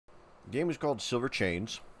Game is called Silver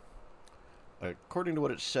Chains. According to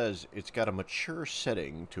what it says, it's got a mature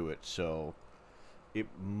setting to it, so it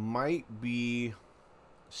might be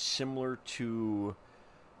similar to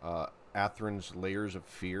Atherin's Layers of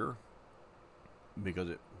Fear, because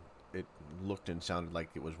it looked and sounded like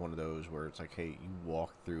it was one of those where it's like, hey, you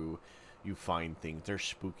walk through, you find things, there's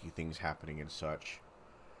spooky things happening and such.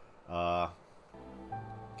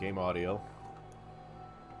 Game audio.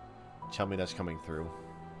 Tell me that's coming through.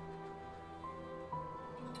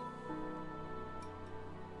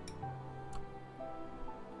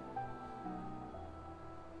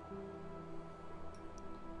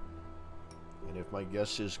 And if my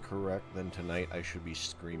guess is correct, then tonight I should be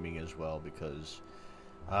screaming as well because,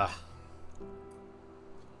 you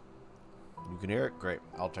can hear it? Great.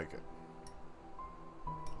 I'll take it.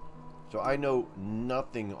 So I know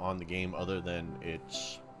nothing on the game other than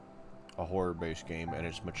it's a horror-based game and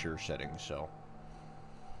it's mature settings, so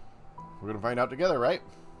we're going to find out together, right?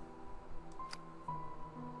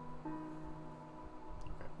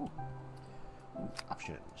 Okay. Ooh,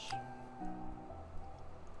 options.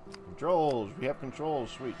 Controls. We have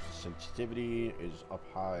controls. Sweet. Sensitivity is up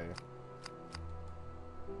high.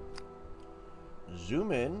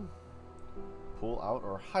 Zoom in. Pull out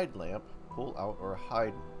or hide lamp. Pull out or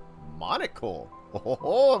hide monocle.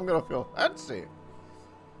 Oh, I'm gonna feel fancy.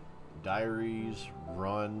 Diaries.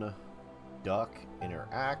 Run. Duck.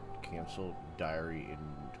 Interact. Cancel diary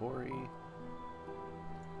inventory.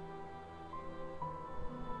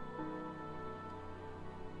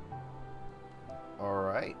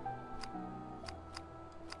 Alright.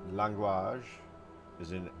 Language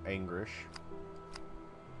is in English.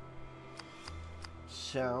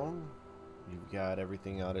 Sound. You've got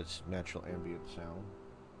everything on its natural ambient sound.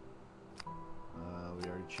 We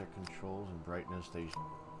already checked controls and brightness.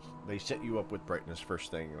 They set you up with brightness first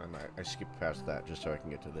thing, and I skipped past that just so I can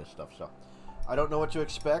get to this stuff. So I don't know what to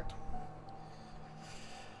expect.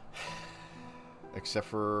 Except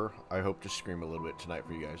for I hope to scream a little bit tonight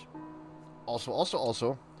for you guys.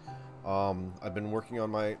 Also, I've been working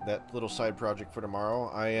on that little side project for tomorrow.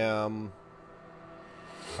 I am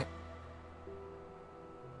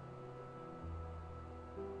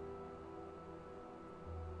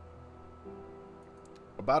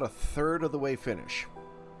about a third of the way finished,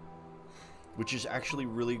 which is actually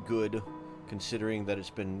really good considering that it's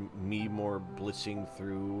been me more blitzing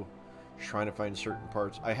through trying to find certain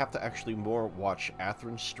parts. I have to actually more watch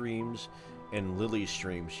Atherin streams and Lily's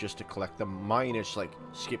streams just to collect them. Mine is like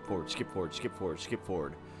skip forward, skip forward, skip forward, skip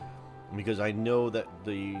forward, because I know that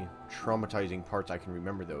the traumatizing parts, I can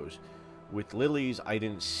remember those. With Lily's, I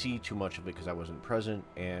didn't see too much of it because I wasn't present,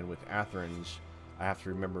 and with Atherin's, I have to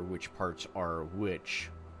remember which parts are which.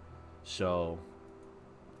 So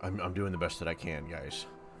I'm doing the best that I can, guys.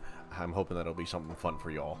 I'm hoping that'll be something fun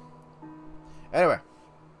for y'all. Anyway,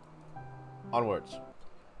 onwards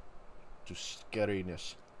to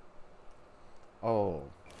scariness. Oh,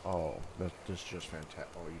 this is just fantastic.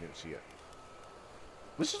 Oh, you didn't see it.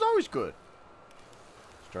 This is always good.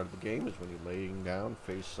 Start of the game is when you're laying down,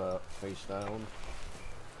 face down,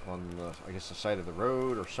 on the, I guess, the side of the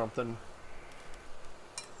road or something.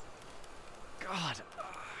 God,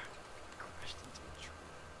 crashed into a tree.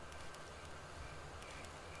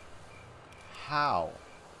 How?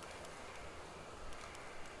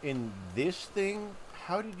 In this thing,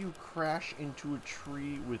 how did you crash into a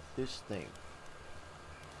tree with this thing?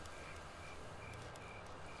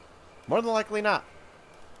 More than likely not.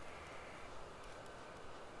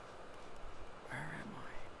 Where am I?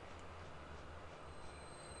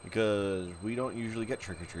 Because we don't usually get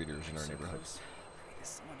trick-or-treaters in our neighborhood. Close. Maybe there's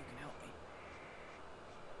someone who can help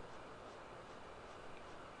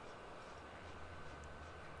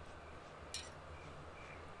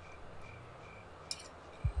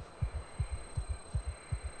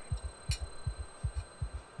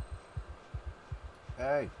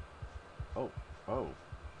me. Hey. Oh.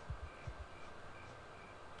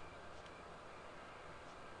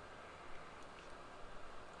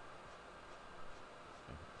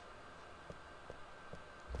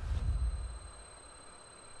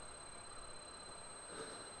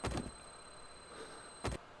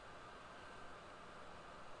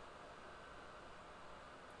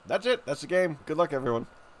 That's it. That's the game. Good luck, everyone.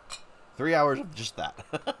 3 hours of just that.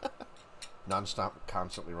 Non-stop,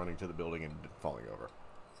 constantly running to the building and falling over.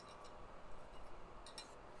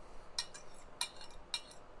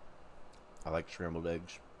 I like scrambled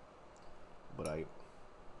eggs, but I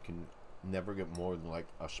can never get more than like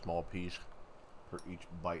a small piece for each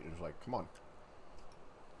bite. It's like, come on.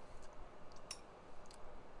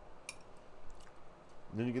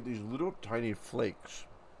 And then you get these little tiny flakes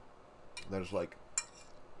that is like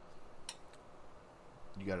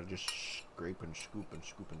You gotta just scrape and scoop and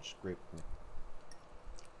scoop and scrape.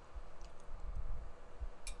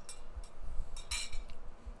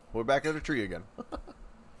 We're back at a tree again.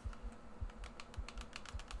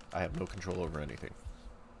 I have no control over anything.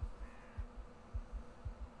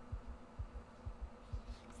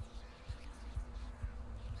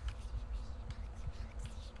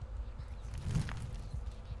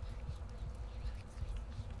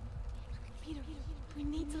 Peter, we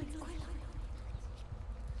need to leave quickly.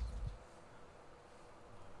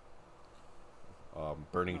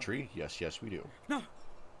 Burning tree? Yes, yes, we do. No.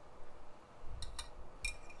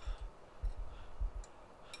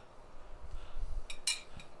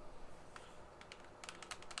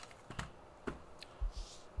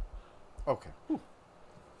 Okay. Whew.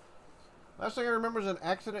 Last thing I remember is an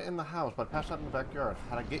accident in the house, but I passed out in the backyard.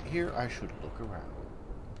 How to get here? I should look around.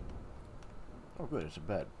 Oh, good. It's a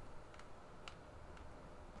bed.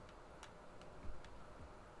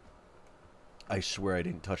 I swear I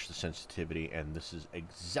didn't touch the sensitivity, and this is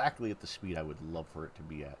exactly at the speed I would love for it to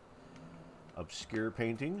be at. Obscure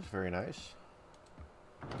paintings. Very nice.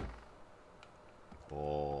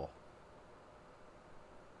 Oh.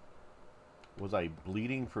 Was I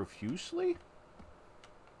bleeding profusely? Is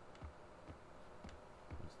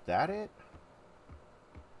that it?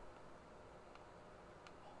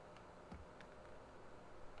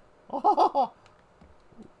 Oh!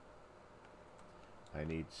 I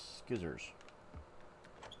need skizzers.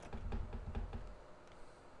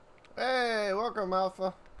 Hey, welcome,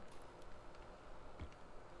 Alpha.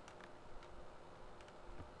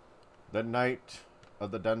 The night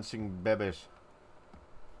of the dancing babies.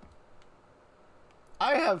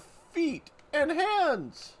 I have feet and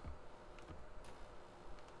hands!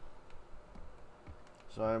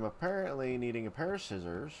 So I'm apparently needing a pair of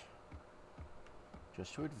scissors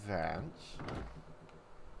just to advance.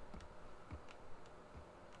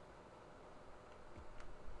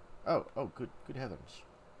 Oh, good heavens.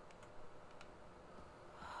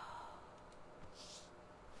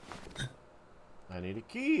 I need a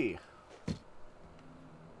key.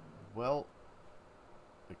 Well,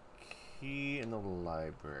 the key in the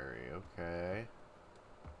library, okay.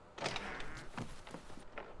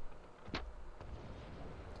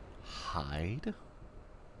 Hide?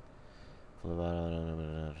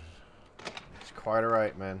 It's quite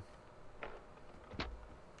alright, man.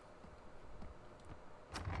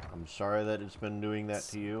 I'm sorry that it's been doing that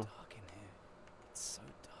to you. Dark in here. It's so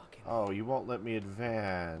dark in Oh, you won't let me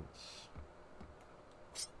advance.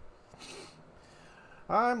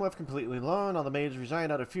 I'm left completely alone. All the maids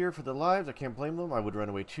resigned out of fear for their lives. I can't blame them. I would run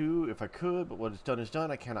away too if I could, but what is done is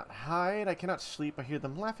done. I cannot hide. I cannot sleep. I hear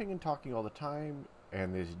them laughing and talking all the time,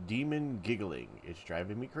 and this demon giggling. It's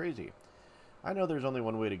driving me crazy. I know there's only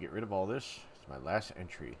one way to get rid of all this. It's my last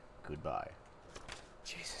entry. Goodbye.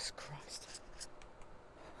 Jesus Christ.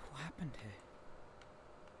 What happened here?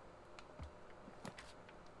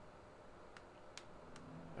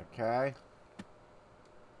 Okay.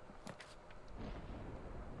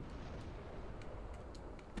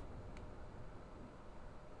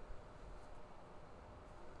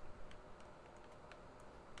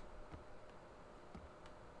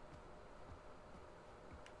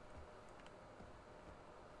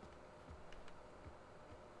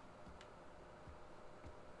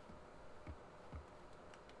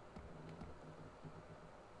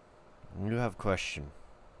 You have a question.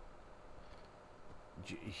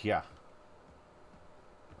 Yeah.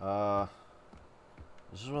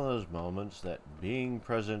 This is one of those moments that being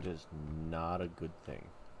present is not a good thing.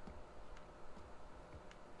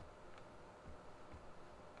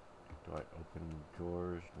 Do I open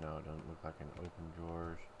drawers? No, it doesn't look like I can open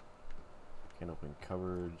drawers. Can't open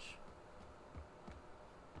cupboards.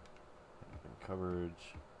 Can't open cupboards.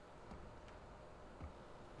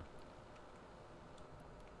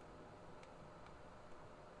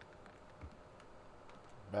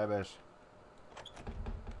 Babies.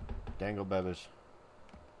 Dangle babies.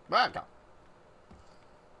 Back up.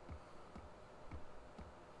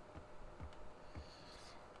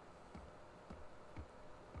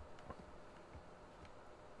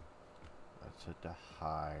 That's it to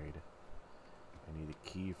hide. I need a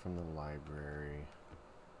key from the library.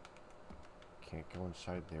 Can't go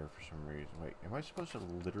inside there for some reason. Wait, am I supposed to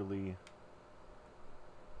literally...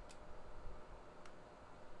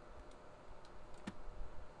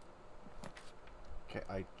 Okay,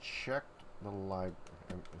 I checked the library.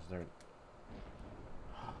 Is there...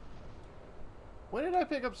 When did I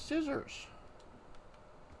pick up scissors?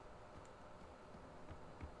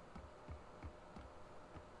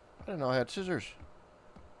 I didn't know I had scissors.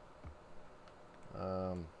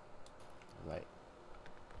 Right.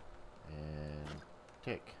 And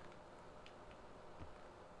tick.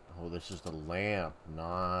 Oh, this is the lamp.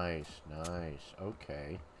 Nice, nice.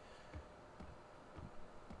 Okay.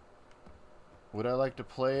 Would I like to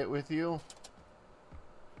play it with you?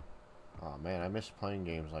 Oh man, I miss playing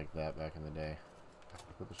games like that back in the day.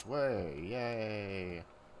 Go this way. Yay.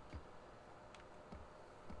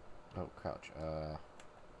 Oh, crouch.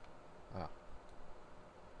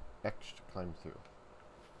 X to climb through.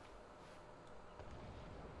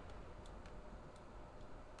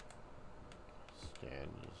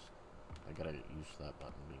 Stand is... I gotta get used to that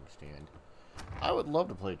button being stand. I would love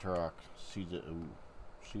to play Turok Seeds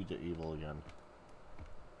of Evil again.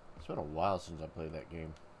 It's been a while since I played that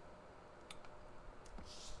game.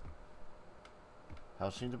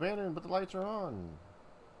 House seems abandoned, but the lights are on.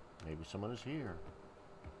 Maybe someone is here.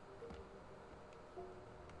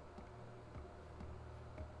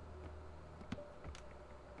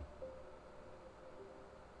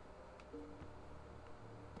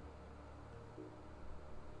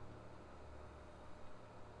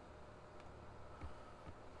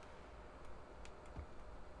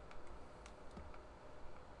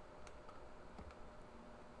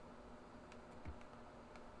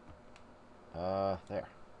 There.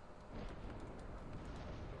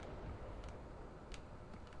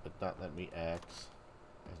 It's not letting me X.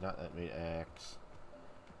 It's not letting me X.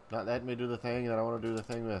 Not letting me do the thing that I want to do the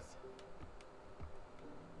thing with.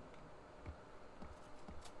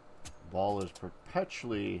 Ball is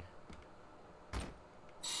perpetually...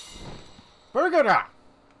 Burger!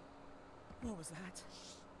 What was that?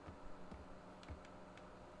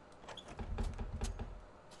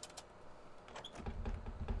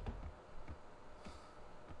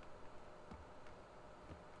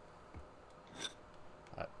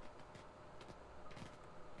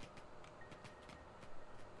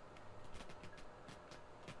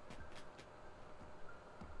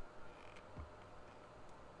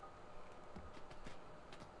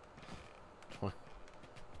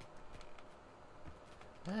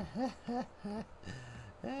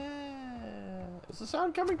 Is the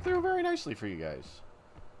sound coming through very nicely for you guys?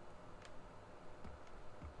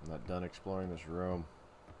 I'm not done exploring this room.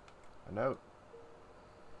 A note.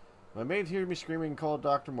 My maid heard me screaming and called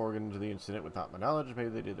Dr. Morgan to the incident without my knowledge. Maybe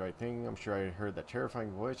they did the right thing. I'm sure I heard that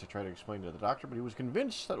terrifying voice. I tried to explain to the doctor, but he was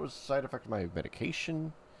convinced that it was a side effect of my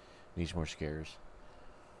medication. Needs more scares.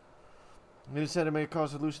 He said it may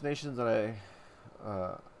cause hallucinations that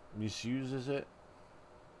I misuses it.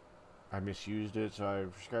 I misused it, so I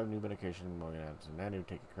prescribed new medication and Morgan and then he would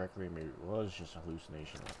take it correctly. Maybe it was just a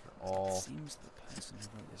hallucination after all. It seems the person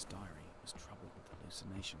who wrote this diary was troubled with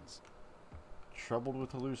hallucinations. Troubled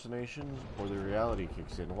with hallucinations, or the reality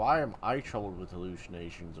kicks in? Why am I troubled with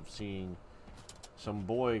hallucinations of seeing some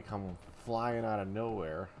boy come flying out of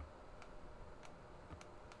nowhere?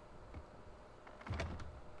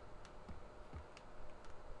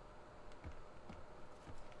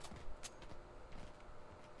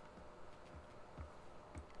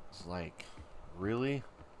 It's like, really?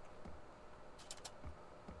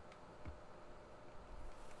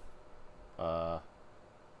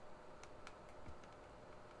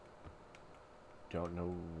 Don't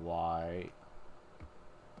know why.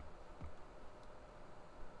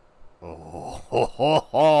 Oh, ho, ho,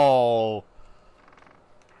 ho.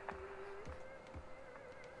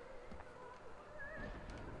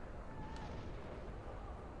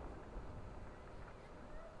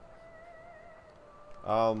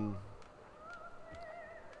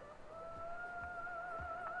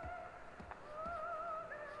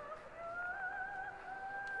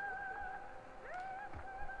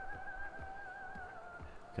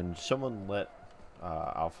 Can someone let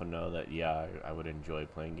Alpha know that, yeah, I would enjoy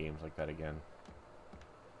playing games like that again?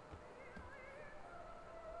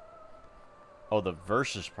 Oh, the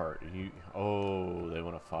versus part. Oh, they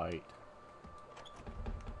want to fight.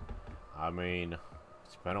 I mean,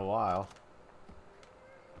 it's been a while.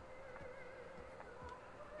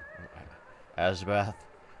 Asbath,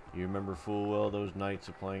 you remember full well those nights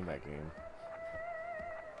of playing that game.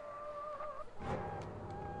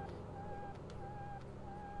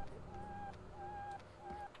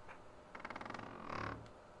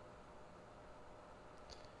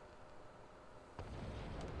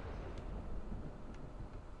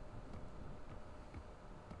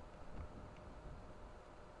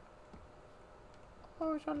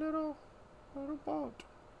 Oh, it's a little boat.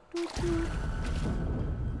 Doot, doot.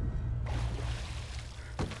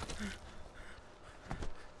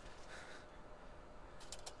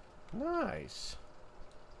 Nice.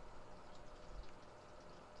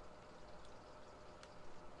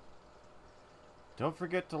 Don't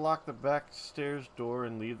forget to lock the back stairs door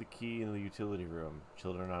and leave the key in the utility room.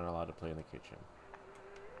 Children aren't allowed to play in the kitchen.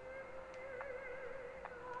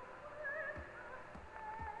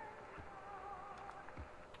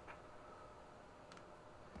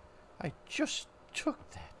 I just took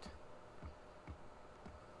that.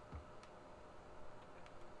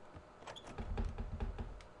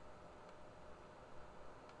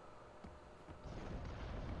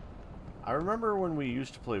 I remember when we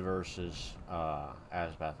used to play Versus,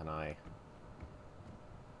 Asbath and I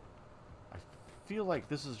feel like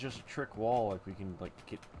this is just a trick wall, like we can like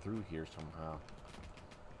get through here somehow.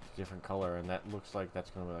 It's a different color, and that looks like that's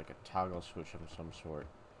gonna be like a toggle switch of some sort.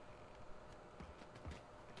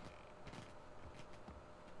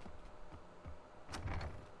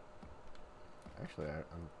 Actually,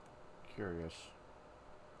 I'm curious.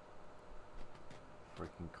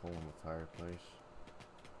 Freaking coal in the fireplace.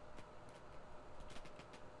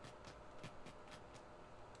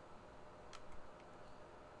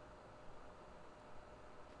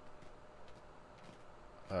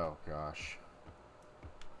 Oh gosh.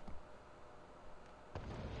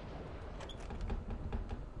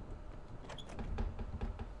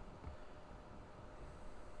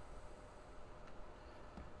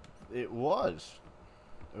 It was.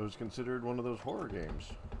 It was considered one of those horror games.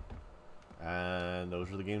 And those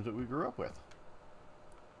are the games that we grew up with.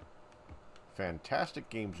 Fantastic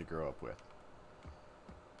games to grow up with.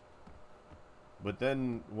 But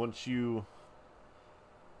then once you...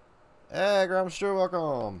 Hey, Grumster,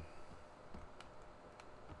 welcome!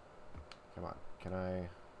 Come on, can I...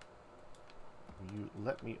 Will you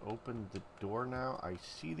let me open the door now? I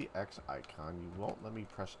see the X icon. You won't let me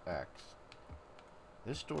press X.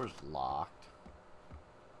 This door's locked.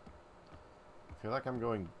 I feel like I'm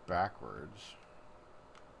going backwards.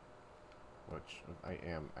 Which, I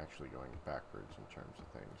am actually going backwards in terms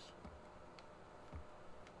of things.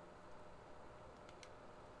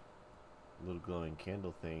 Little glowing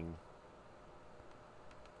candle thing.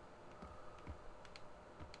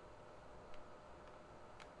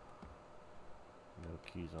 No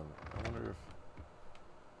keys on the... I wonder if...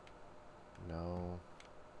 No.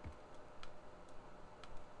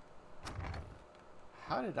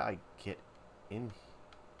 How did I get in here?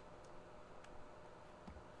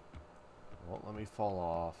 Won't let me fall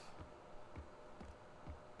off.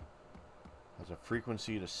 Has a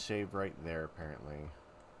frequency to save right there, apparently.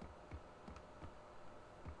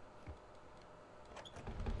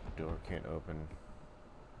 Door can't open.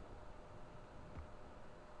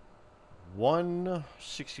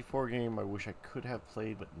 164 game I wish I could have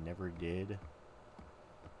played but never did.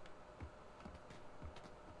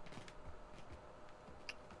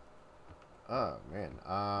 Oh man.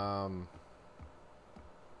 Oh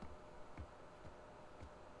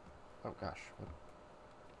gosh. What?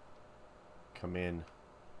 Come in.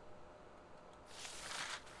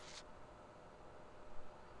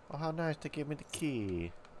 Oh, how nice to give me the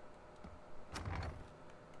key.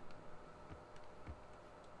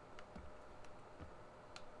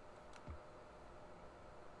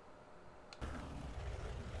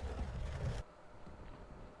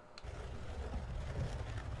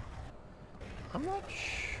 I'm not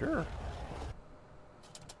sure.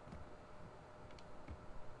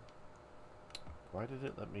 Why did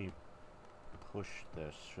it let me push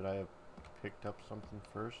this? Should I have picked up something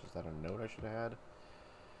first? Is that a note I should have had?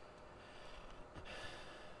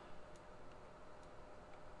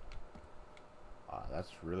 Ah,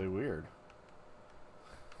 that's really weird.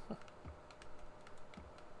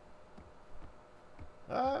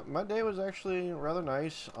 My day was actually rather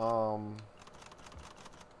nice.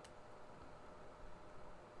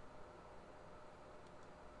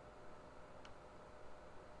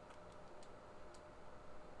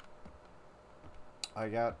 I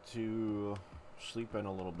got to sleep in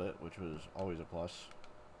a little bit, which was always a plus.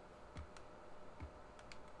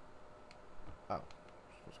 Oh,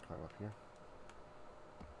 supposed to climb up here.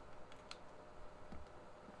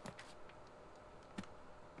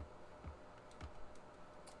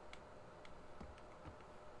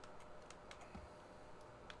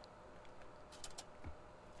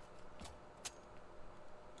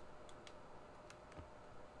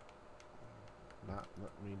 Not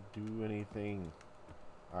let me do anything.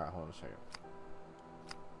 Alright, hold on a second.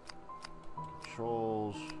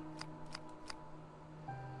 Controls.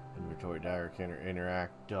 Inventory, diary, canter,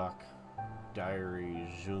 interact, duck, diary,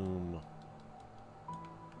 zoom.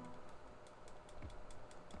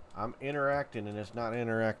 I'm interacting and it's not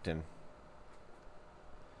interacting.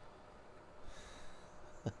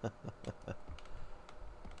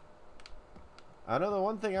 I know the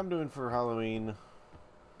one thing I'm doing for Halloween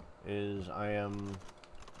is I am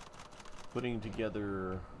putting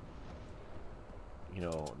together, you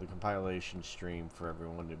know, the compilation stream for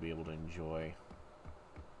everyone to be able to enjoy.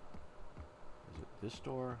 Is it this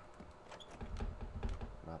door?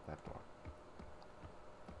 Not that door.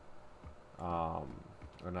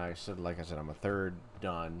 And like I said, I'm a third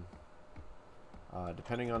done.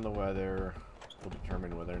 Depending on the weather, will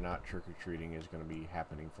determine whether or not trick-or-treating is going to be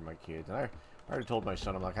happening for my kids. And I already told my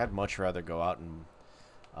son, I'm like, I'd much rather go out and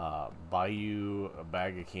buy you a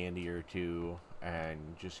bag of candy or two and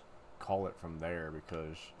just call it from there,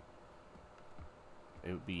 because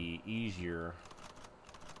it would be easier.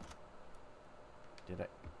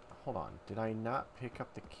 Hold on, did I not pick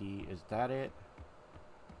up the key? Is that it?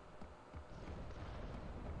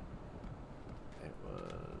 It was,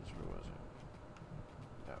 where was it?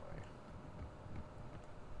 That way.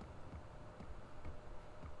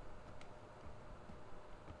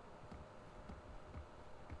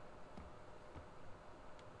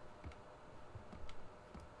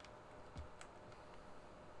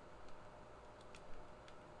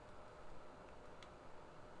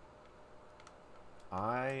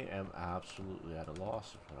 I am absolutely at a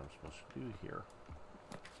loss of what I'm supposed to do here.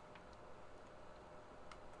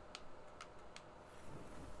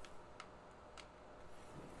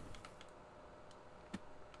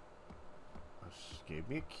 This gave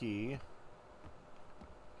me a key.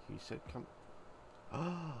 He said, come.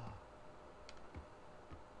 Oh.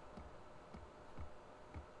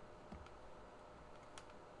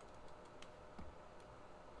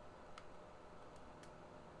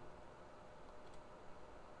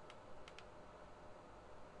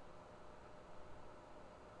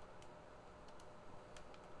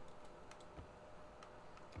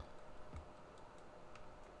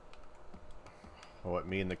 What,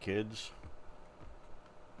 me and the kids?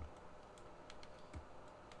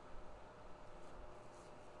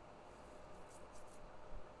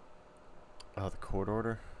 Oh, the court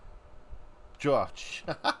order? Josh!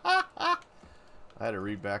 I had to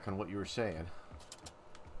read back on what you were saying.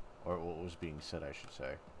 Or what was being said, I should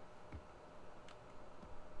say.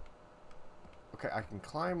 Okay, I can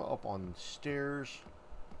climb up on stairs,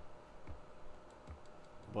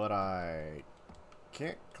 but I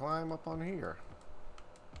can't climb up on here.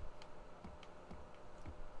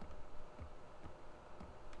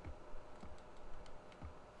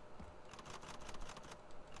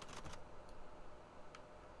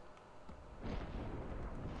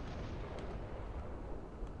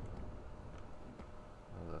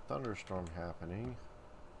 There's a thunderstorm happening.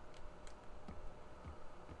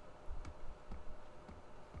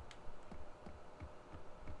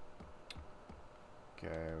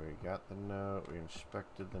 Okay, we got the note, we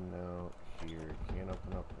inspected the note here, can't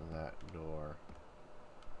open up that door.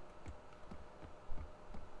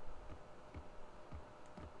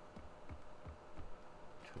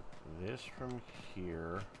 Took this from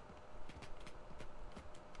here.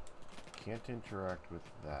 Can't interact with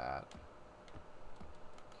that.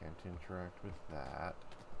 Can't interact with that.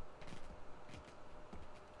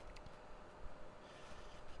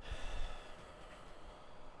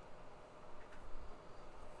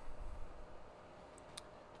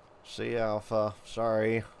 See, Alpha.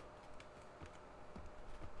 Sorry.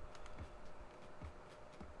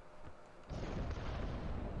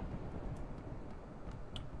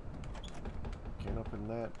 Can't open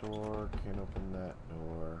that door. Can't open that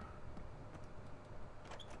door.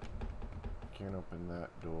 Can't open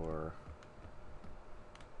that door.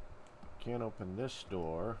 Can't open this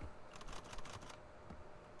door.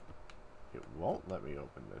 It won't let me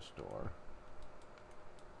open this door.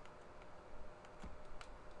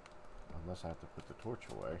 Unless I have to put the torch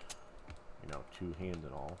away. You know, two hands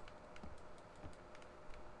and all.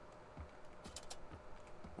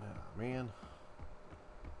 Ah, man.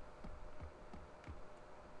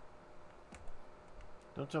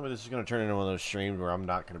 Don't tell me this is going to turn into one of those streams where I'm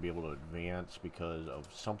not going to be able to advance because of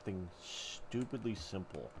something stupidly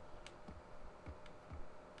simple.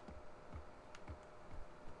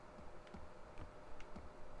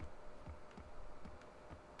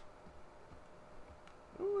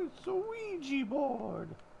 Oh, it's a Ouija board.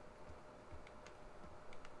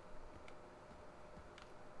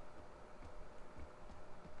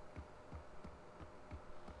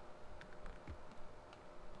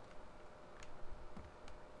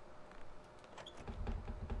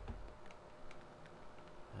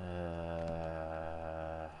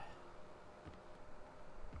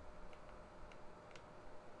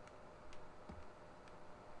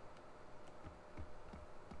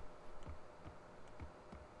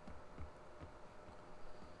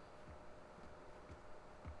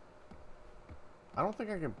 I don't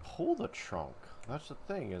think I can pull the trunk. That's the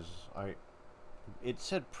thing, is it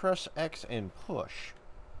said press X and push.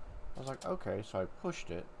 I was like, okay, so I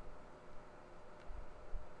pushed it.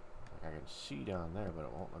 Like I can see down there, but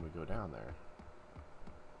it won't let me go down there.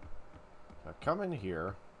 So I come in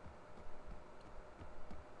here.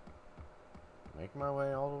 Make my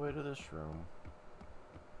way all the way to this room.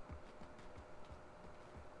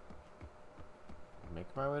 Make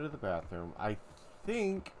my way to the bathroom. I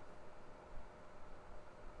think...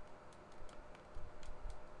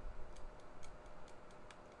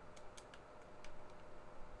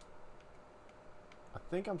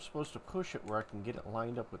 I'm supposed to push it where I can get it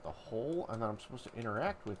lined up with the hole, and then I'm supposed to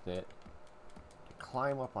interact with it to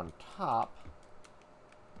climb up on top.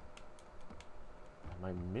 Am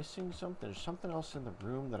I missing something? There's something else in the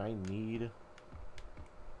room that I need.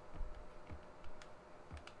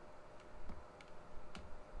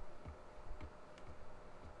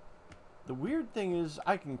 The weird thing is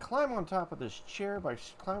I can climb on top of this chair by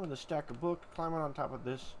climbing the stack of books, climbing on top of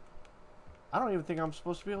this. I don't even think I'm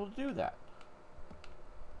supposed to be able to do that.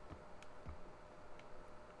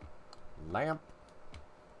 Lamp.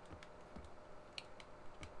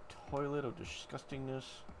 Toilet of disgustingness.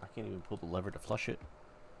 I can't even pull the lever to flush it.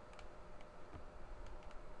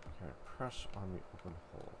 Okay, press on the open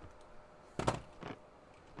hole.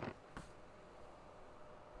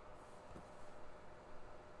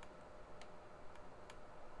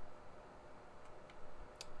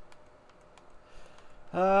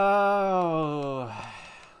 Oh,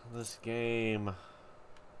 this game.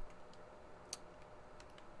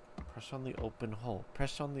 Press on the open hole.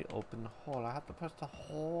 Press on the open hole. I have to press the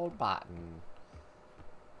hole button.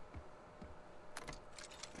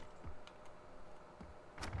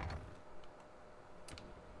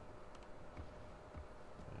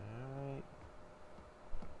 Alright.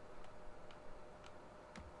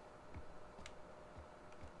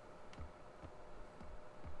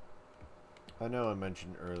 I know I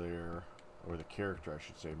mentioned earlier, or the character I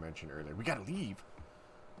should say mentioned earlier, we gotta leave.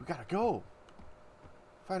 We gotta go.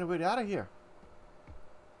 Find a way out of here.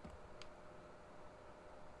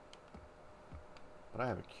 But I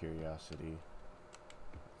have a curiosity.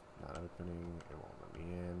 Not opening. It won't let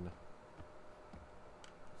me in.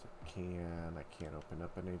 It's a can. I can't open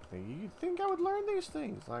up anything. You'd think I would learn these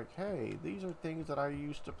things. Like, hey, these are things that I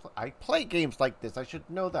used to play. I play games like this. I should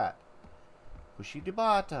know that. Pushy the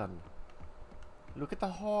button. Look at the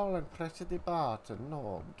hole and press the button.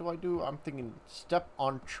 No, what do I do? I'm thinking step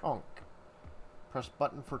on trunk. Press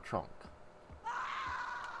button for trunk.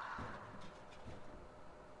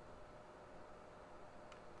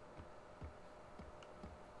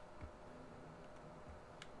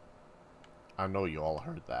 I know you all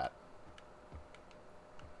heard that.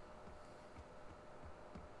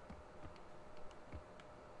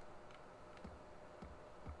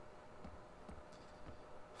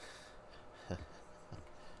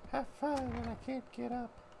 Have fun when I can't get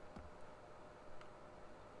up.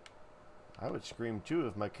 I would scream too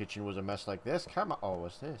if my kitchen was a mess like this. Come on. Oh,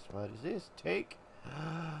 what's this? What is this? Take.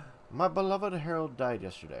 My beloved Harold died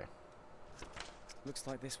yesterday. Looks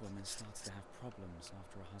like this woman started to have problems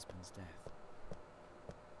after her husband's death.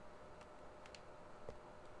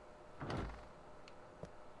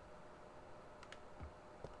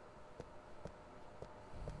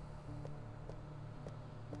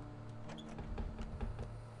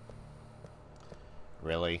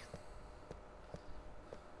 Really?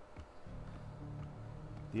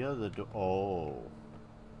 The other door. Oh.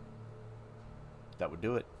 That would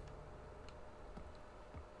do it.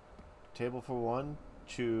 Table for 1,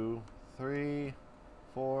 2, 3,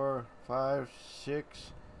 4, 5,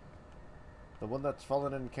 6. The one that's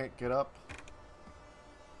fallen in can't get up.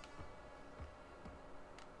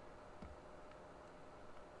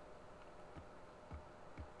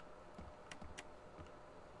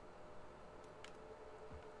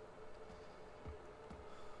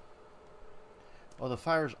 Oh, the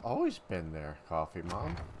fire's always been there, Coffee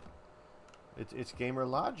Mom. It's gamer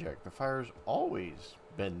logic. The fire's always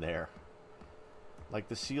been there. Like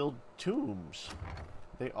the sealed tombs.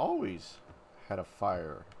 They always had a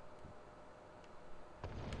fire.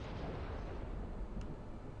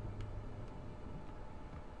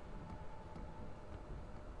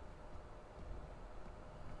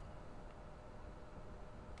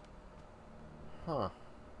 Huh.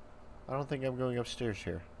 I don't think I'm going upstairs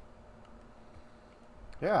here.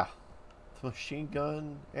 Yeah. The machine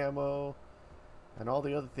gun, ammo, and all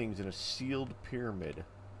the other things in a sealed pyramid.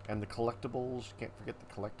 And the collectibles. Can't forget the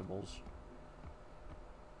collectibles.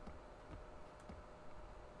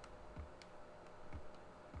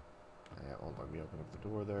 Yeah, won't let me open up the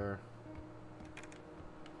door there.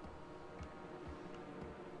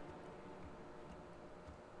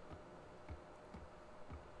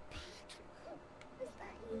 Is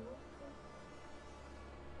that you?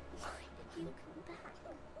 Why did you come back?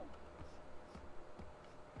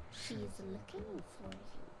 She's looking for you.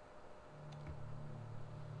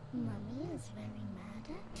 Mummy is very mad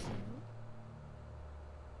at you.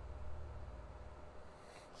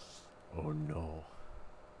 Oh no.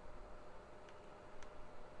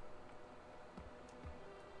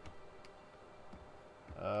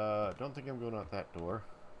 Don't think I'm going out that door.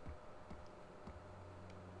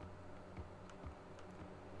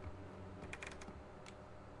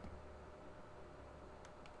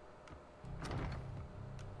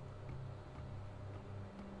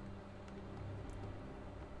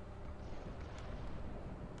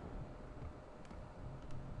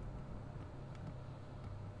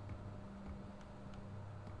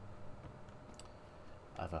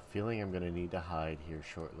 I have a feeling I'm going to need to hide here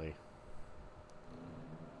shortly.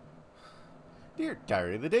 Dear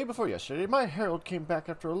Diary, the day before yesterday, my Harold came back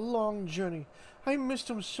after a long journey. I missed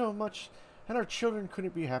him so much, and our children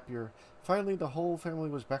couldn't be happier. Finally, the whole family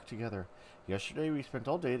was back together. Yesterday, we spent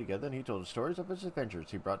all day together, and he told stories of his adventures.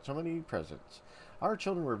 He brought so many presents. Our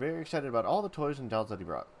children were very excited about all the toys and dolls that he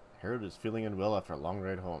brought. Harold is feeling unwell after a long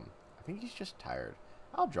ride home. I think he's just tired.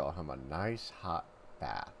 I'll draw him a nice hot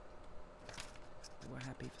bath. They were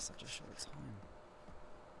happy for such a short time.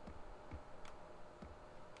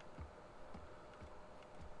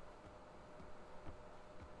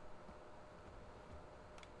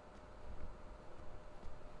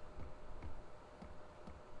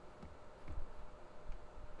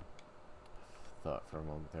 Thought for a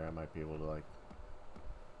moment there I might be able to, like,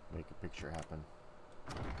 make a picture happen.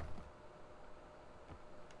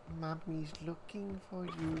 Mommy's looking for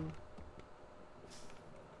you.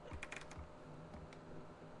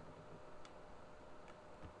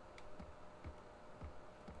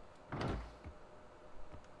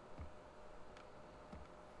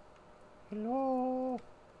 Hello?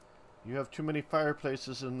 You have too many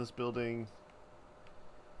fireplaces in this building.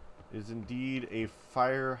 It is indeed a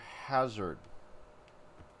fire hazard.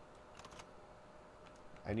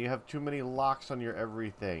 And you have too many locks on your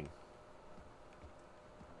everything.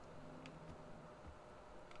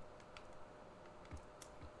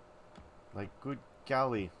 Like, good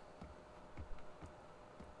golly.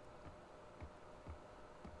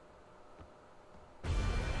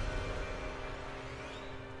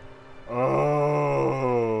 Oh,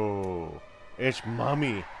 it's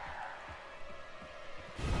Mummy.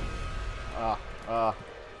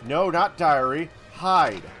 No, not Diary.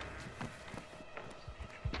 Hide.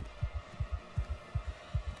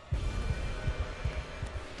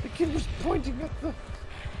 The kid was pointing at the...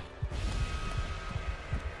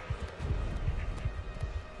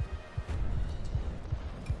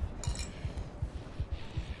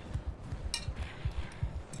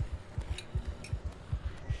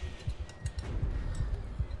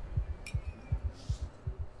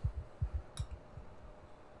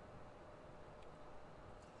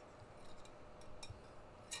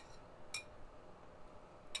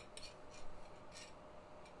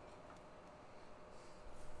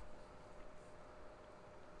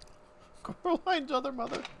 Coraline's other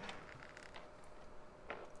mother.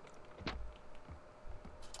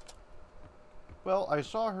 Well, I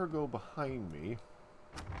saw her go behind me.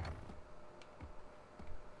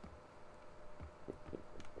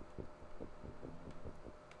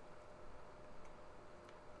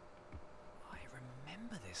 I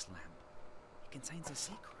remember this lamp. It contains a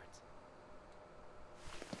secret.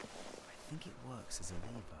 I think it works as a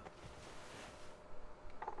lever.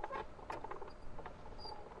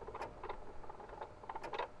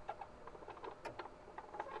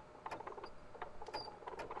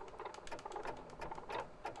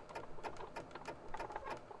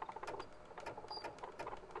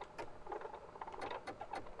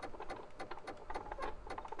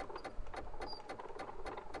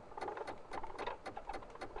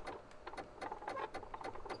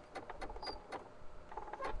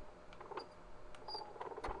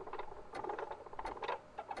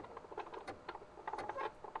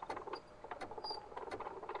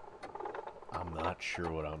 I'm not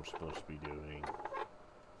sure what I'm supposed to be doing.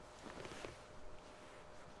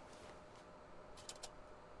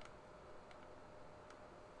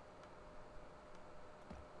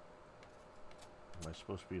 Am I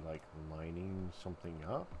supposed to be, like, lining something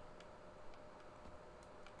up?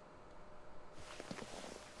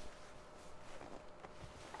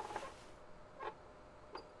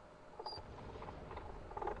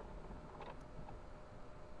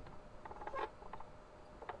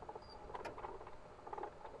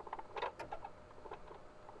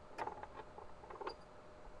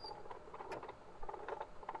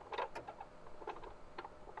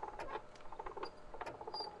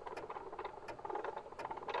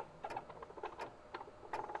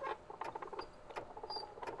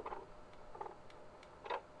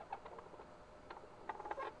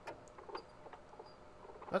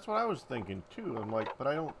 That's what I was thinking too. I'm like, but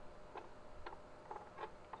I don't...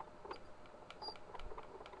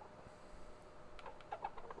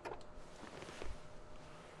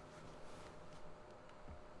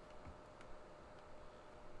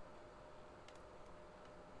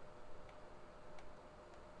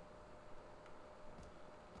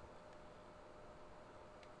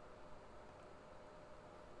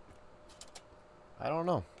 I don't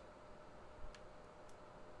know.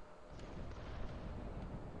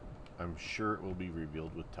 I'm sure it will be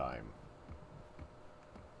revealed with time.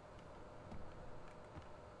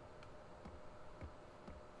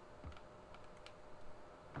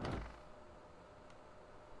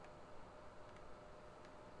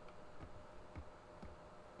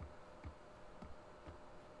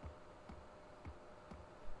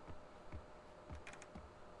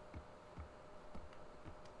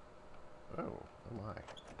 Oh, oh my.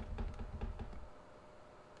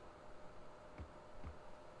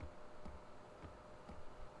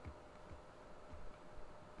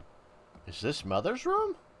 Is this Mother's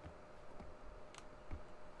room?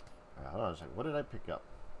 I don't know, I was like, what did I pick up?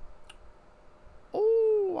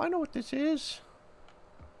 Oh, I know what this is.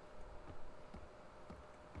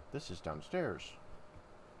 This is downstairs.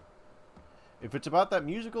 If it's about that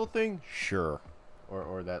musical thing, sure.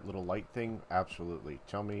 Or that little light thing, absolutely.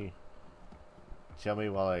 Tell me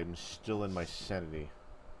while I'm still in my sanity.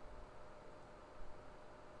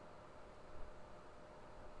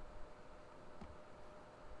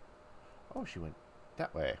 Oh, she went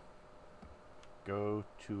that way. Go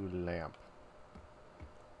to lamp.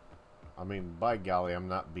 I mean, by golly, I'm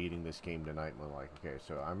not beating this game tonight. More like, okay,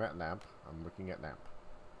 so I'm at lamp. I'm looking at lamp.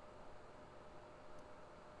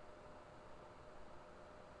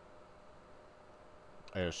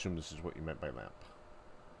 I assume this is what you meant by lamp.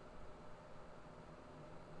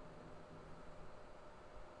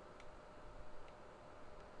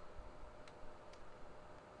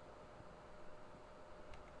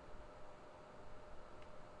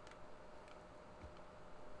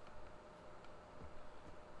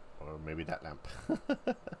 Or maybe that lamp.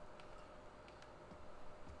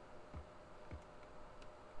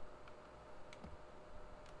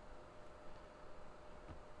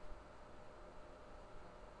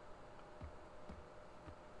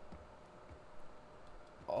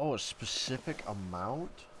 Oh, a specific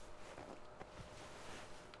amount?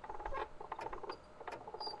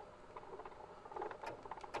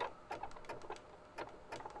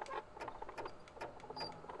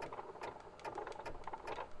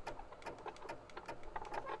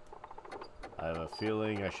 I have a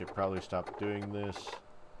feeling I should probably stop doing this.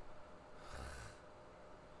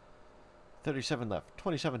 37 left.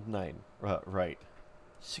 27 to 9. Right.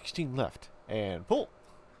 16 left. And pull.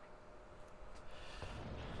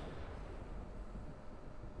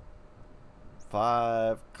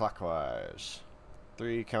 5 clockwise.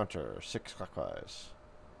 3 counter. 6 clockwise.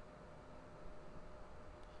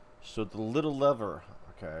 So the little lever.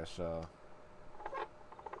 Okay, so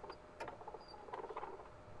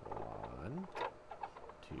 1,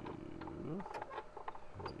 2,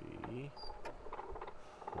 3,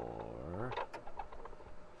 4,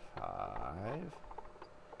 5.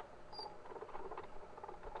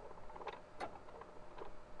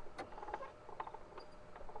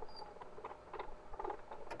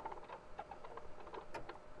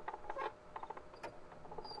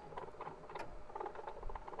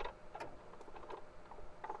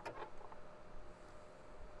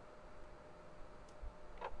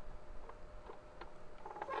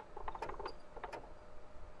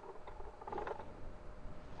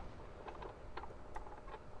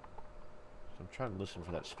 I'm trying to listen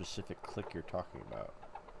for that specific click you're talking about.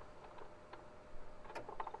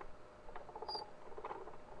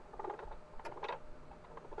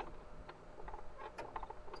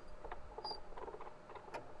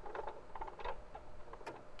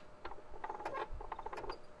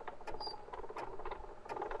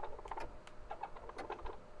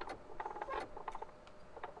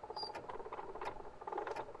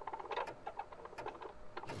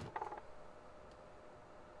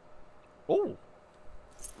 Oh!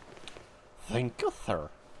 Thinketh her.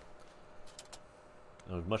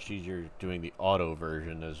 It was much easier doing the auto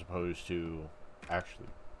version as opposed to actually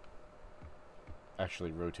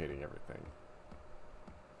rotating everything.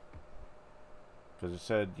 Because it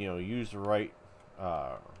said, you know, use the right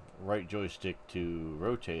joystick to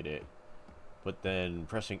rotate it, but then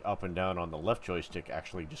pressing up and down on the left joystick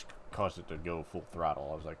actually just caused it to go full throttle.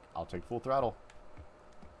 I was like, I'll take full throttle.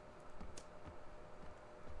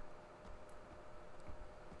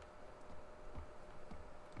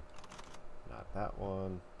 Not that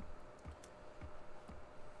one.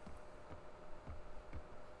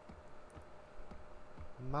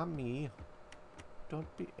 Mommy,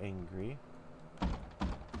 don't be angry.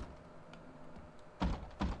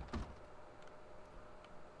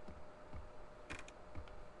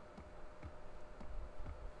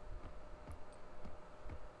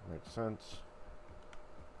 Makes sense.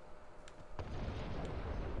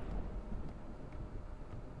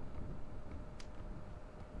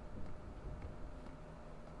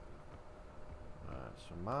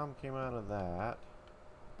 So Mom came out of that.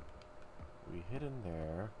 We hid in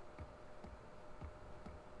there.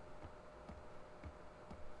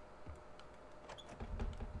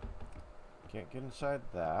 Can't get inside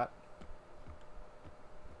that.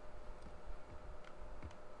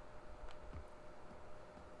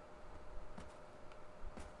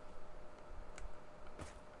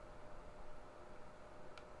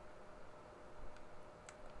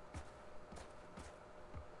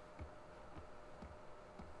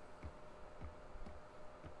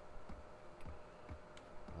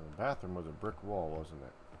 The bathroom was a brick wall, wasn't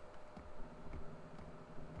it?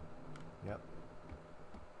 Yep.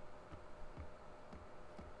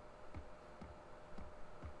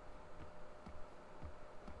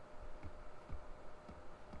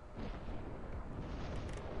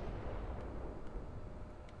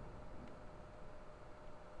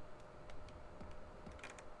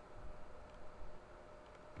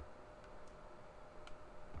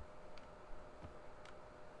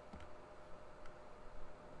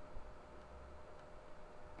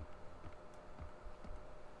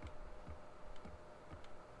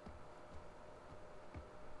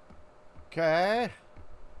 Okay.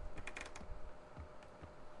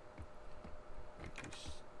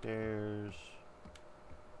 Stairs.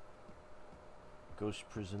 Ghost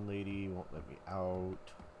prison lady won't let me out.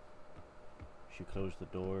 She closed the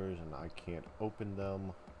doors and I can't open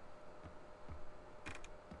them.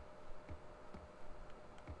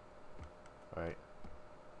 Right.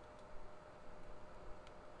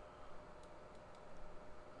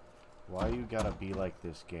 Why you gotta be like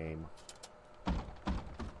this, game?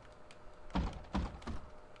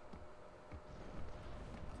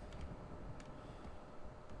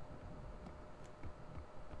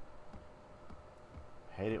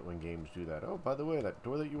 Hate it when games do that. Oh, by the way, that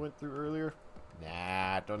door that you went through earlier?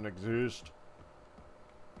 Nah, it doesn't exist.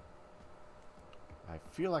 I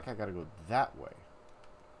feel like I gotta go that way.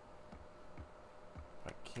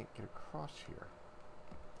 I can't get across here.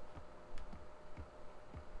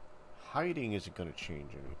 Hiding isn't gonna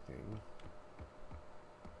change anything.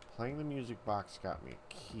 Playing the music box got me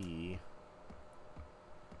a key.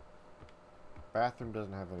 Bathroom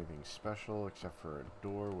doesn't have anything special except for a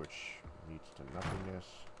door which leads to nothingness.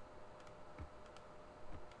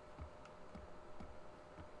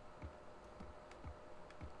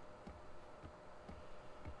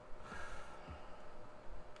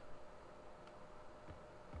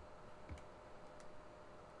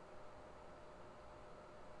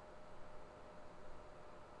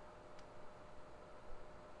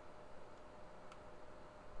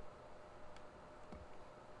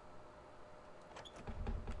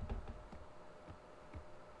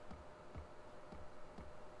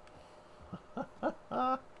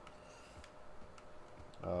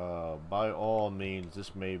 By all means,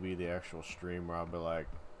 this may be the actual stream where I'll be like,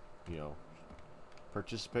 you know,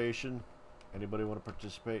 participation. Anybody want to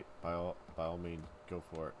participate? By all means, go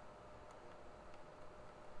for it.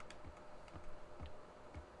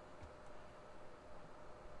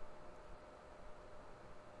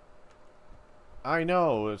 I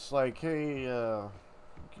know, it's like, hey,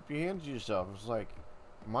 keep your hands to yourself. It's like,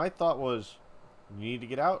 my thought was, you need to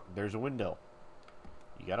get out, there's a window.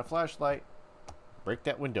 You got a flashlight, break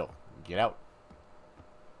that window, get out.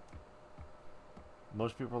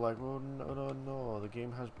 Most people are like, well, no, the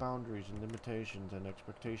game has boundaries and limitations and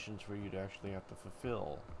expectations for you to actually have to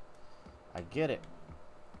fulfill. I get it.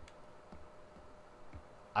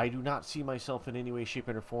 I do not see myself in any way, shape,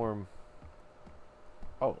 or form.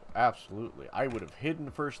 Oh, absolutely. I would have hidden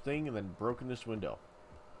first thing and then broken this window.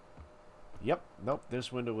 Yep, nope,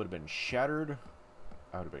 this window would have been shattered.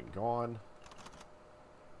 I would have been gone.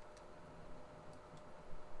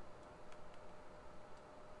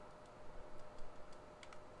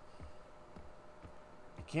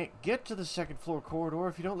 I can't get to the second floor corridor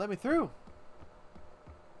if you don't let me through.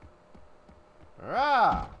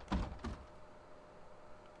 Hurrah!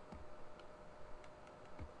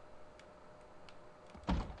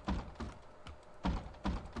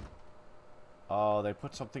 Oh, they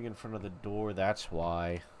put something in front of the door, that's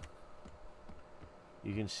why.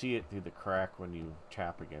 You can see it through the crack when you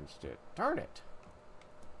tap against it. Darn it!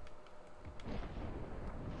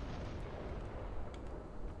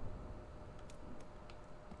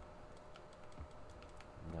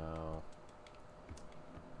 No.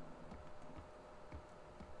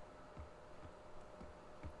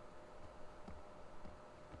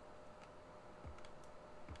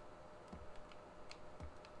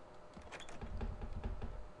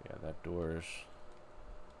 Yeah, that door's...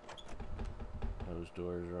 Those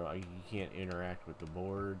doors are... You can't interact with the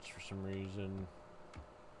boards for some reason.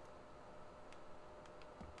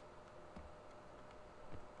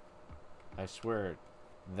 I swear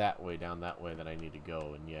that way, down that way that I need to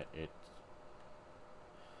go, and yet it...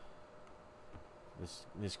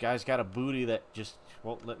 This guy's got a booty that just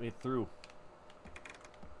won't let me through.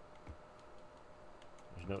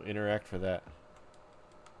 There's no interact for that.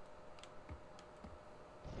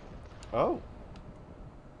 Oh.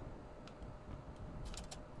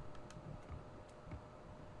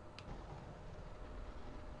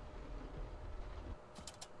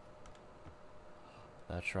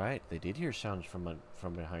 That's right. They did hear sounds from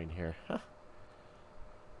behind here. Huh.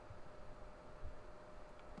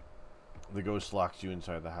 The ghost locks you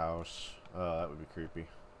inside the house. Oh, that would be creepy.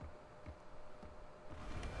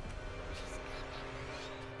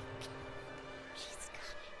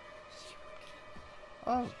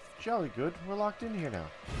 Oh, jolly good. We're locked in here now.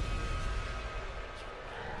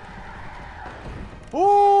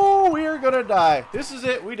 Oh, we are gonna die. This is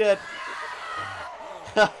it. We did.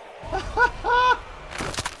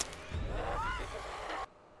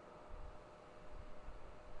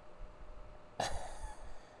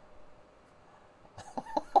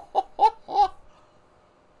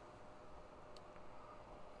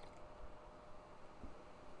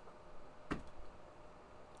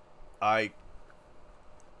 I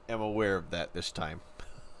am aware of that this time.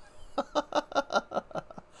 I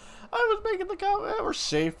was making the comment, we're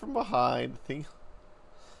safe from behind.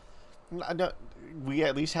 We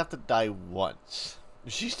at least have to die once.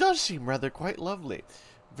 She does seem rather quite lovely.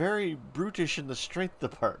 Very brutish in the strength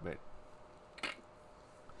department.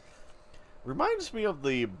 Reminds me of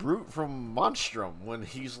the brute from Monstrum when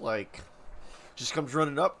he's like, just comes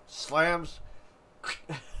running up, slams.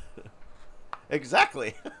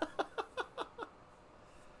 Exactly.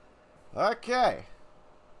 Okay.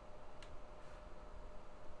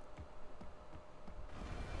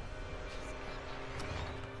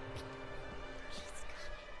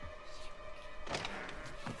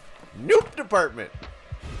 Nope department.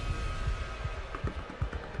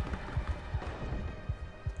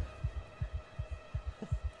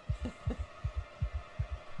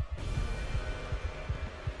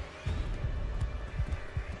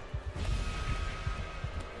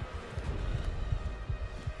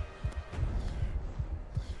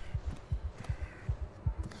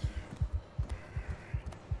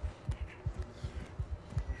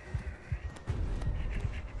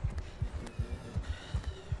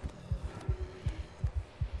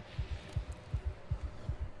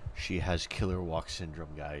 She has killer walk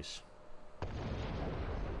syndrome, guys.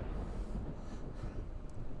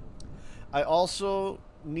 I also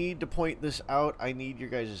need to point this out. I need your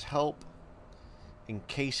guys' help in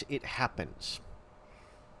case it happens.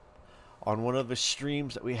 On one of the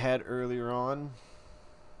streams that we had earlier on,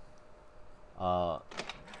 the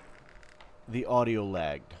audio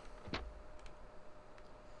lagged.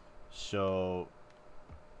 So,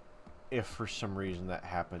 if for some reason that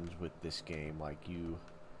happens with this game, like you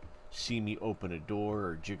see me open a door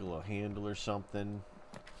or jiggle a handle or something,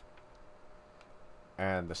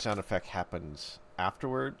 and the sound effect happens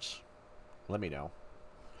afterwards, let me know.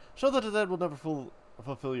 So that the dead will never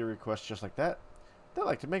fulfill your request just like that. They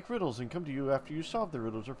like to make riddles and come to you after you solve their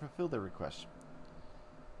riddles or fulfill their requests.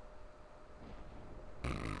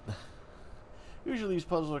 Usually these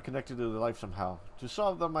puzzles are connected to their life somehow. To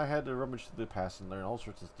solve them, I had to rummage through the past and learn all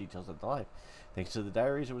sorts of details of the life. Thanks to the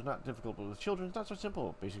diaries, it was not difficult, but with children, it's not so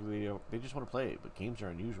simple. Basically, they just want to play, but games are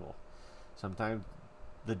unusual. Sometimes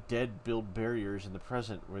the dead build barriers in the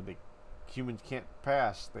present where the humans can't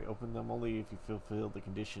pass. They open them only if you fulfill the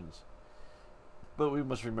conditions. But we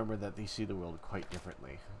must remember that they see the world quite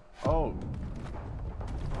differently. Oh!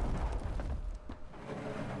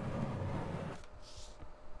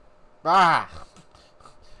 Ah!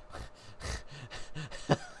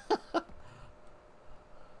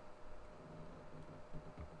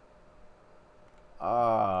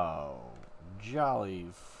 Oh, jolly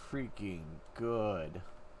freaking good.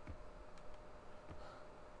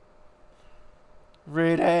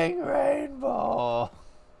 Reading Rainbow.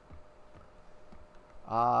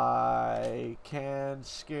 I can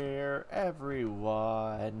scare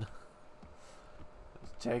everyone.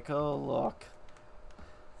 Take a look.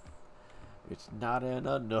 It's not in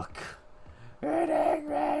a nook. Reading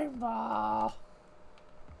Rainbow. Of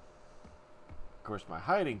course, my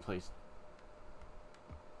hiding place.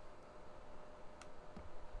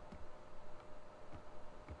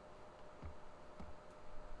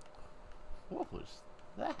 What was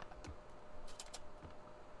that?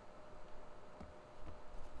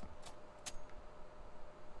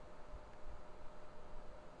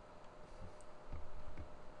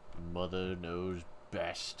 Mother knows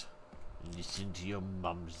best. Listen to your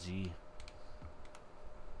mumsy.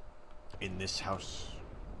 In this house,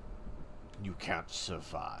 You can't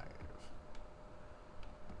survive.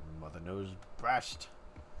 Mother knows best.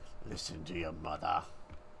 Listen to your mother.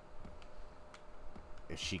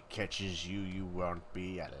 If she catches you, you won't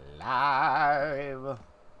be alive.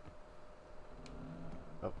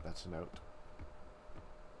 Oh, that's a note.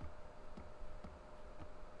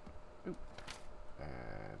 Ooh.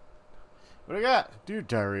 And what do I got? Dear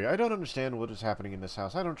Diary, I don't understand what is happening in this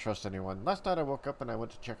house. I don't trust anyone. Last night I woke up and I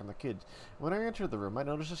went to check on the kids. When I entered the room, I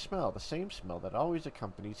noticed a smell, the same smell that always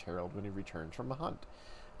accompanies Harold when he returns from a hunt.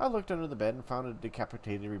 I looked under the bed and found the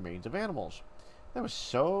decapitated remains of animals. There was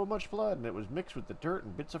so much blood, and it was mixed with the dirt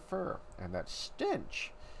and bits of fur, and that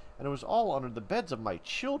stench. And it was all under the beds of my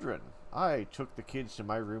children. I took the kids to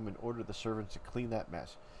my room and ordered the servants to clean that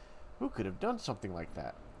mess. Who could have done something like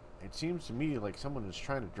that? It seems to me like someone is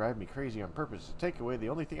trying to drive me crazy on purpose to take away the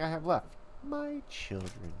only thing I have left. My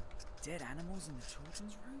children. Dead animals in the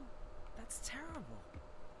children's room? That's terrible.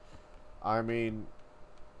 I mean,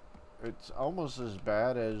 it's almost as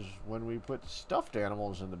bad as when we put stuffed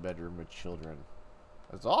animals in the bedroom with children.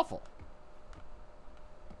 That's awful.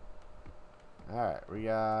 Alright, we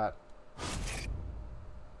got...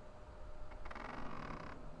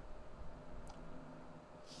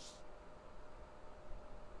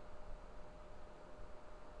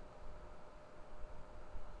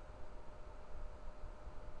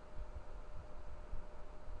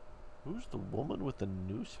 Who's the woman with the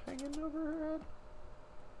noose hanging over her head?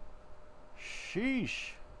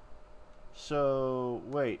 Sheesh. So,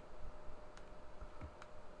 wait.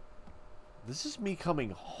 This is me coming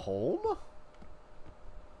home?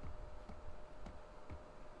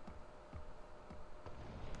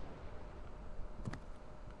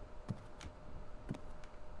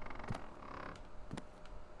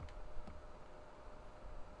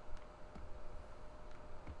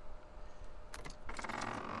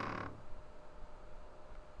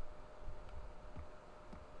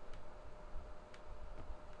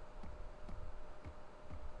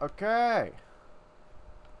 Okay.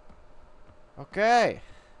 Okay.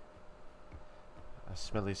 A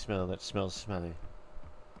smelly smell that smells smelly.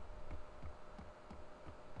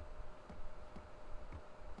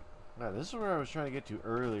 Now, this is where I was trying to get to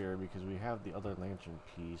earlier because we have the other lantern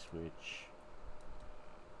piece, which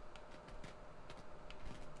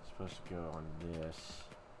is supposed to go on this.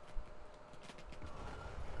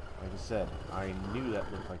 Like I said, I knew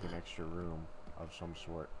that looked like an extra room of some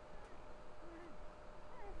sort.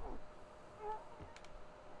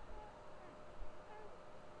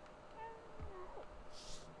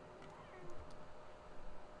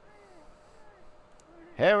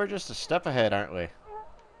 Hey, we're just a step ahead, aren't we?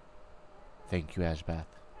 Thank you, Asbath.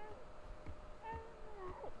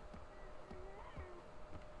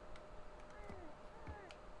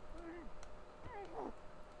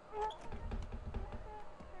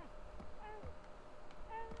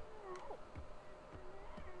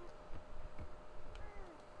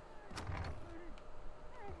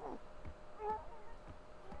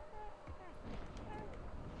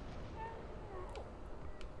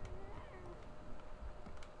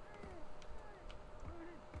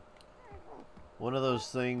 One of those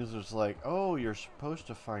things was like, oh, you're supposed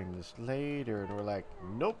to find this later. And we're like,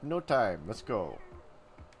 nope, no time. Let's go.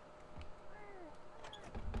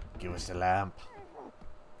 Give us the lamp.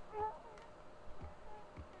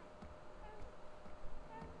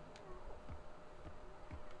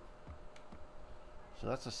 So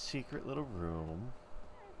that's a secret little room.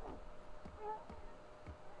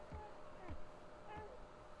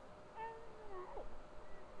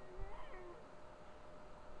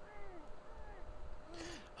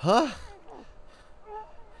 Huh?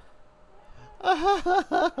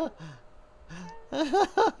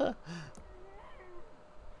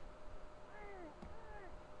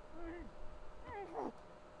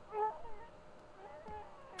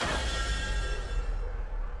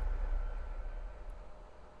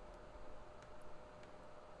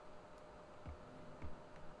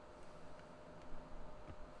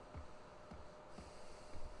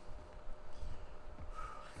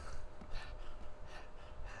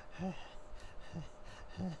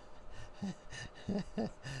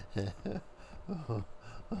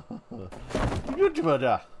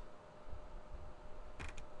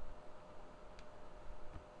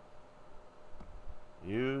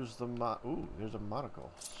 Use the ooh, there's a monocle.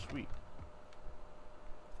 Sweet.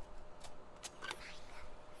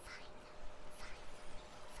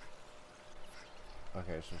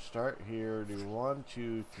 Okay, so start here, do 1,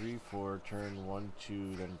 2, 3, 4, turn 1,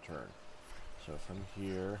 2, then turn. So from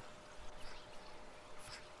here,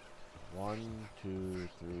 1, 2,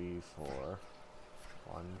 3, 4,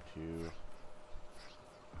 1, 2.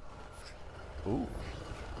 Ooh.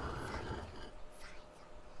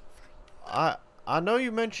 I know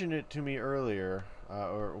you mentioned it to me earlier,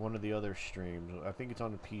 or one of the other streams. I think it's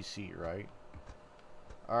on the PC, right?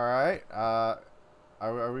 All right.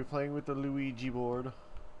 Are we playing with the Luigi board?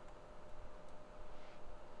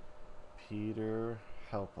 Peter,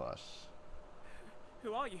 help us.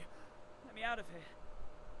 Who are you? Let me out of here.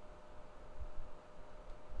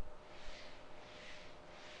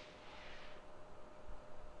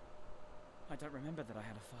 I don't remember that I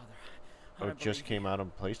had a father. Oh, it just came out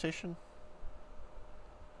on PlayStation?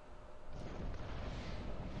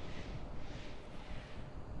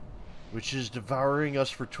 Which is devouring us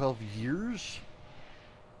for 12 years?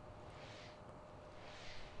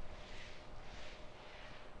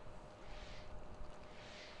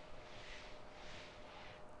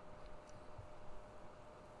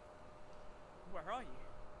 Where are you?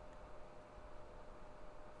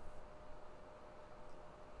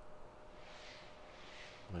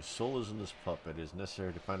 My soul is in this puppet. It is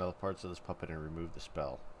necessary to find all the parts of this puppet and remove the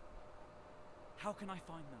spell. How can I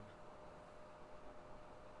find them?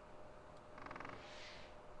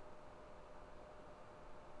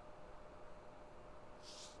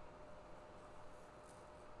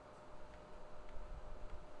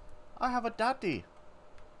 I have a daddy.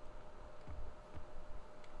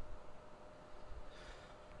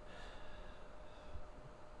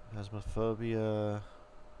 Phasmophobia.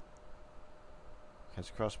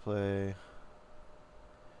 Cancer crossplay.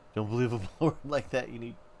 Don't believe a board like that. You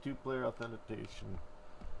need 2-player authentication.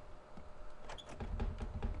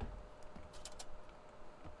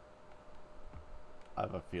 I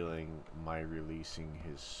have a feeling my releasing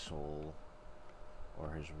his soul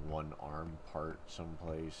or his one arm part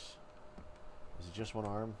someplace. Is it just one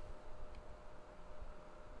arm?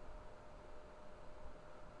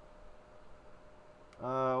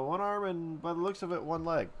 One arm and, by the looks of it, one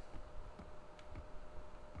leg.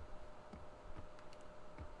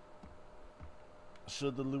 So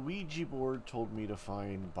the Luigi board told me to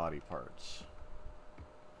find body parts.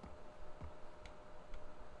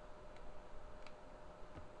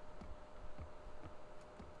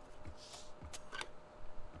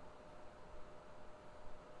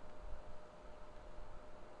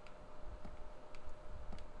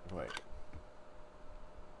 Wait.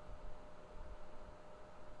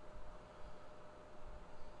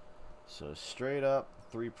 So straight up,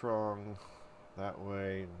 3-prong, that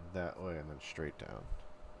way, and then straight down.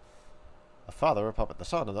 A father, a puppet, the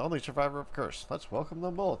son, and the only survivor of curse. Let's welcome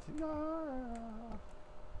them both. Yeah.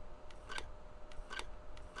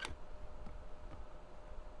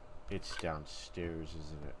 It's downstairs,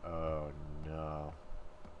 isn't it? Oh no.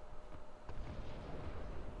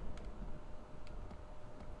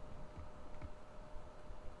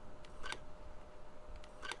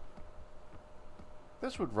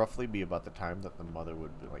 This would roughly be about the time that the mother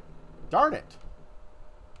would be like, darn it!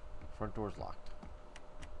 Front door's locked.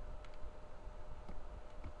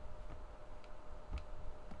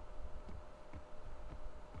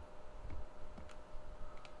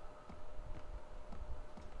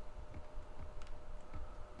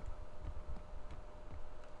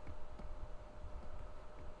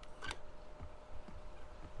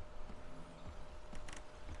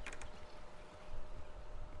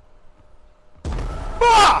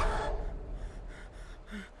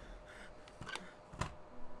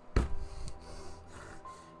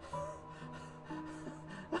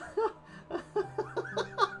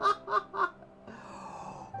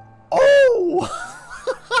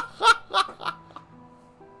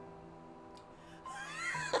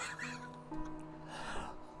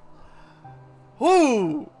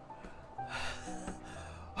 Whoo!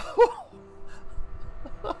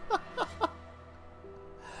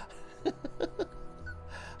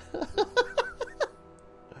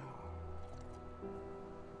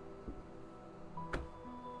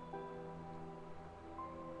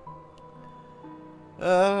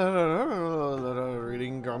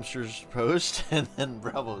 Reading Gromster's post and then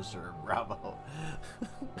bravo, sir, bravo.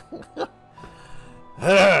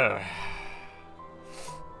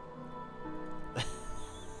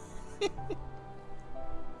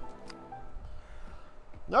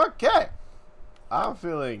 Okay, I'm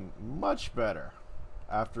feeling much better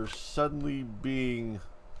after suddenly being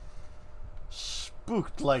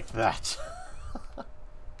spooked like that.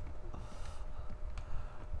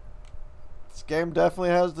 This game definitely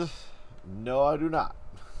has the... No, I do not.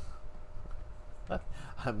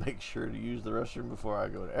 I make sure to use the restroom before I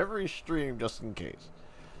go to every stream just in case.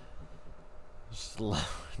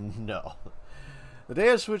 No. The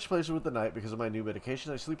day I switched places with the night because of my new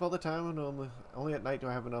medication. I sleep all the time, and only at night do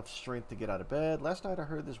I have enough strength to get out of bed. Last night I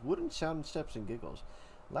heard this wooden sound and steps and giggles.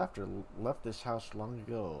 Laughter left this house long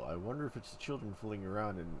ago. I wonder if it's the children fooling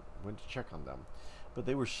around and went to check on them. But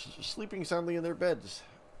they were sleeping soundly in their beds.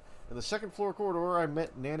 In the second floor corridor, I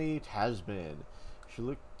met Nanny Tasman. She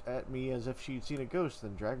looked at me as if she'd seen a ghost,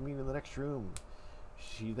 then dragged me into the next room.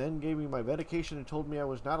 She then gave me my medication and told me I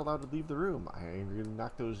was not allowed to leave the room. I angrily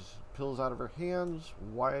knocked those pills out of her hands.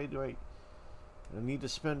 Why do I need to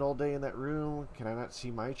spend all day in that room? Can I not see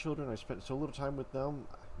my children? I spent so little time with them.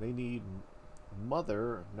 They need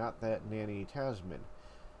mother, not that Nanny Tasman.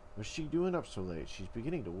 What's she doing up so late? She's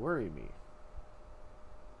beginning to worry me.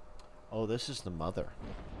 Oh, this is the mother.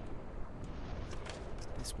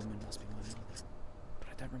 This woman must be my mother, but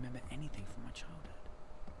I don't remember anything from my childhood.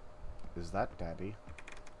 Is that Daddy?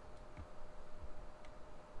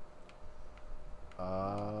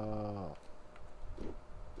 Oh.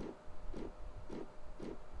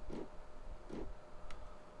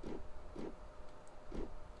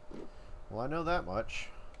 Well, I know that much.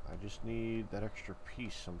 I just need that extra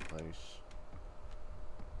piece someplace.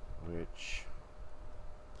 Which...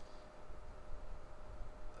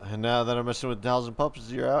 And now that I'm messing with dolls and puppets,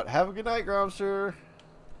 you're out. Have a good night, Gromster.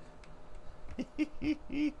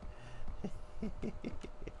 I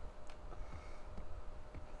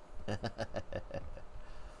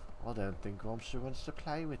don't think Gromster wants to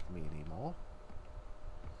play with me anymore.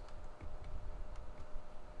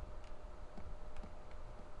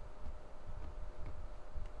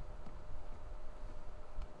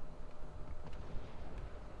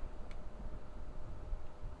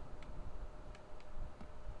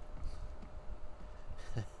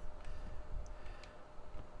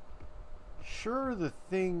 Sure, the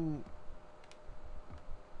thing...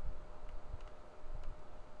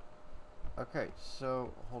 Okay,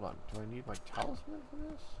 so, hold on. Do I need my talisman for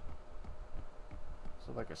this?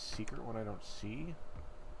 So, like a secret one I don't see?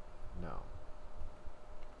 No.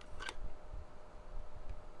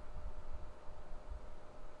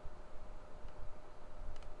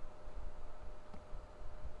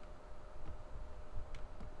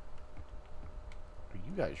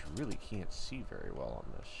 You guys really can't see very well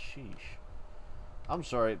on this. Sheesh. I'm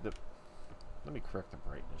sorry. Let me correct the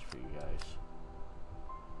brightness for you guys.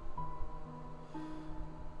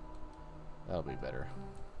 That'll be better.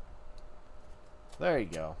 There you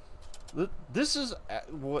go. This is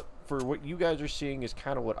what you guys are seeing is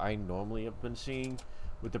kind of what I normally have been seeing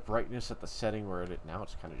with the brightness at the setting where now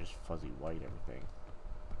it's kind of just fuzzy white everything.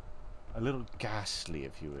 A little ghastly,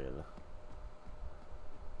 if you will.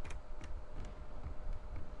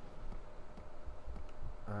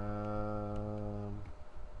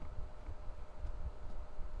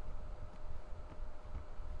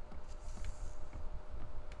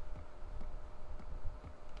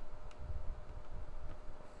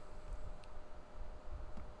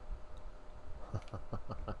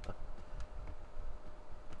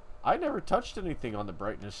 I never touched anything on the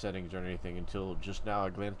brightness settings or anything until just now. I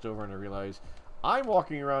glanced over and I realized I'm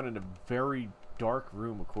walking around in a very dark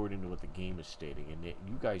room according to what the game is stating, and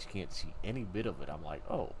you guys can't see any bit of it. I'm like,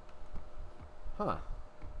 oh, huh,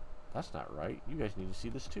 that's not right. You guys need to see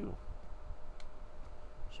this too.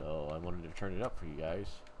 So I wanted to turn it up for you guys.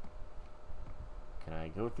 Can I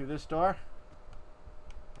go through this door?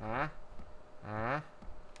 No.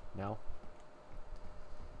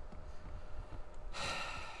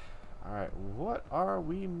 Alright, what are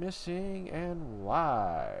we missing and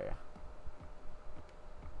why?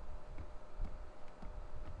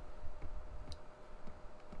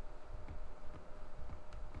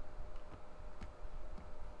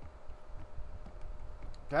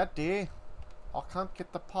 Daddy, I can't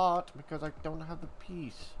get the part because I don't have the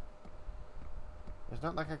piece. It's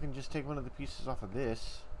not like I can just take one of the pieces off of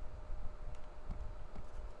this.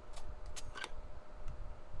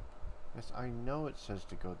 Yes, I know it says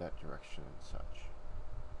to go that direction and such.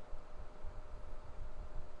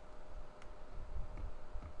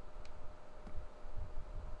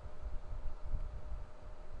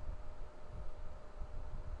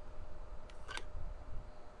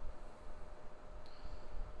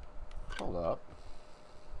 Hold up.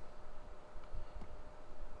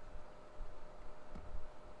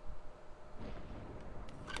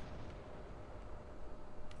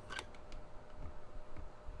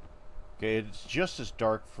 Okay, it's just as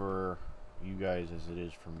dark for you guys as it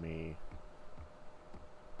is for me.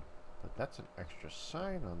 But that's an extra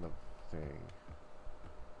sign on the thing.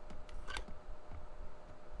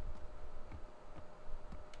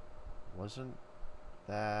 Wasn't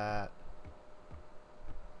that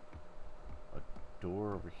a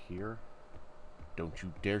door over here? Don't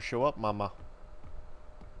you dare show up, Mama.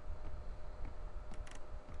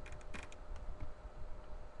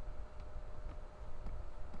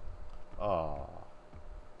 Oh.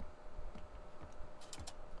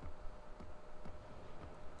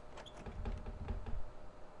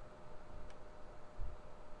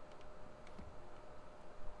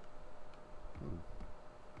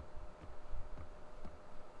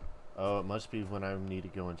 Oh, it must be when I need to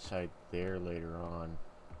go inside there later on.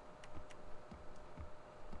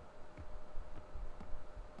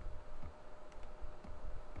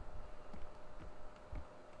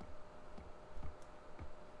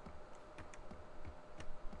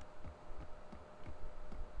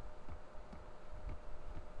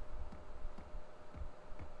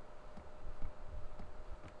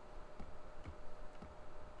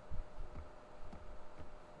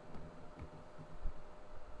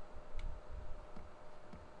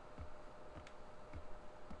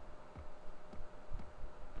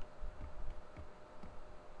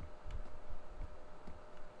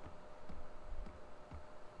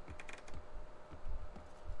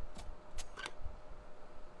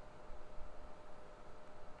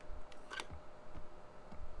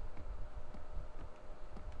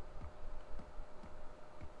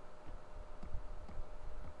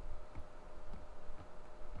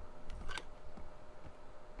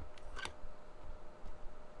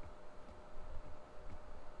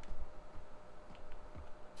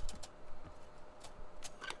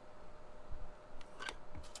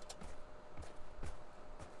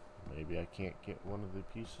 Maybe I can't get one of the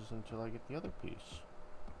pieces until I get the other piece.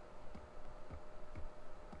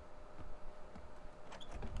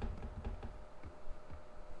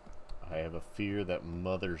 I have a fear that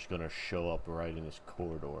Mother's gonna show up right in this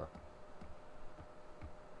corridor.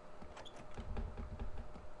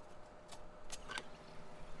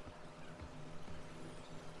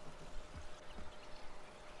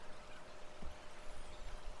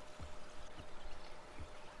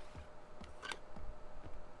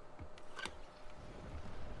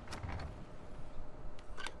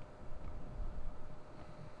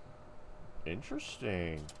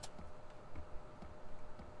 Interesting.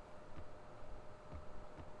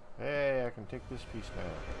 Hey, I can take this piece now.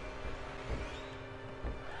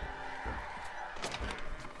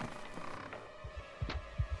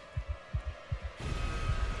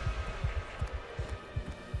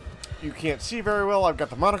 You can't see very well. I've got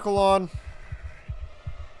the monocle on.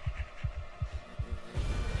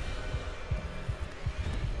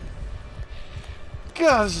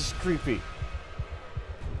 God, this is creepy.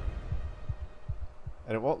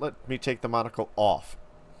 And it won't let me take the monocle off.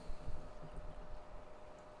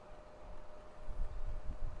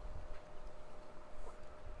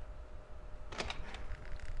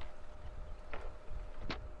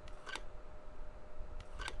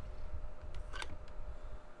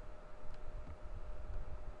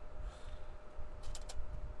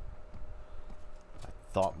 I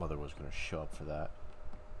thought Mother was going to show up for that.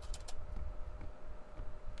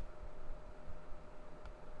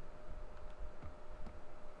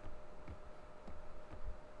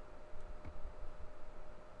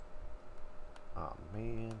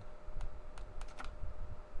 Man,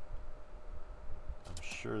 I'm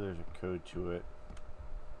sure there's a code to it.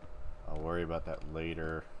 I'll worry about that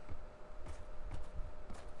later.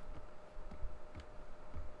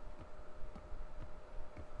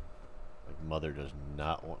 Like, Mother does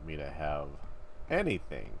not want me to have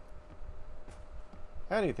anything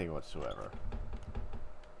whatsoever.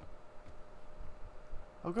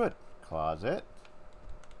 Oh good, closet,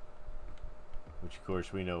 which of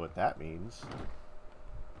course we know what that means.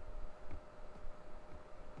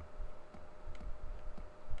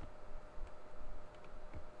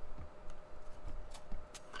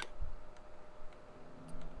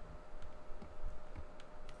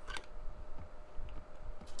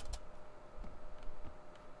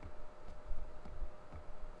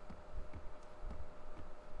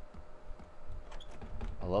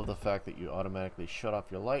 I love the fact that you automatically shut off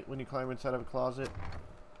your light when you climb inside of a closet,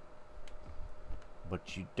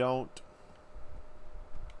 but you don't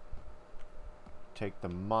take the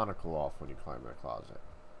monocle off when you climb in a closet.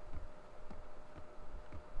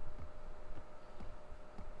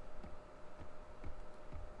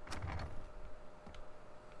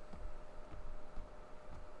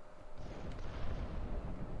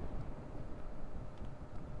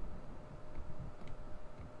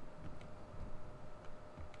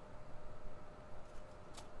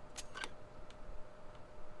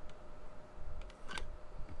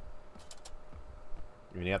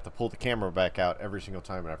 And you have to pull the camera back out every single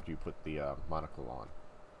time after you put the monocle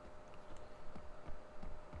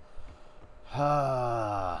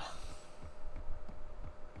on.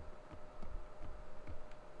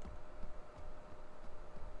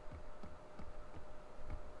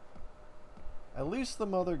 At least the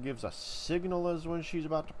Mother gives a signal as when she's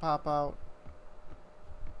about to pop out.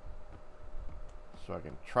 So I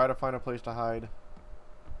can try to find a place to hide.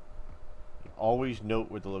 Always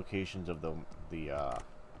note where the locations of those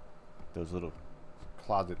little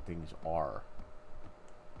closet things are.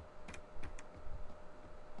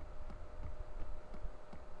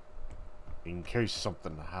 In case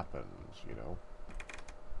something happens, you know.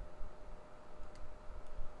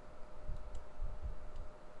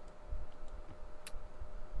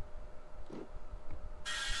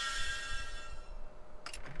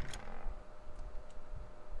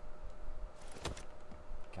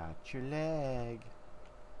 Got your leg.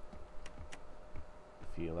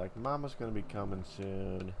 Feel like Mama's gonna be coming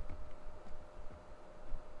soon.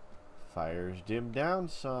 Fire's dimmed down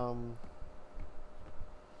some.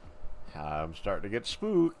 I'm starting to get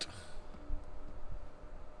spooked.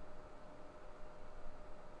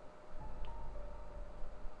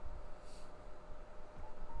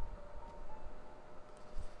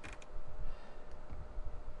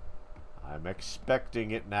 I'm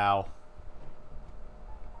expecting it now.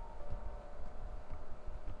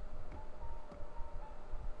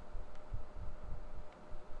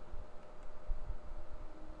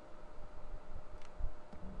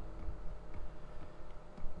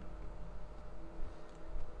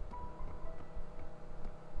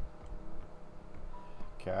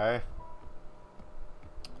 Okay.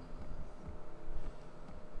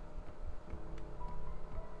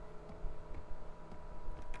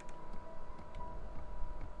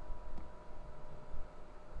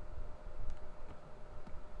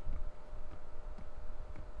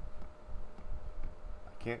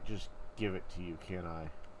 I can't just give it to you, can I?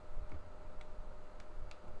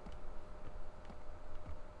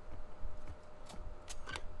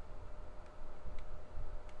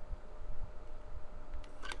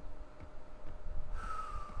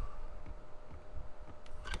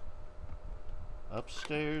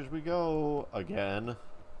 Upstairs we go again.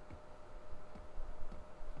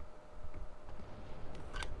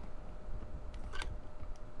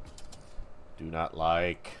 Do not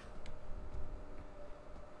like.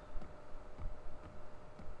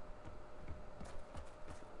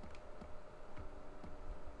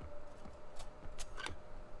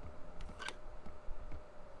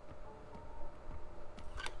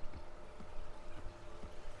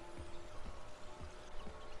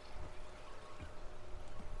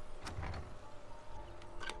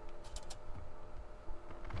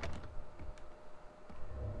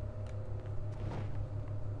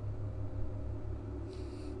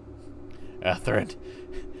 Catherine.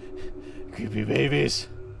 Creepy babies.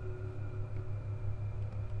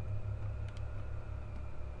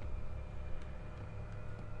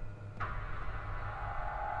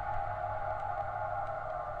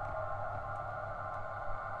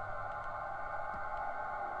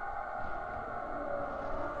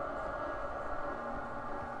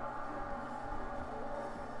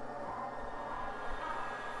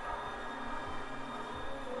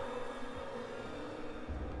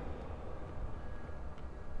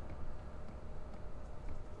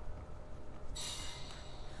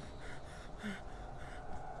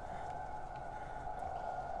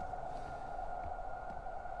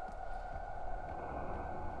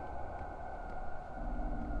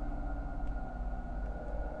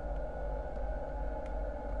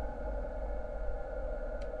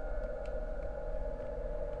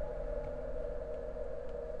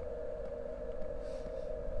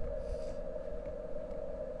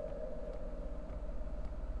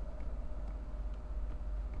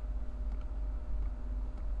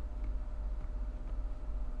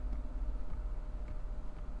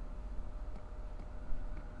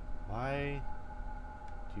 Why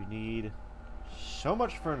do you need so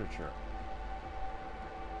much furniture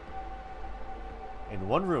in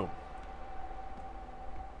one room?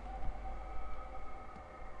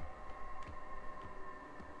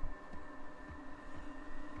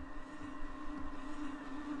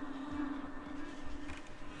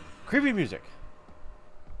 Creepy music.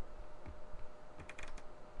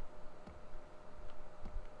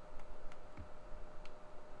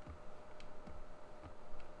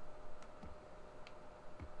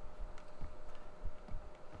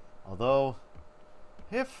 Although,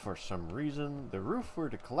 if for some reason the roof were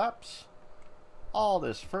to collapse, all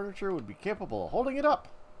this furniture would be capable of holding it up.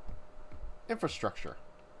 Infrastructure.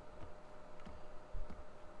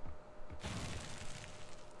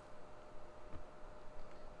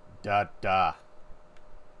 Da da.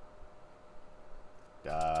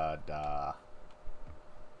 Da da.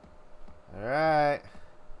 Alright.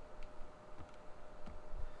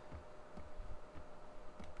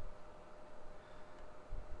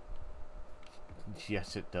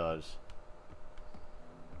 Yes, it does.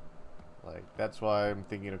 Like, that's why I'm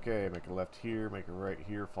thinking, okay, make a left here, make a right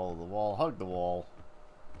here, follow the wall, hug the wall.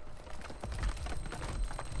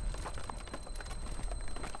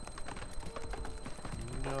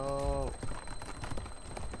 No.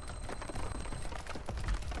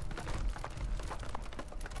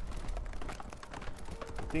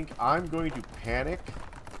 think I'm going to panic.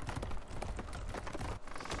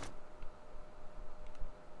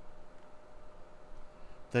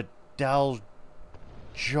 The doll's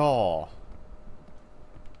jaw.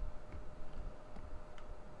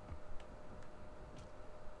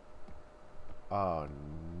 Oh,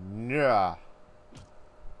 no.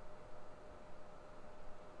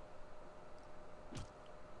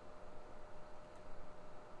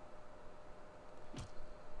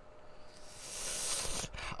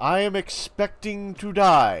 I am expecting to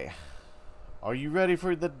die. Are you ready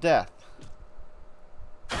for the death?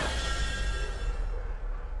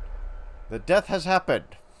 The death has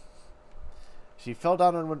happened. She fell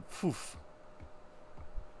down and went poof.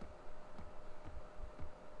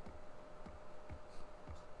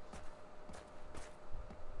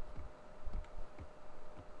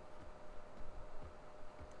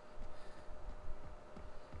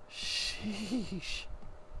 Sheesh.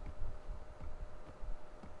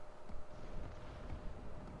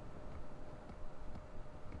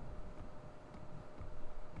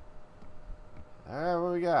 Alright,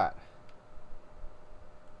 what we got?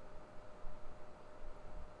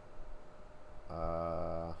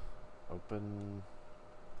 Open.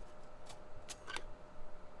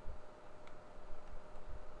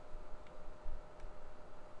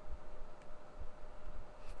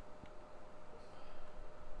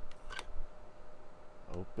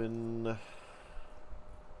 Open.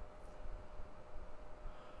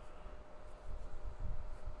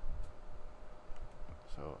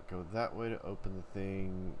 So go that way to open the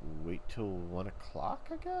thing. Wait till 1 o'clock,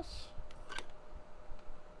 I guess?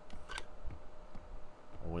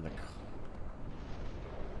 Or when the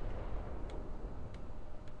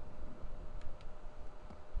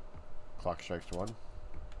clock strikes 1.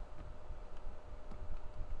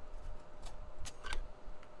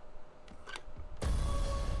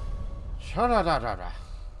 Sha-da-da-da-da.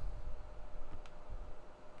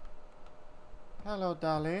 Hello,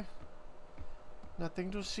 Dolly.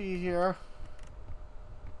 Nothing to see here.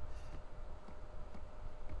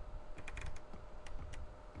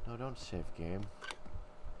 No, don't save game.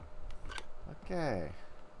 Okay.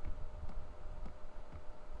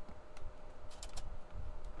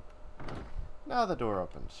 Now the door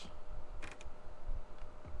opens.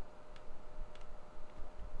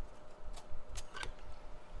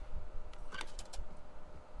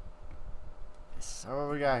 So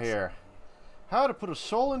what we got here? How to put a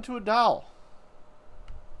soul into a doll.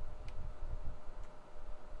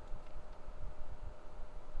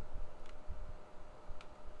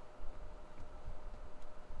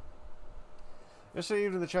 Yesterday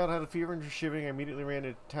evening, the child had a fever and was shivering. I immediately ran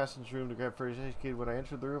to Tassin's room to grab first aid kit. When I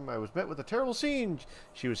entered the room, I was met with a terrible scene.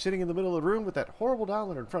 She was sitting in the middle of the room with that horrible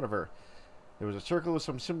doll in front of her. There was a circle with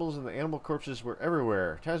some symbols, and the animal corpses were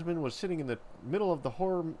everywhere. Tasman was sitting in the middle of the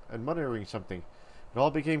horror and muttering something. It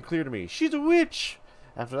all became clear to me. She's a witch!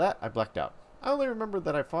 After that, I blacked out. I only remember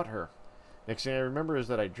that I fought her. Next thing I remember is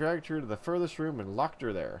that I dragged her to the furthest room and locked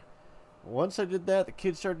her there. Once I did that, the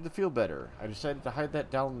kid started to feel better. I decided to hide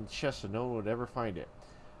that doll in the chest so no one would ever find it.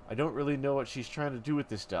 I don't really know what she's trying to do with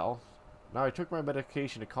this doll. Now I took my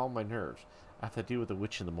medication to calm my nerves. I have to deal with the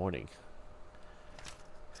witch in the morning.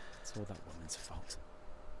 It's all that woman's fault.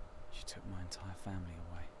 She took my entire family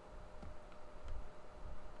away.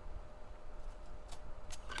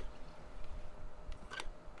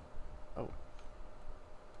 Oh.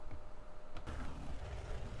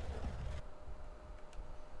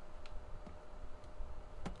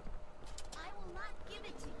 I will not give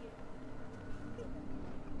it to you.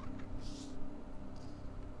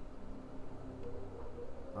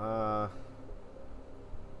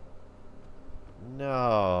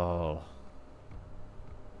 No.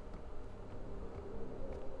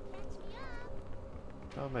 Catch me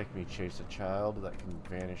up. Don't make me chase a child that can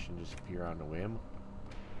vanish and disappear on a whim.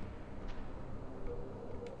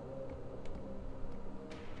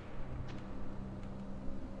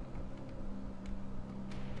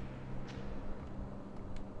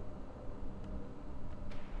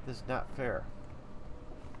 This is not fair.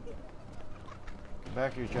 Come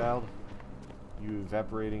back here, child. You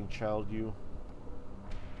evaporating child, you.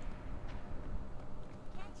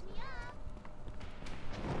 Catch me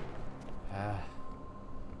up.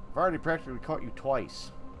 I've already practically caught you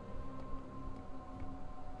twice.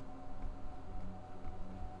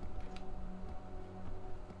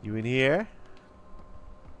 You in here?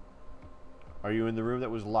 Are you in the room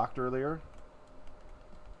that was locked earlier?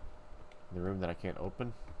 The room that I can't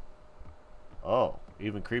open? Oh,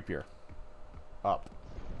 even creepier. Up.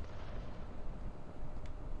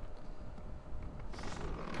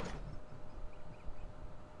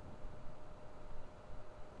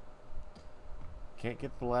 Can't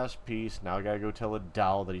get the last piece. Now I gotta go tell a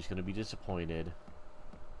doll that he's gonna be disappointed.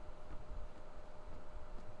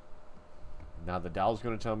 Now the doll's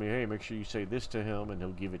gonna tell me, hey, make sure you say this to him, and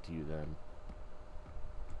he'll give it to you then.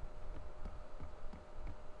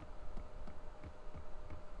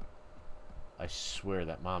 I swear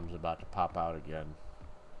that mom's about to pop out again.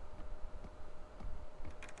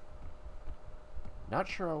 Not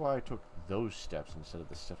sure why I took those steps instead of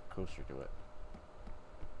the step closer to it.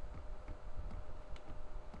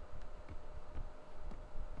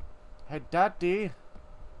 Hey, Daddy!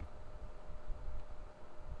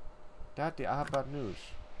 Daddy, I have bad news.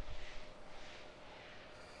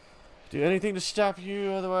 Do anything to stop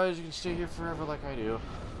you, otherwise you can stay here forever like I do.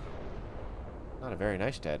 Not a very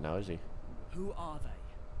nice dad now, is he? Who are they?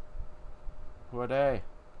 Who are they?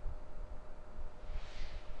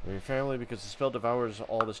 We're your family because the spell devours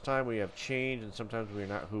all this time. We have changed and sometimes we're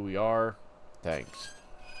not who we are. Thanks.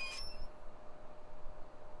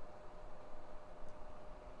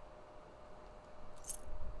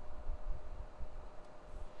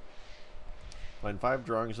 Find 5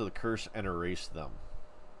 drawings of the curse and erase them.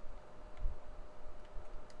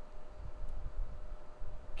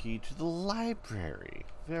 Key to the library.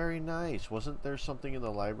 Very nice. Wasn't there something in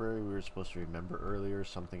the library we were supposed to remember earlier?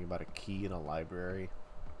 Something about a key in a library?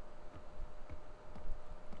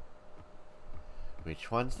 Which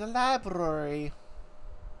one's the library?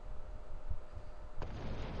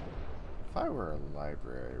 If I were a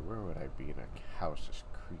library, where would I be in a house as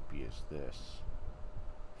creepy as this?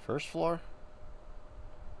 First floor?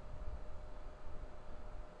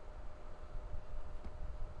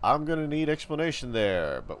 I'm gonna need explanation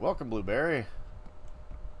there, but welcome, Blueberry.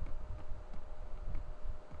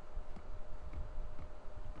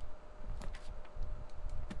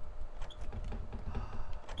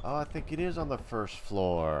 Oh, I think it is on the first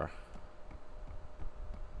floor.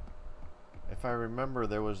 If I remember,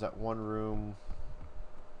 there was that one room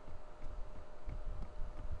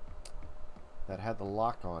that had the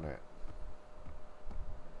lock on it.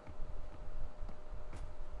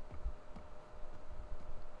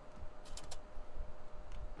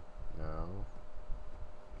 No.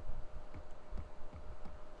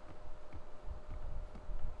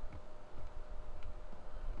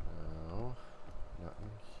 No.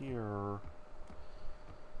 Nothing here.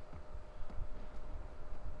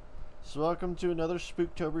 So welcome to another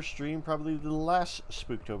Spooktober stream. Probably the last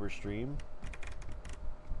Spooktober stream.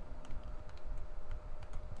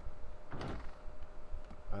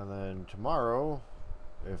 And then tomorrow,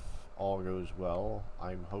 if all goes well,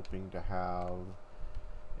 I'm hoping to have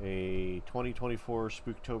a 2024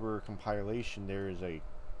 Spooktober compilation. There is a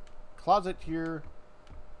closet here,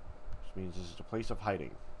 which means this is a place of hiding.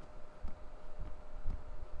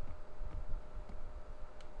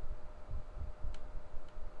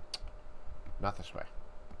 Not this way.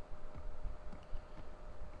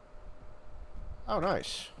 Oh,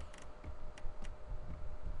 nice.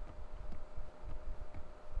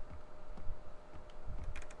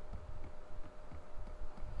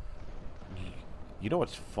 You know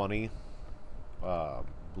what's funny,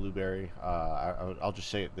 Blueberry? I'll just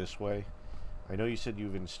say it this way. I know you said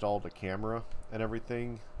you've installed a camera and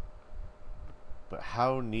everything, but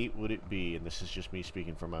how neat would it be, and this is just me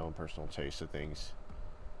speaking from my own personal taste of things,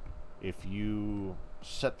 if you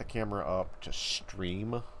set the camera up to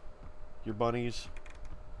stream your bunnies,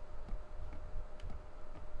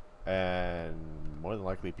 and more than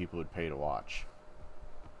likely people would pay to watch.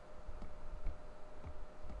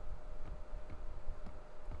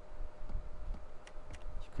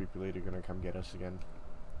 Creepy lady gonna come get us again.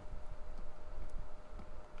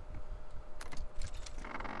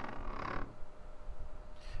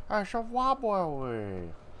 I shall wobble away.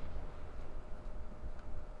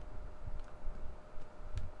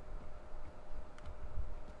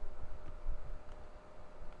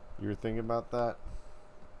 You were thinking about that?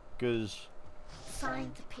 Cause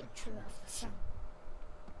Find the picture of the sun.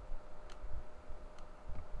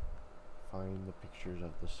 Find the pictures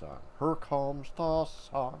of the sun. Here comes the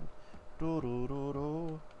sun. Do do do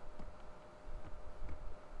do.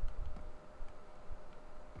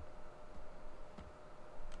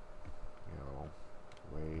 You know,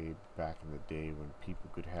 way back in the day when people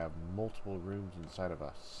could have multiple rooms inside of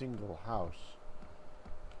a single house.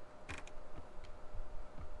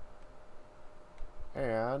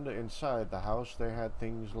 And inside the house they had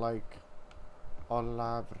things like a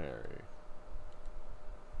library.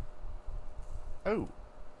 Oh!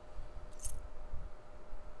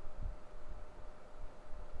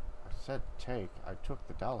 I said take. I took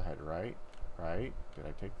the doll head, right? Right? Did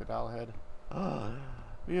I take the doll head?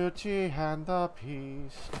 Beauty and the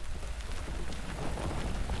Beast.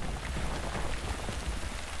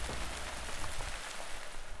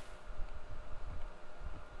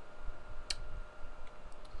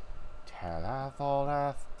 Helleth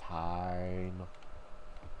oldeth time.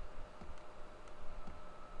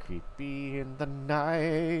 Creepy in the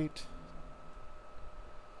night.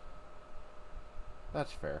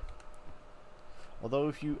 That's fair. Although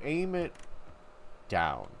if you aim it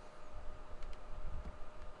down,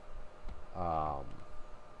 one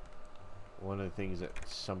of the things that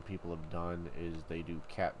some people have done is they do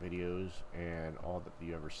cat videos, and all that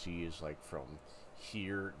you ever see is like from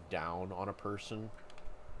here down on a person.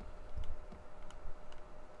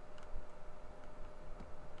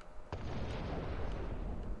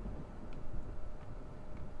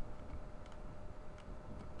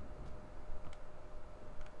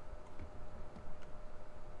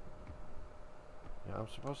 Yeah, I'm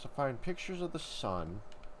supposed to find pictures of the sun.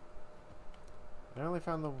 I only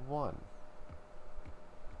found the one.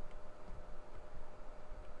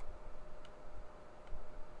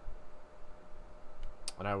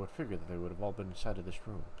 And I would figure that they would have all been inside of this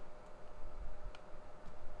room.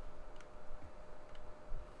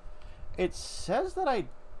 It says that I...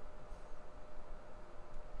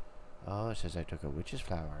 Oh, it says I took a witch's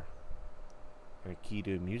flower. And a key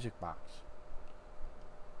to a music box.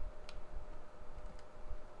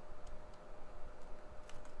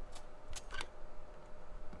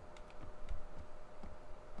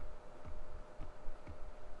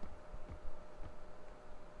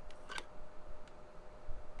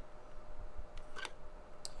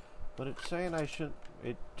 But it's saying I shouldn't...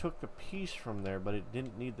 It took the piece from there, but it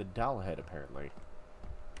didn't need the doll head, apparently.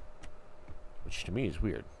 Which to me is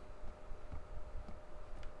weird.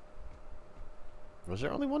 Was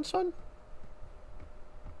there only one sun?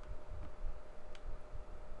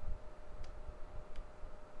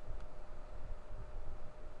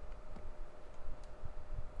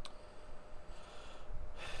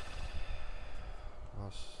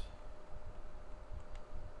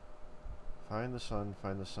 Find the sun,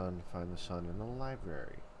 find the sun, find the sun in the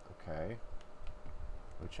library. Okay.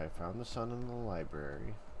 Which I found the sun in the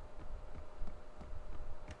library.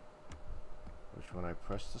 Which when I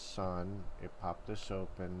pressed the sun, it popped this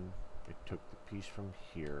open. It took the piece from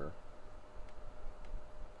here.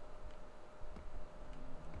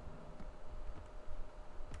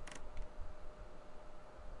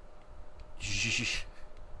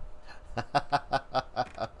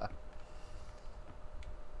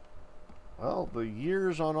 Well, the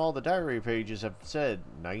years on all the diary pages have said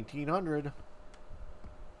 1900.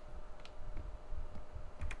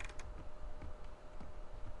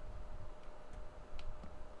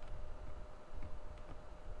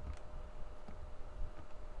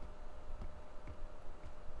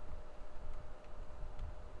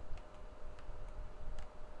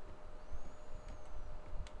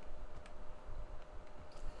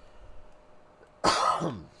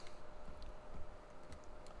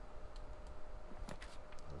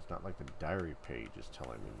 It's not like the diary page is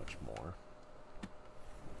telling me much more.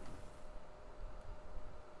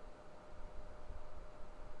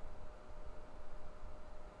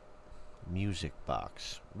 Music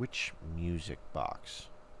box. Which music box?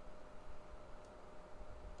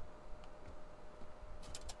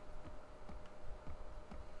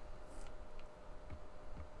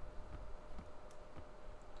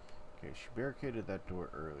 Okay, she barricaded that door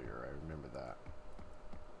earlier. I remember that.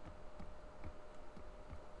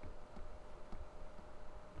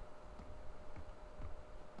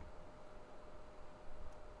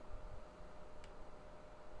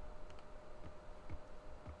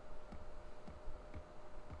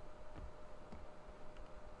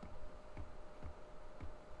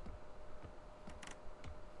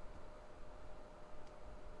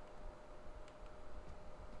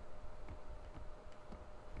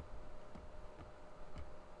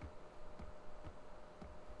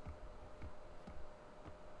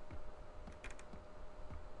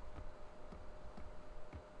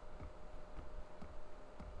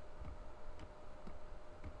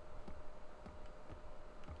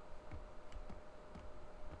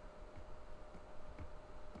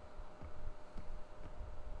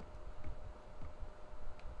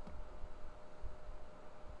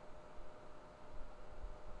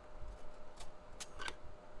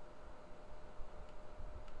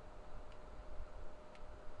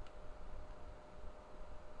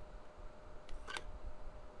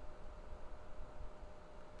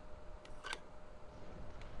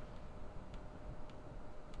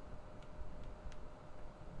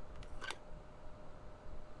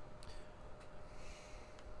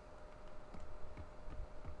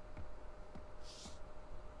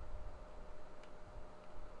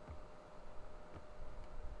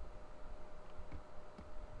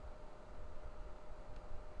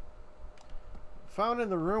 Found in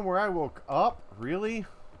the room where I woke up? Really?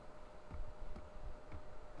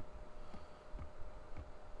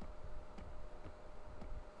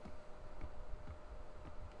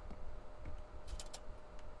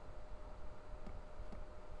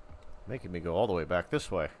 Making me go all the way back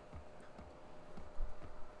this way.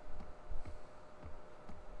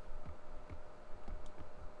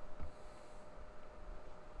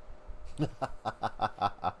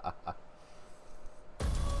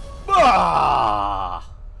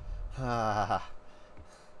 Ah! Ah.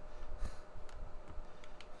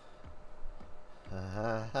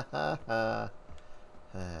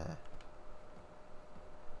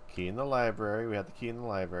 Key in the library. We have the key in the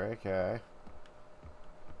library. Okay.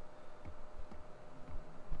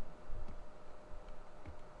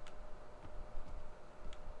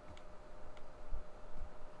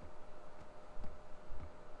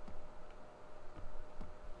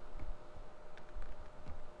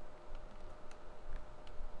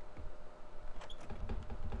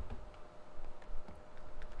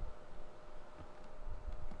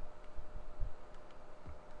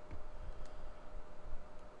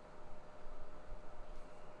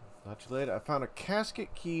 Not too late. I found a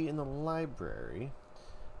casket key in the library.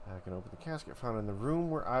 I can open the casket found in the room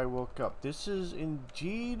where I woke up. This is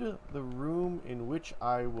indeed the room in which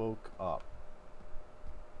I woke up.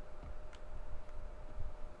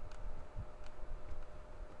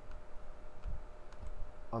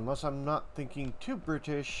 Unless I'm not thinking too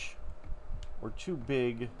British or too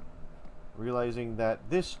big, realizing that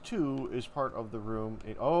this too is part of the room.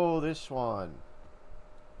 Oh, this one.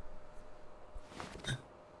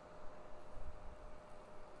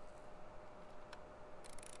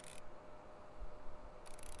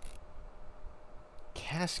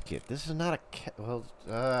 Casket. This is not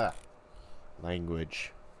a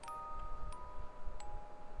language.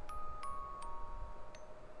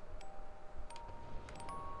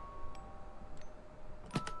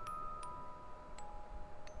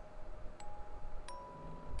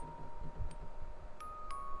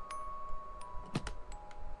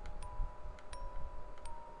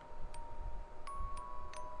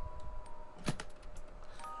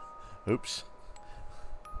 Oops.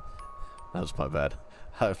 That was my bad.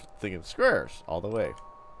 I was thinking squares all the way.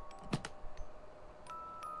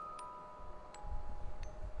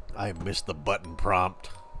 I missed the button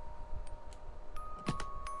prompt.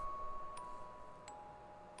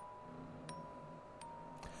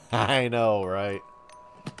 I know, right?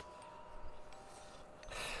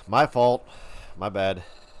 My fault. My bad.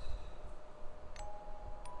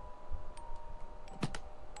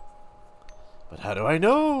 But how do I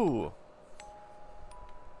know?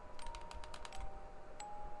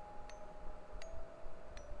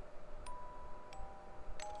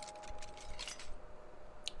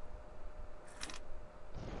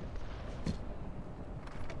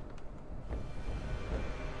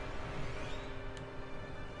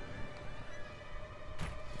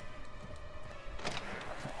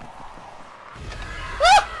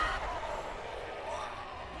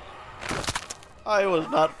 I was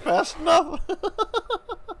not fast enough. I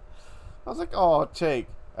was like, oh, take.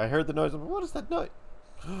 I heard the noise. I'm like, what is that noise?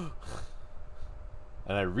 And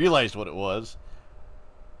I realized what it was.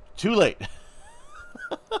 Too late.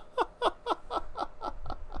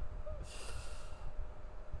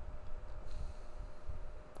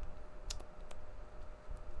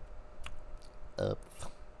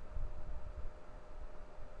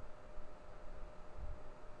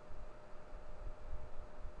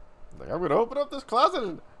 Like, I'm gonna open up this closet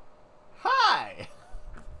and hi.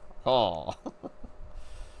 Oh.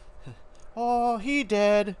 Oh, he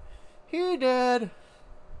dead. He dead.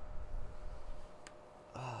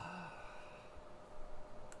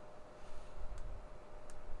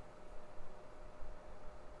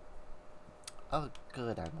 Oh,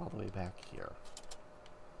 good. I'm all the way back here.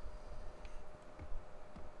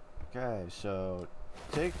 Okay, so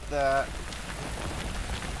take that.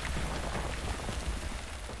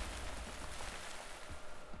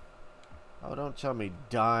 Oh, don't tell me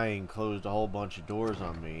dying closed a whole bunch of doors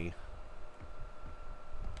on me.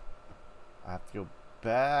 I have to go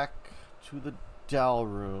back to the doll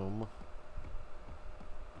room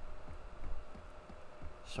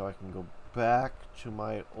so I can go back to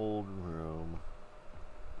my old room,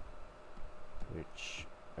 which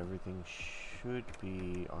everything should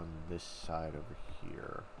be on this side over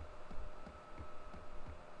here.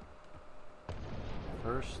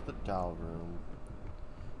 First, the doll room.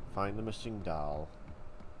 Find the missing doll.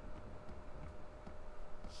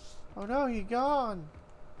 Oh no, he gone!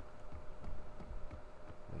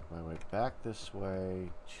 Make my way back this way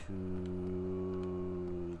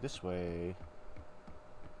to this way.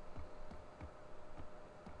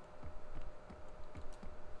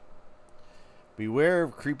 Beware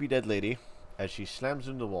of creepy dead lady as she slams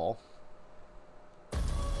into the wall.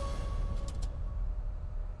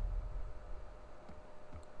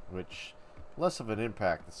 Which less of an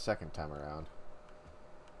impact the second time around.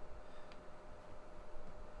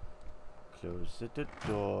 Close the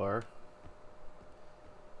door.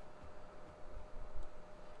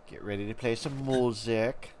 Get ready to play some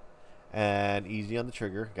music. And easy on the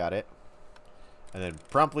trigger. Got it. And then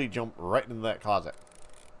promptly jump right into that closet.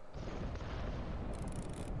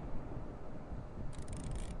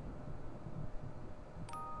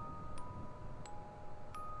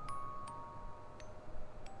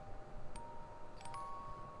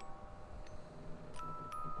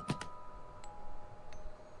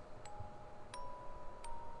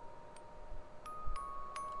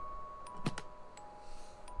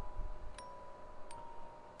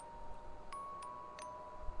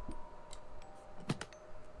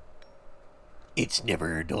 It's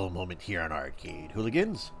never a dull moment here on Arcade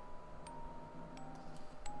Hooligans.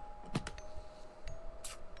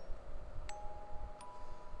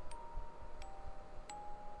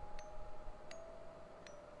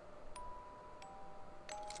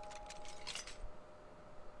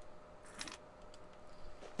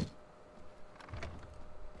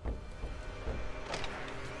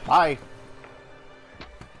 Hi.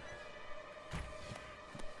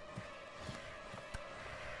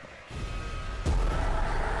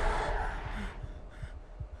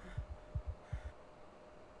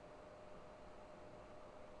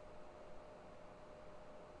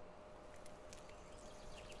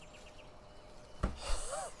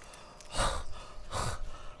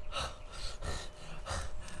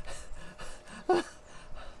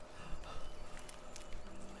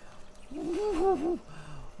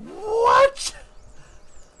 What?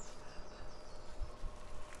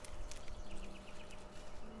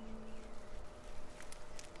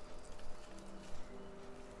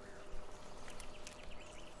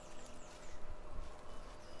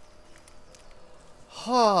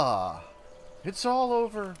 Ha! It's all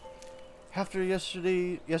over. After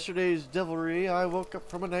yesterday's devilry, I woke up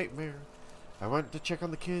from a nightmare. I went to check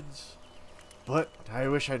on the kids, but I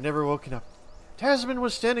wish I'd never woken up. Tasman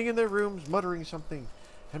was standing in their rooms muttering something,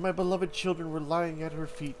 and my beloved children were lying at her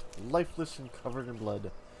feet, lifeless and covered in blood.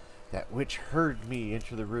 That witch heard me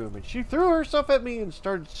enter the room, and she threw herself at me and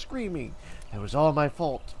started screaming. That was all my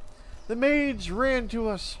fault. The maids ran to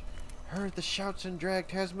us, heard the shouts, and dragged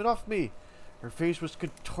Tasman off me. Her face was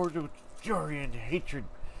contorted with fury and hatred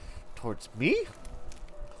towards me.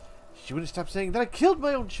 She wouldn't stop saying that I killed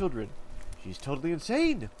my own children. She's totally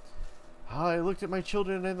insane. I looked at my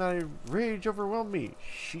children and rage overwhelmed me.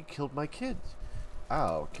 She killed my kids.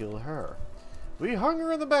 I'll kill her. We hung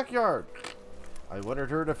her in the backyard. I wanted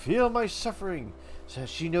her to feel my suffering, so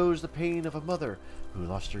she knows the pain of a mother who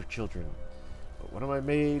lost her children. But one of my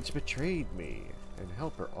maids betrayed me and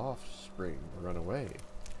helped her offspring run away.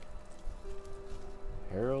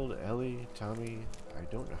 Harold, Ellie, Tommy, I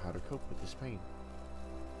don't know how to cope with this pain.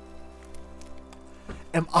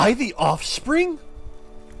 Am I the offspring?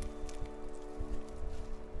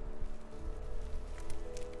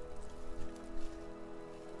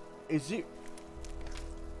 Is it?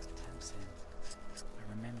 Tamsin.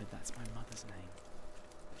 I remembered that's my mother's name.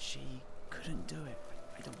 But she couldn't do it.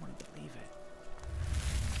 I don't want to believe it.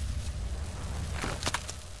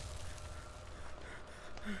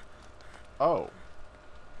 Oh.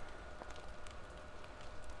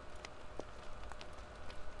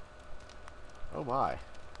 Oh my.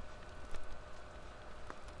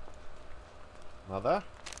 Mother?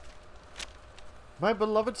 My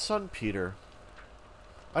beloved son Peter.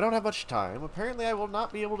 I don't have much time. Apparently I will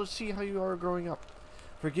not be able to see how you are growing up.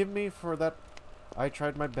 Forgive me for that. I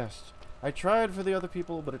tried my best. I tried for the other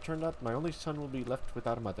people, but it turned out my only son will be left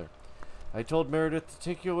without a mother. I told Meredith to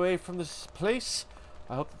take you away from this place.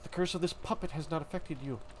 I hope that the curse of this puppet has not affected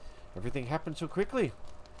you. Everything happened so quickly.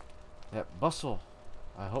 That bustle.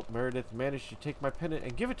 I hope Meredith managed to take my pendant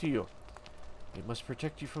and give it to you. It must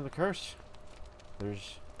protect you from the curse.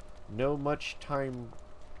 There's not much time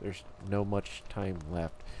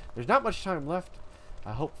left. There's not much time left.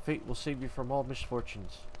 I hope fate will save you from all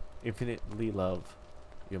misfortunes. Infinitely love,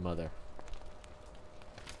 your mother.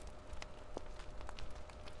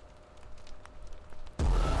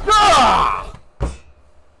 Ah!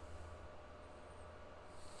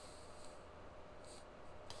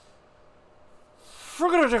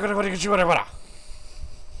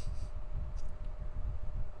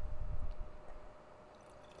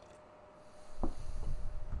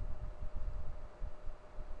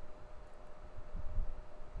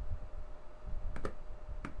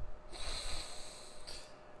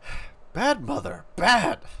 Bad mother,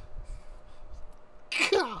 bad.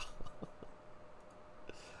 Gah.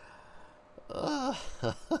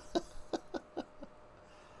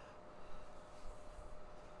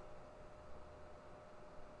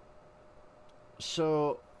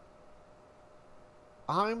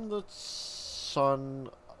 I'm the son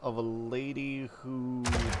of a lady who...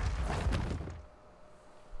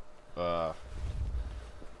 My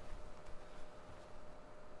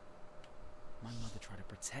mother tried to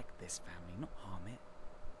protect this family, not harm it.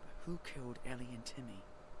 But who killed Ellie and Timmy?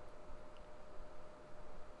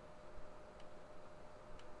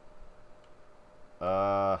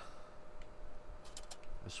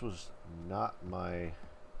 This was not my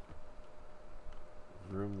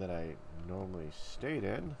room that I normally stayed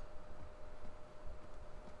in.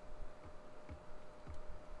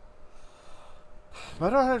 My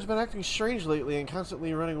daughter has been acting strange lately and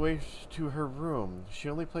constantly running away to her room. She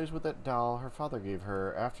only plays with that doll her father gave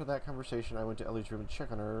her. After that conversation, I went to Ellie's room and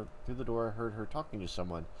checked on her. Through the door, I heard her talking to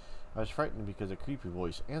someone. I was frightened because a creepy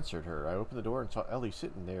voice answered her. I opened the door and saw Ellie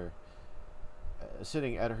sitting there,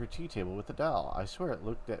 sitting at her tea table with the doll. I swear it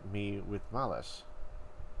looked at me with malice.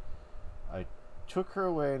 I took her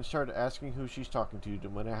away and started asking who she's talking to. No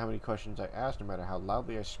matter how many questions I asked, no matter how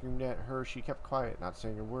loudly I screamed at her, she kept quiet, not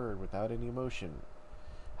saying a word, without any emotion.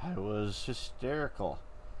 I was hysterical.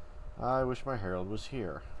 I wish my Harold was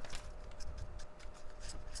here.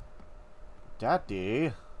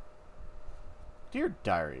 Daddy. Dear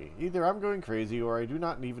Diary, either I'm going crazy or I do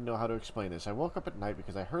not even know how to explain this. I woke up at night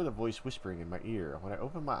because I heard a voice whispering in my ear. When I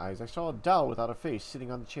opened my eyes, I saw a doll without a face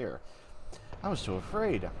sitting on the chair. I was so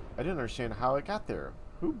afraid. I didn't understand how it got there.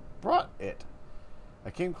 Who brought it? I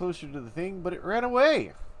came closer to the thing, but it ran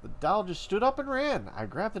away. The doll just stood up and ran. I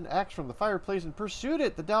grabbed an axe from the fireplace and pursued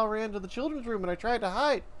it. The doll ran to the children's room and I tried to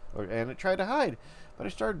hide. It tried to hide, but I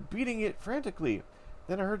started beating it frantically.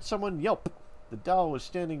 Then I heard someone yelp. The doll was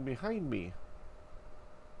standing behind me.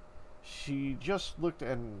 She just looked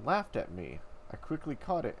and laughed at me. I quickly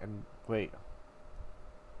caught it and... Wait.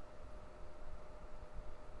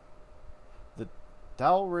 The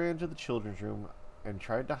doll ran to the children's room and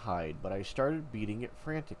tried to hide, but I started beating it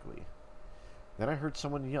frantically. Then I heard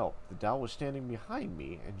someone yelp. The doll was standing behind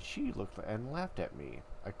me, and she looked and laughed at me.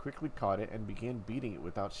 I quickly caught it and began beating it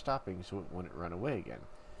without stopping so it wouldn't run away again.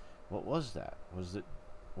 What was that?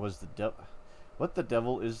 What the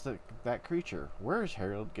devil is that creature? Where does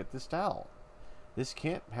Harold get this doll? This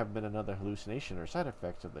can't have been another hallucination or side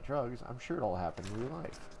effects of the drugs. I'm sure it all happened in real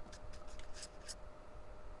life.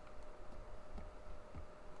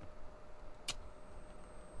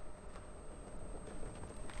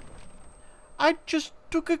 I just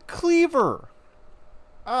took a cleaver.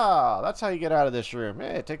 Ah, that's how you get out of this room.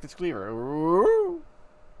 Hey, take this cleaver. Ooh.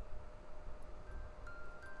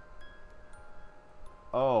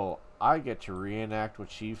 Oh, I get to reenact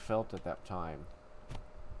what she felt at that time.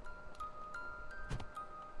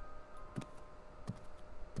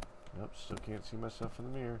 Nope, still can't see myself in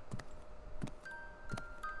the mirror.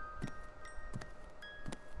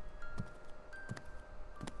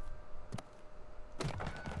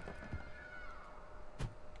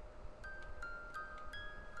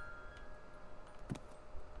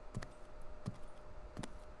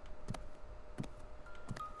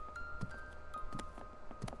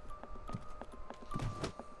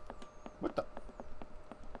 What the?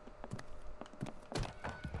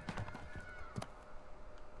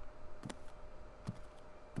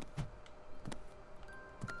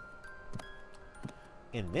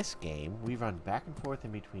 In this game, we run back and forth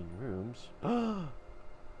in between rooms.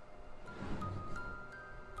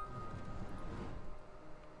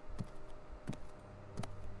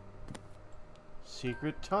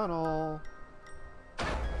 Secret tunnel.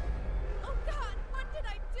 Oh God, what did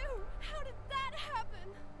I do? How did that happen?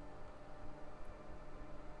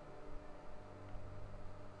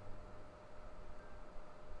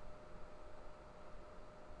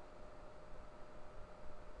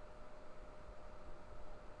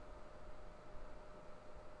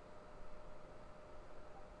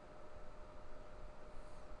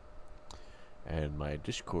 And my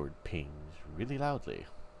Discord pings really loudly.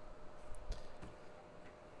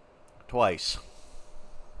 Twice.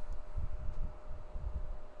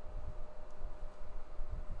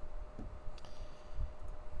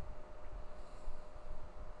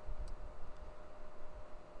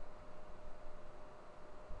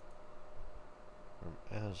 From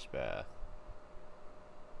Asbath.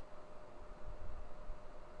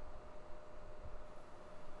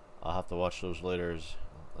 I'll have to watch those later,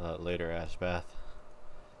 Asbath.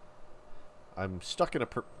 I'm stuck in a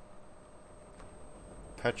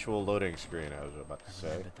perpetual loading screen, I was about to say.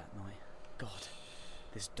 I remembered that night. God,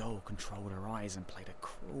 this doll controlled her eyes and played a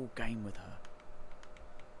cruel game with her.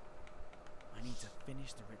 I need to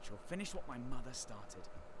finish the ritual, finish what my mother started.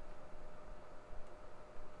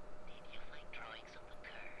 Did you find drawings of the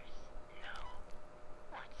curse? No.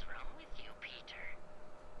 What's wrong with you, Peter?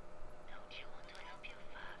 Don't you want to help your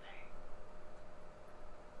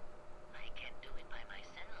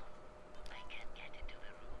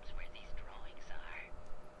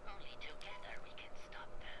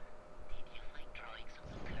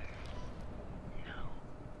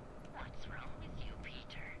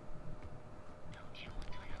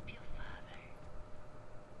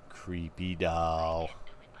Creepy doll. I can't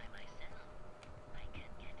do it by myself. I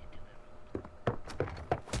can't get into the room.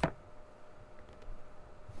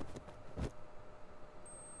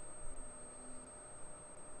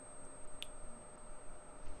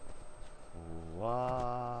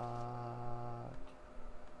 What?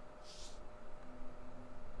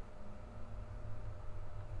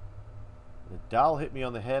 The doll hit me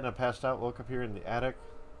on the head and I passed out, woke up here in the attic.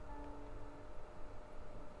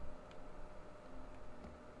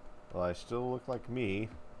 Well, I still look like me.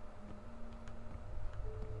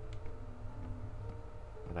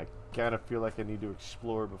 And I kind of feel like I need to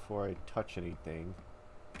explore before I touch anything.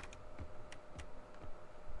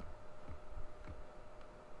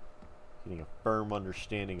 Getting a firm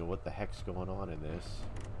understanding of what the heck's going on in this.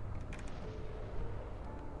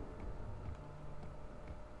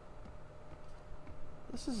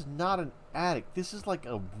 This is not an attic. This is like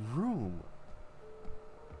a room.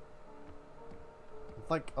 It's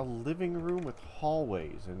like a living room with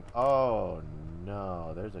hallways. And oh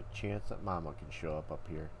no, there's a chance that Mama can show up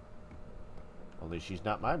here. Only she's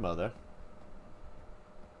not my mother.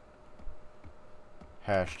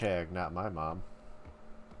 Hashtag not my mom.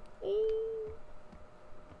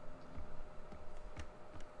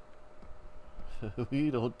 We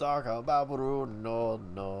don't talk about Bruno,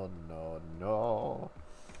 no, no, no.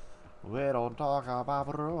 We don't talk about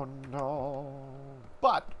Bruno.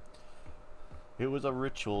 But it was a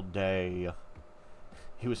ritual day.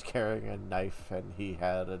 He was carrying a knife and he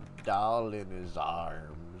had a doll in his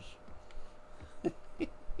arms.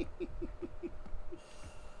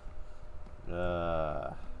 Hey,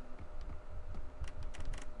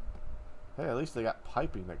 at least they got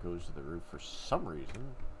piping that goes to the roof for some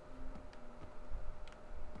reason.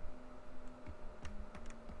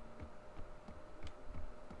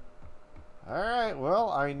 Alright, well,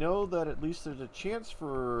 I know that at least there's a chance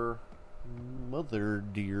for Mother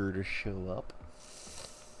Dear to show up.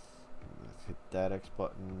 Let's hit that X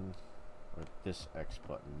button, or this X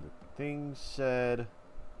button. The thing said...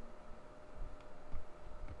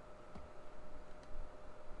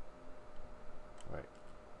 Right.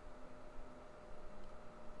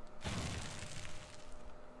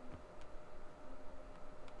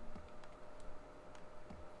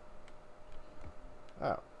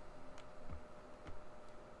 Oh.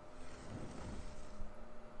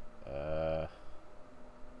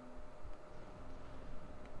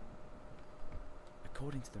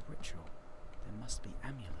 According to the ritual, there must be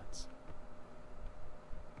amulets.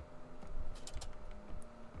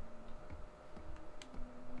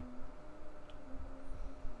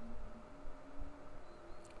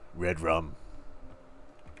 Red rum.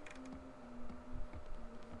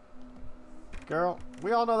 Girl,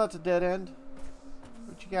 we all know that's a dead end.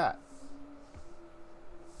 What you got?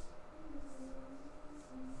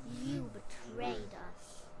 You betrayed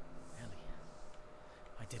us. Ellie,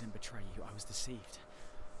 I didn't betray you. I was deceived.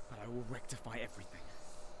 But I will rectify everything.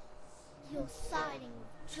 You're siding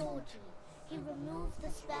with Georgie. He removed the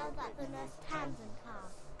spell that the nurse Tamsin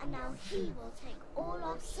cast, and now he will take all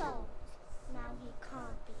our souls. Now he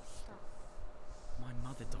can't be stopped. My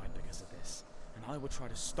mother died because of this, and I will try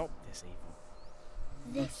to stop this evil.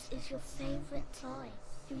 This is your favorite toy.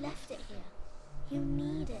 You left it here. You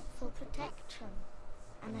need it for protection.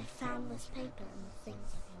 And I found this paper in the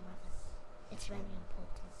things of your mother. It's very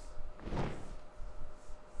important.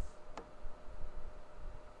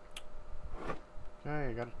 Okay,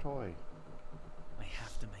 I got a toy. I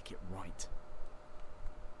have to make it right.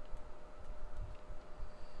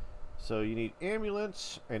 So you need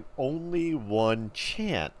ambulance and only one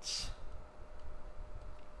chance.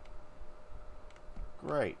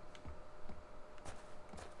 Great.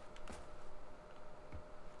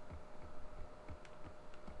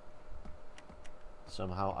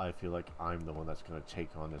 Somehow I feel like I'm the one that's going to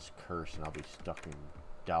take on this curse and I'll be stuck in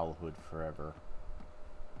dollhood forever.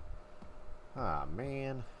 Ah,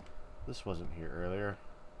 man. This wasn't here earlier.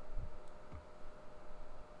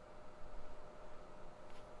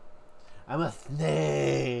 I'm a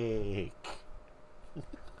snake!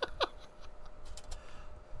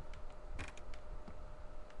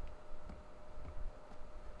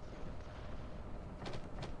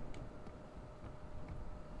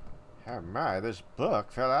 Oh my, this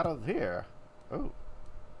book fell out of here. Oh.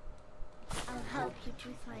 I'll help you to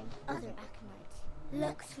find other aconites.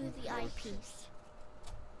 Look through the eyepiece.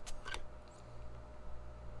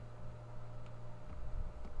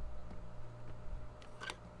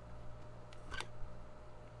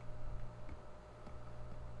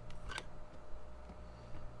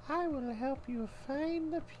 I will help you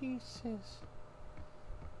find the pieces.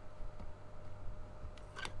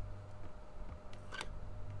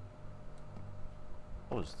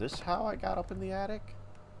 Oh, is this how I got up in the attic?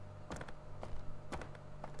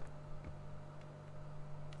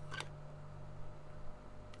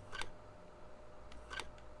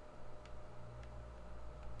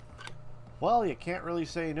 Well, you can't really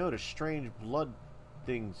say no to strange blood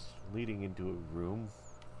things leading into a room.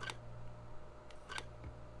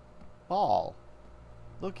 Ball.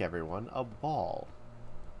 Look, everyone, a ball.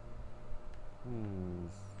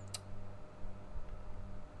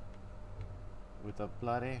 With a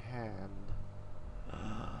bloody hand.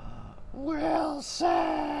 Wilson!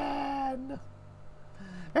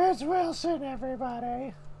 It's Wilson,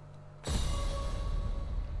 everybody!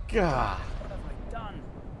 God. What have I done?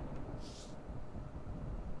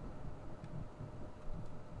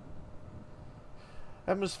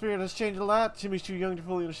 Atmosphere has changed a lot. Timmy's too young to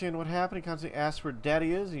fully understand what happened. He constantly asks where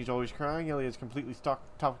Daddy is, and he's always crying. Elliot's completely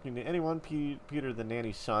stopped talking to anyone. Peter, the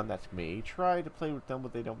nanny's son, that's me, tried to play with them,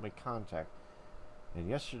 but they don't make contact. And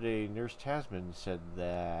yesterday, Nurse Tasman said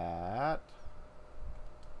that...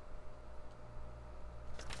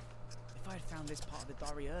 If I had found this part of the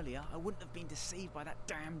diary earlier, I wouldn't have been deceived by that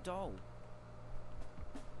damn doll.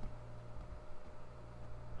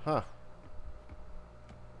 Huh.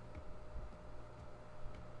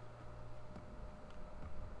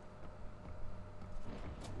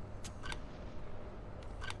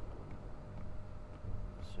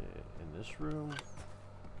 In this room?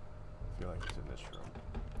 I feel like it's in this room.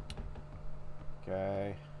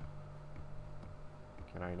 Okay.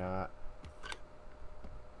 Can I not?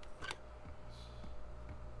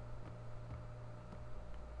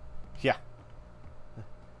 Yeah.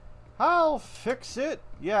 I'll fix it.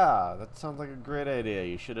 Yeah, that sounds like a great idea.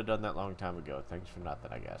 You should have done that a long time ago. Thanks for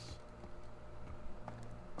nothing, I guess.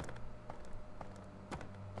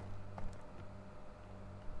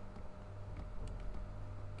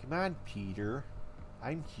 Come on, Peter.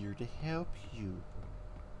 I'm here to help you.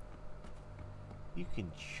 You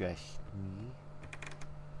can trust me.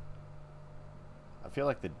 I feel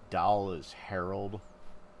like the doll is Harold.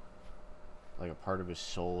 Like a part of his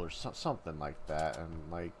soul or something like that.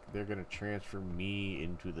 And like they're going to transfer me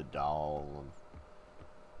into the doll. And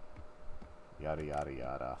yada yada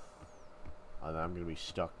yada. And I'm going to be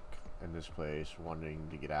stuck in this place wanting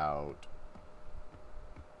to get out.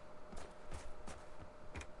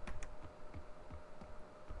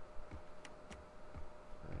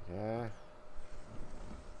 Okay.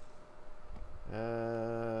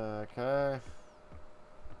 Okay.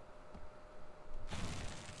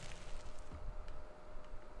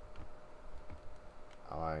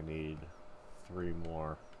 Oh, I need 3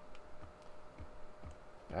 more.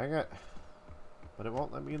 Dang it. But it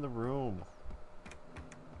won't let me in the room.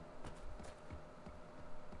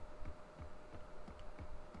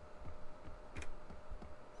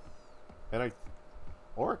 And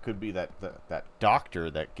or it could be that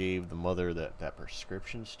doctor that gave the mother that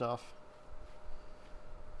prescription stuff.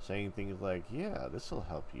 Saying things like, yeah, this will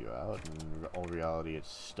help you out. And in all reality,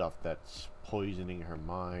 it's stuff that's poisoning her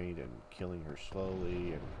mind and killing her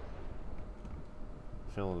slowly. And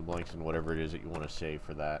fill in the blanks and whatever it is that you want to say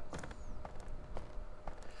for that.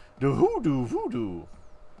 The hoodoo voodoo.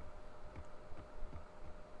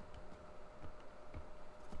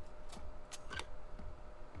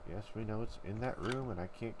 Yes, we know it's in that room and I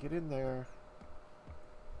can't get in there.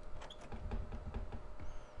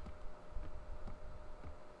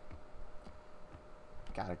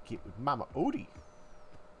 Gotta get with Mama Odie.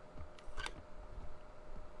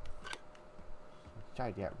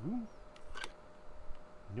 Inside that room.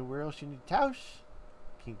 Nowhere else in the house.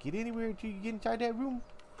 Can't get anywhere until you get inside that room.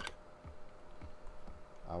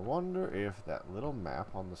 I wonder if that little map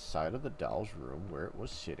on the side of the doll's room where it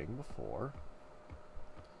was sitting before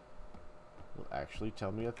will actually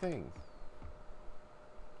tell me a thing.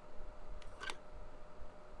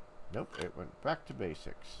 Nope, it went back to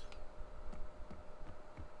basics.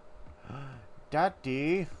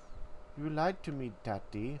 Daddy, you lied to me,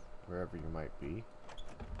 Daddy, wherever you might be.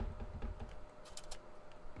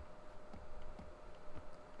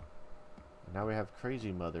 Now we have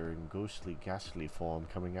Crazy Mother in ghostly, ghastly form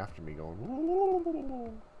coming after me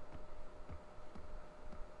going...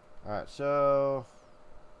 Alright, so...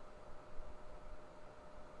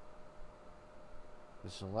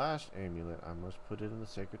 this is the last amulet. I must put it in the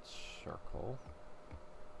sacred circle.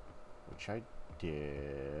 Which I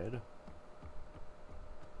did.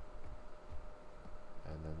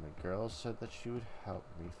 And then the girl said that she would help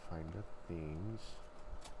me find the things.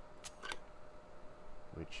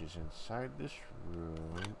 Which is inside this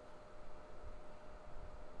room.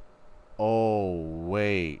 Oh,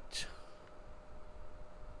 wait.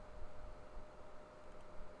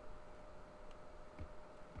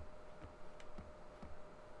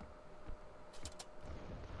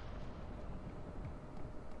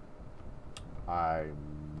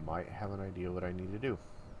 have an idea what I need to do.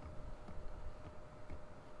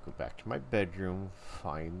 Go back to my bedroom,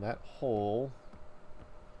 find that hole.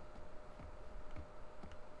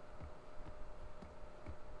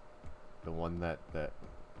 The one that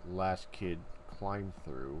last kid climbed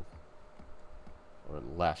through. Or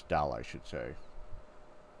last doll, I should say.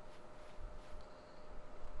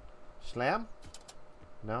 Slam?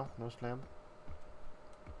 No? No slam?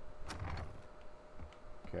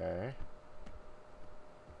 Okay.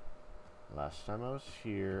 Last time I was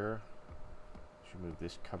here, should move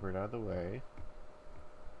this cupboard out of the way.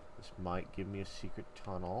 This might give me a secret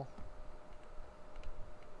tunnel.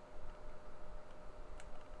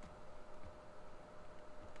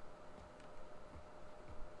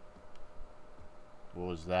 What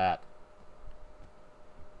was that?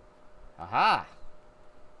 Aha!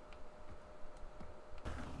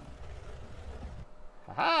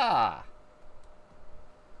 Aha!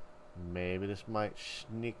 Maybe this might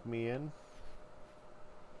sneak me in.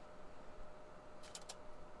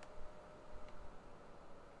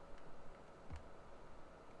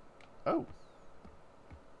 Oh!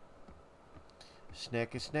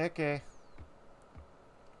 Snacky, snacky.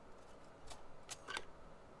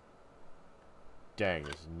 Dang,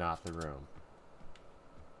 this is not the room.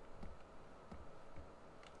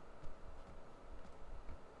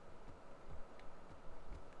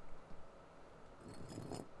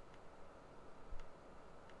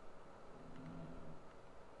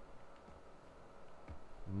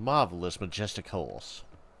 Marvelous, majestic horse.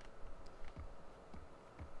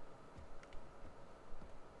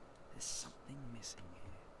 There's something missing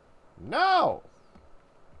here. No!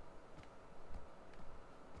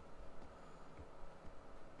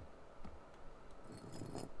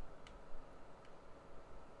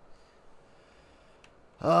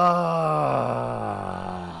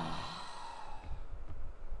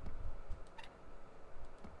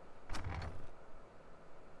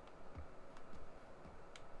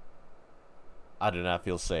 I do not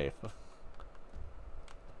feel safe.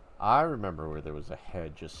 I remember where there was a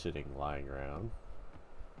head just sitting, lying around.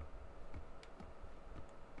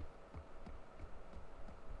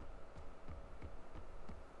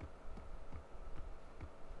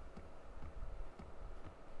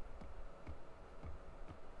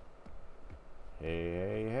 Hey,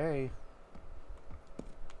 hey, hey.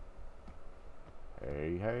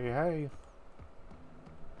 Hey, hey, hey.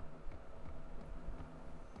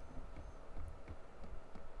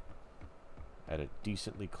 At a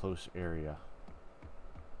decently close area.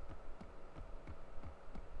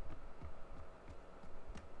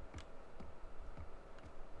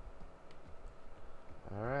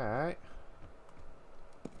 Alright.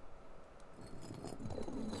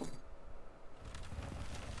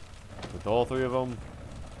 With all three of them,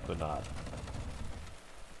 but not.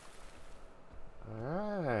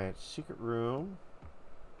 Alright, secret room.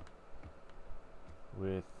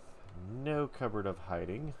 With no cupboard of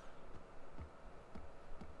hiding.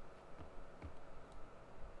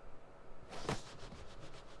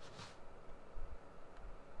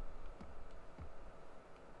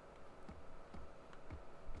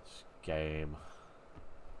 Game.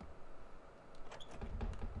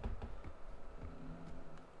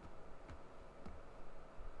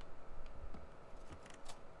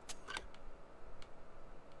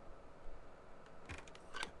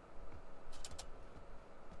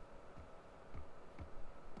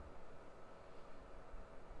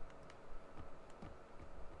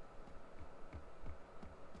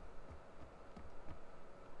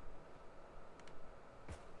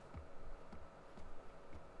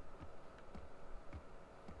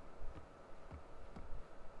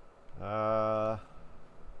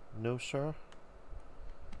 No, sir.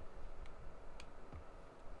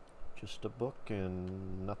 Just a book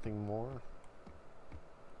and nothing more.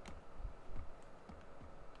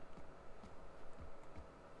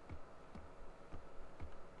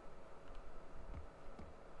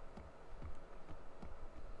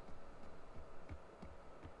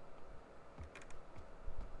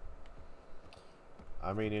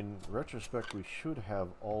 I mean, in retrospect, we should have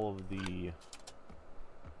all of the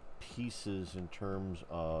pieces in terms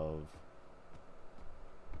of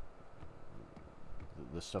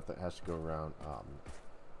the stuff that has to go around.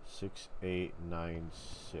 6, 8, 9,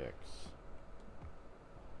 6.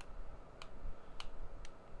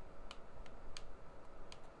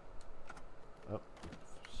 Up,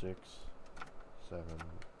 6, 7,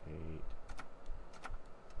 8.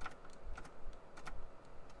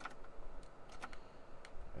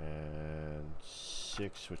 And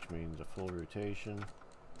 6, which means a full rotation.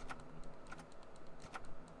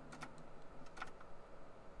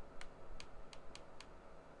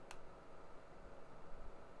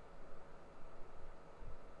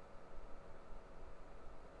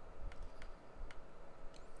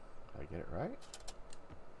 get it right?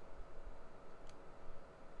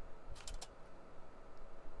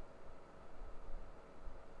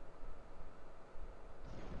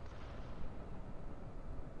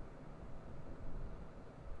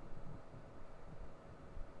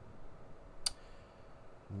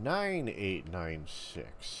 Nine, 8, 9,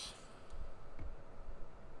 6.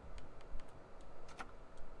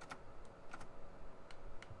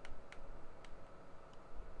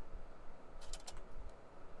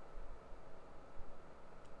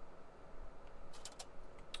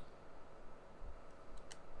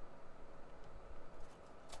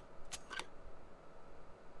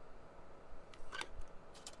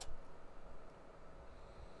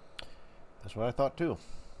 That's what I thought too.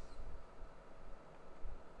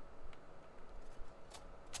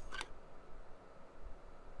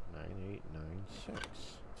 9, 8, 9, 6.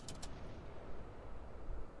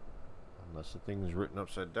 Unless the thing is written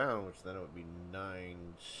upside down, which then it would be 9,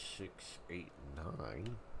 6, 8,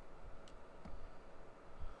 9.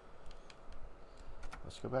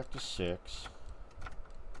 Let's go back to 6.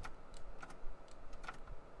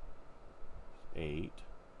 8,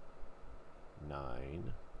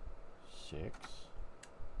 9, 6.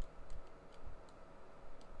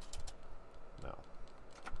 No.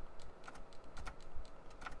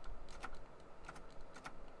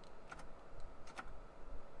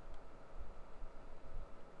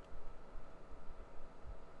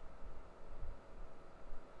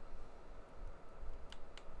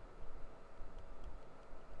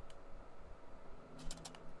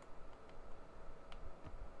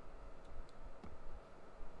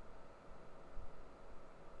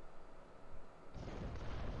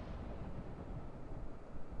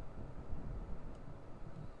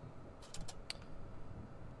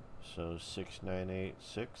 So 6, 9, 8,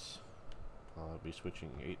 6. I'll be switching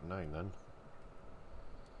 8 and 9 then.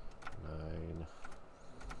 9.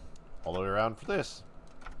 All the way around for this.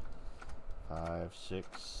 5, 6,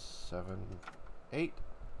 7, 8.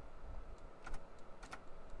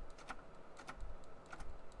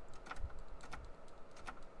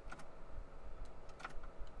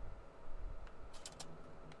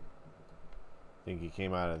 I think he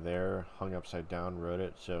came out of there, hung upside down, wrote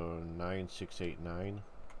it. So 9, 6, 8, 9.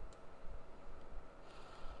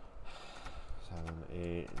 7,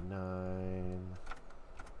 8, 9, 9,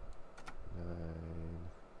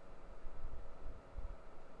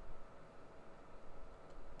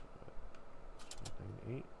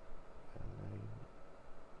 8,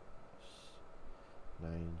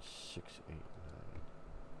 and 9, 6, 8, 9.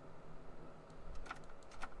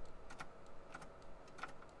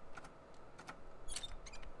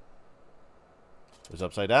 It was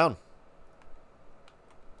upside down.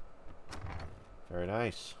 Very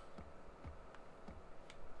nice.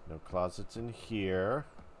 No closets in here.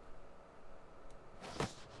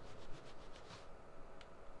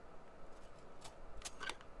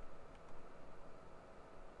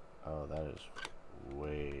 Oh, that is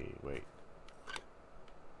wait.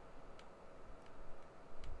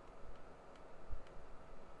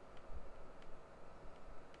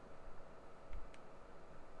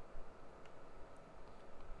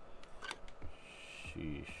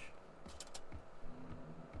 Sheesh.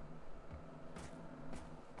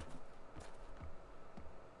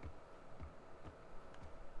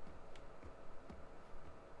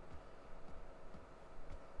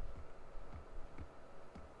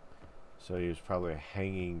 So he was probably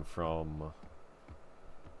hanging from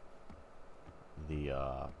the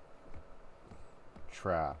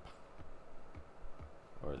trap,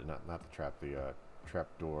 or not the trap, the trap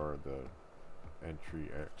door, the entry,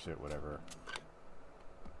 exit, whatever.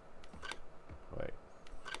 Wait.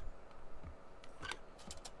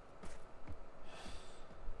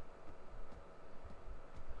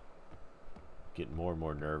 Getting more and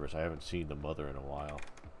more nervous. I haven't seen the mother in a while.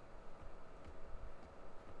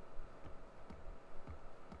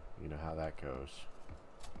 You know how that goes.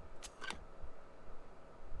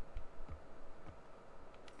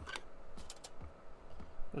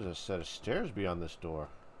 There's a set of stairs beyond this door.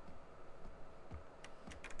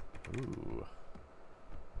 Ooh.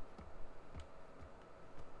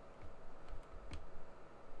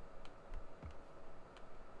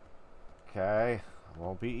 Okay,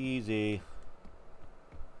 won't be easy.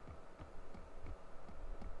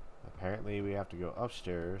 Apparently we have to go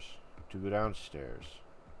upstairs to go downstairs.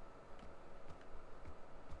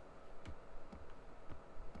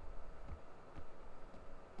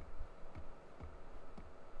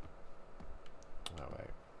 Oh, wait.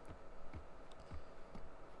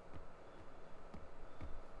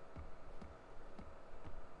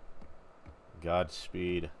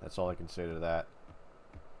 Godspeed. That's all I can say to that.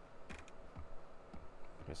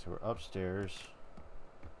 Okay, so we're upstairs.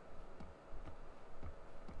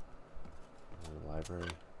 The library?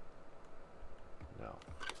 No.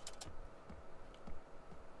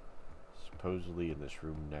 Supposedly in this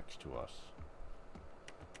room next to us.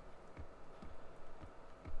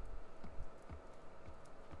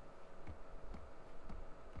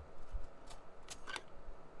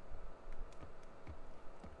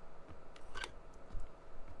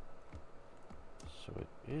 So it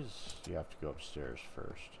is, you have to go upstairs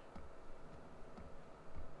first.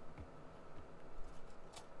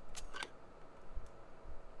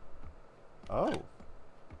 Oh.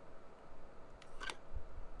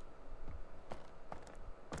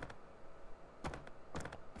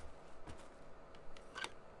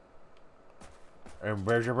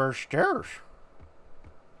 Invisible stairs.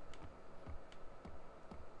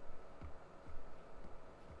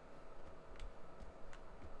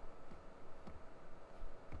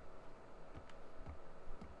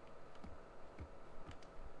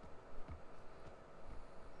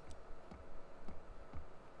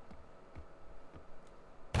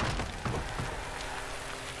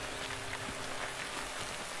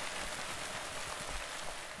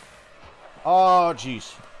 Oh,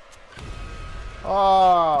 jeez.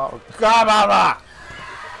 Oh, God.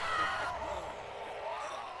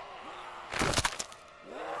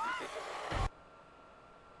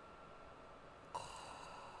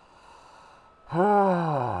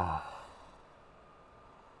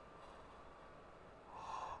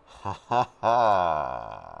 Ha ha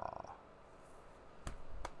ha.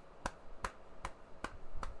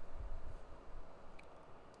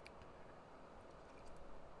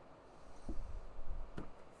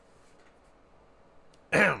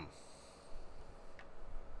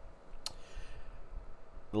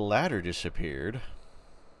 The ladder disappeared.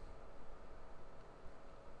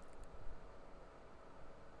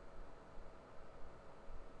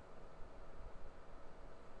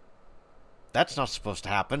 That's not supposed to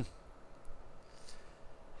happen.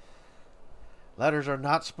 Ladders are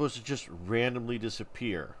not supposed to just randomly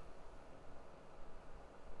disappear.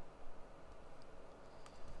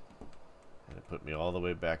 And it put me all the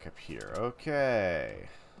way back up here. Okay.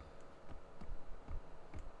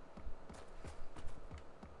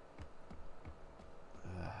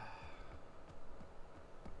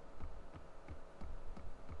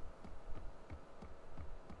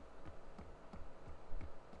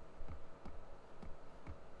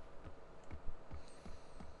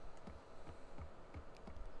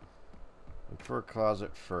 Look for a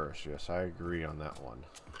closet first. Yes, I agree on that one.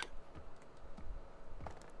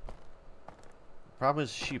 The problem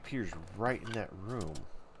is she appears right in that room.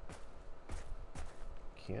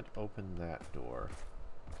 Can't open that door.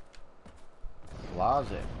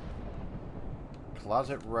 Closet.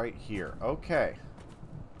 Closet right here. Okay.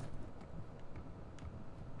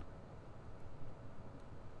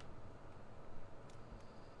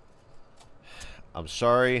 I'm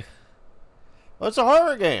sorry. Well, it's a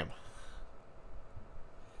horror game.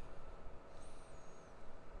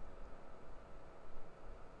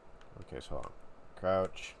 Okay, so hold on.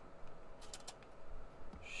 Crouch.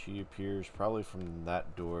 She appears probably from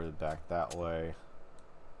that door back that way.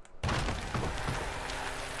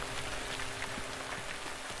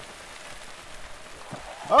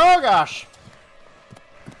 Oh gosh!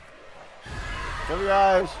 Cover your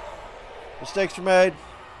eyes. Mistakes were made.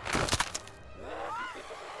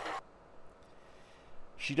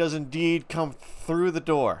 She does indeed come through the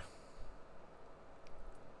door.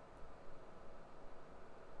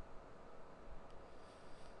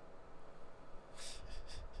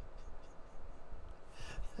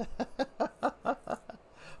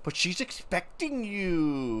 But she's expecting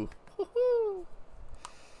you. Woohoo.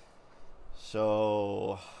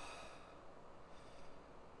 So,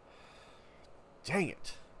 dang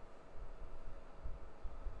it.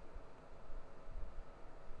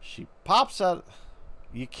 She pops out.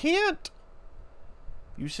 You can't.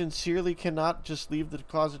 You sincerely cannot just leave the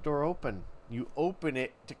closet door open. You open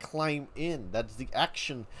it to climb in. That's the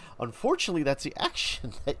action. Unfortunately, that's the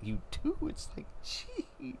action that you do. It's like,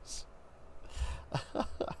 jeez.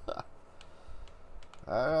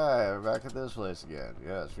 Alright, we're back at this place again.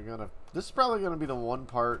 Yes, we're gonna... This is probably gonna be the one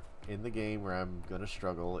part in the game where I'm gonna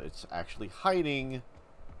struggle. It's actually hiding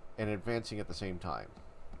and advancing at the same time.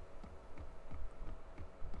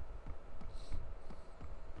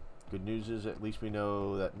 Good news is at least we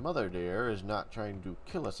know that Mother Dear is not trying to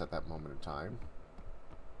kill us at that moment in time.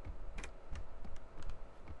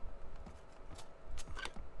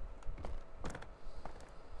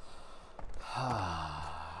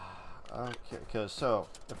 Okay, so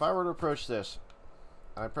if I were to approach this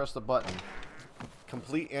and I press the button,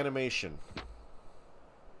 complete animation.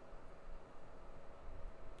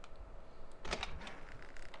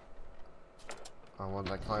 And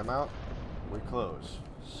once I climb out, we close.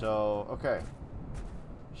 So, okay.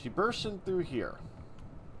 She bursts in through here.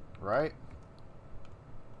 Right?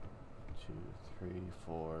 2, 3,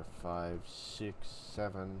 4, 5, 6,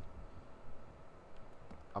 7.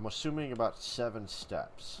 I'm assuming about 7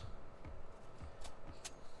 steps.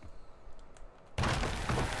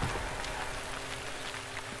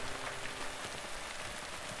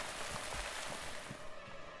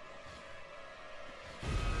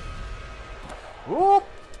 Whoop!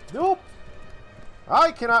 Nope!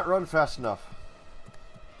 I cannot run fast enough.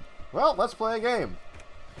 Well, let's play a game.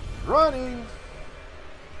 Running!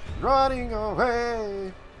 Running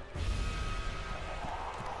away!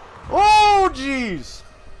 Oh, jeez!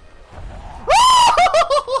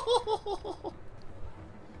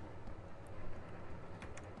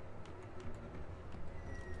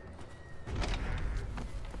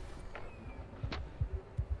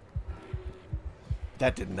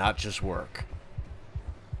 That did not just work.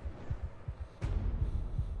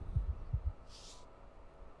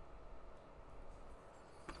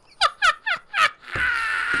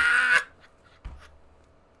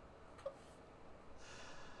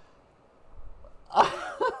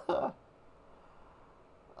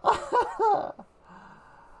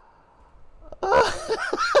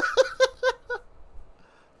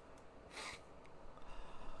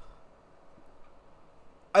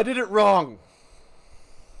 I did it wrong.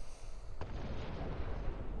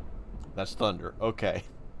 That's thunder. Okay.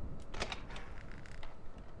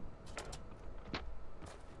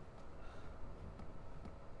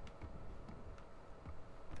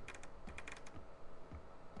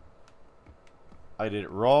 I did it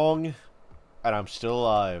wrong, and I'm still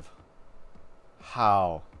alive.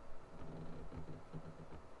 How?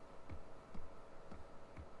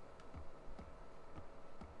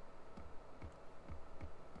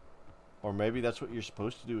 Or maybe that's what you're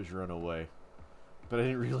supposed to do is run away. But I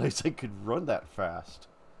didn't realize I could run that fast.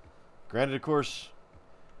 Granted, of course,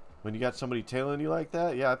 when you got somebody tailing you like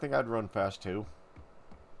that, yeah, I think I'd run fast too.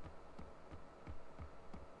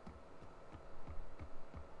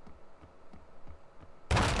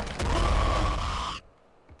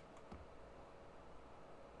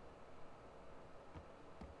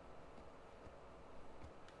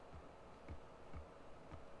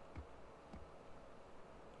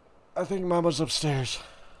 I think Mama's upstairs.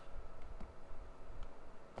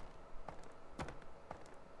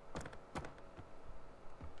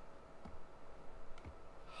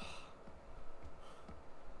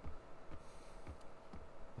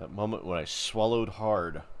 That moment when I swallowed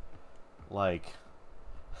hard. Like,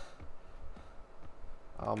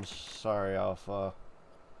 I'm sorry, Alpha.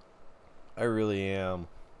 I really am.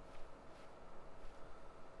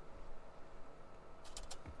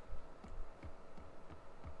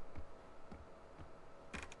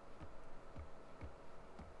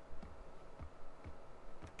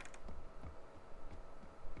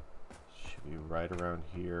 Should be right around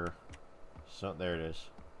here. So, there it is.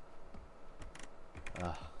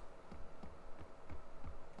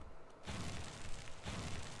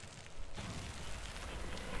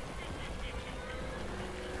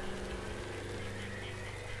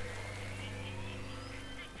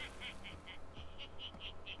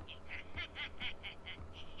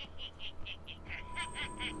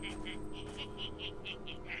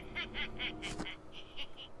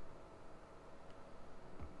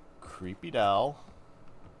 Creepy doll.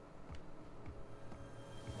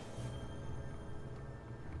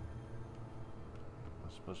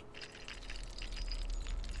 I suppose.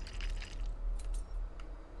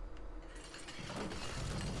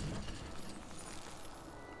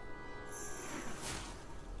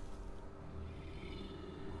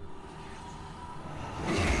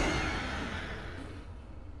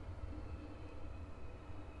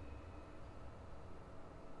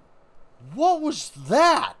 What was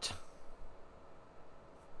that?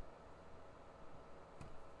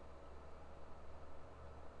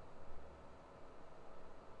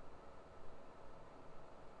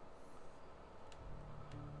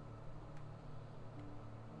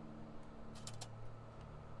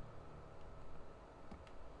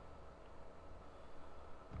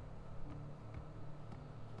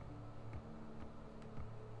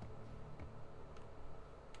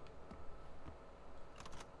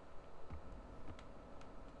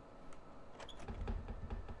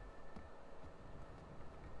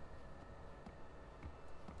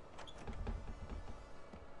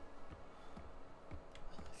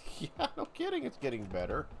 Yeah, no kidding, it's getting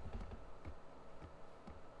better.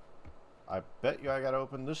 I bet you I gotta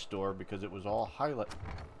open this door because it was all highlight.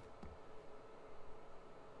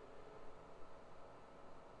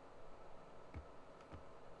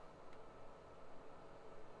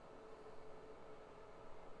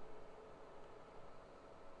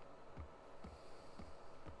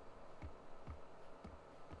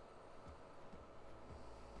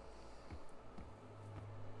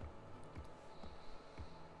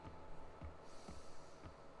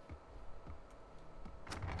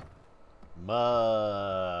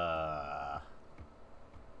 I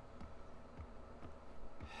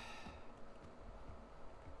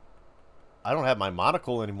don't have my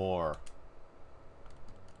monocle anymore.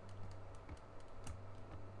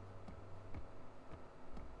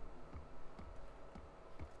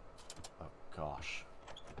 Oh, gosh.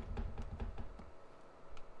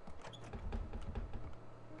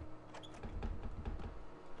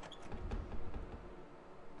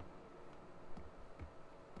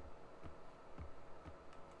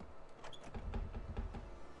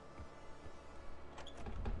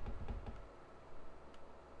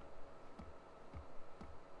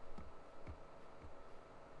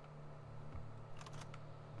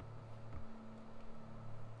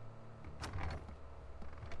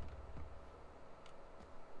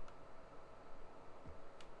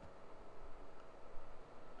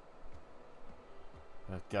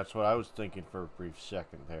 That's what I was thinking for a brief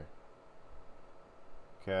second there.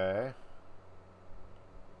 Okay.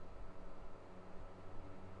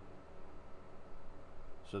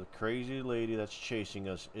 So the crazy lady that's chasing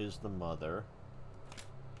us is the mother.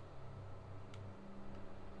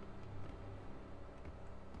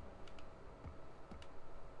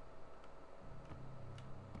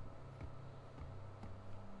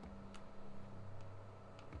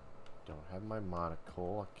 Don't have my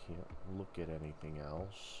monocle. I can't look at anything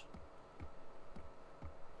else.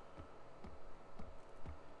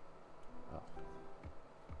 Oh.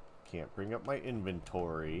 Can't bring up my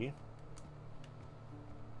inventory.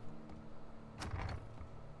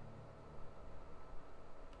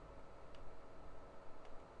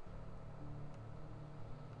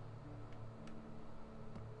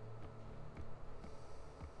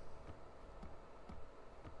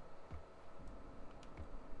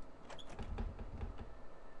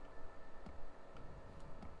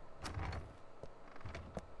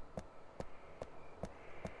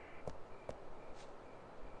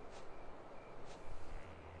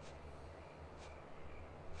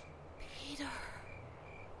 Peter.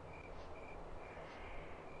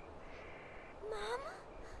 Mom?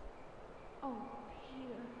 Oh,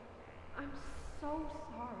 Peter, I'm so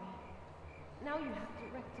sorry. Now you have to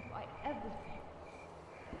rectify everything.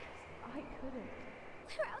 Because I couldn't.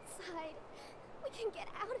 We're outside. We can get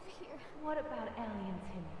out of here. What about Ellie and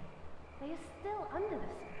Timmy? They are still under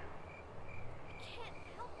the spell. I can't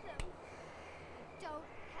help them. I don't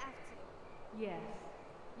have to. Yes,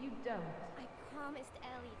 you don't. I promised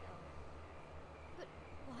Ellie, though. But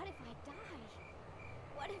what if I die?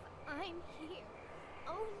 What if I'm here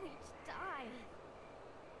only to die?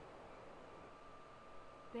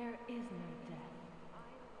 There is no death.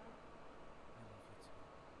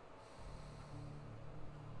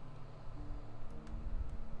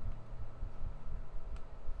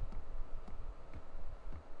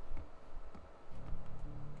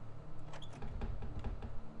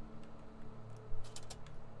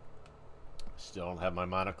 Still don't have my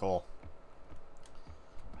monocle.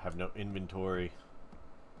 Have no inventory.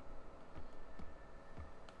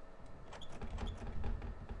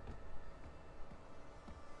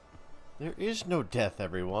 There is no death,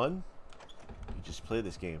 everyone. You just play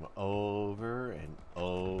this game over and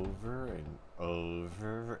over and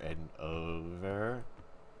over and over.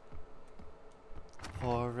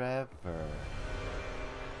 Forever.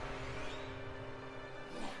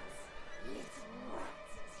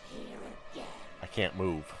 I can't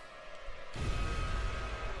move.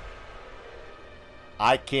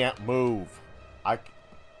 I can't move.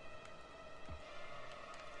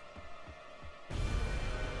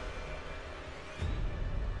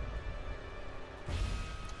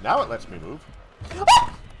 Now it lets me move.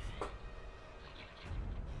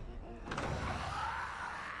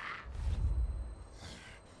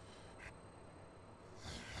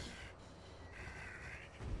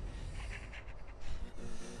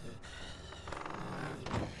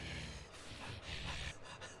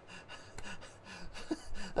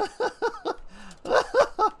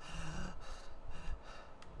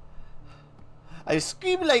 I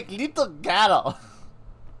scream like little girl.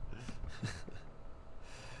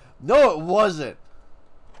 No, it wasn't.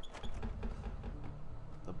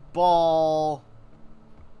 The ball.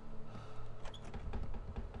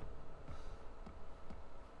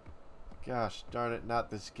 Gosh darn it, not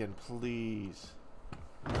this again, please.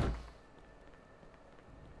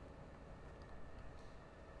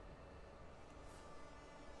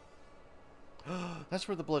 That's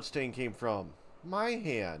where the blood stain came from. My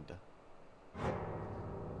hand.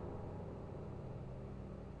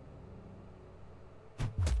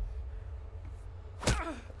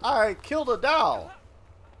 I killed a doll.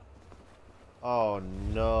 Oh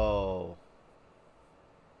no.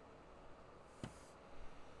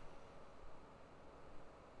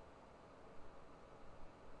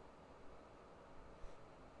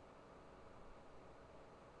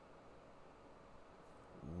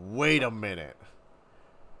 Wait a minute.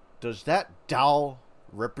 Does that doll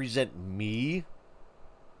represent me?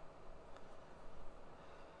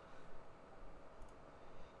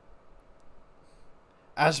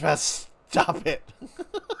 Asbeth, stop it.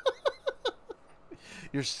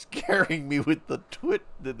 You're scaring me with the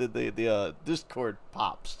Discord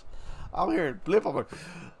pops. I'm hearing blip. I'm like,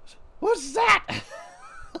 what's that?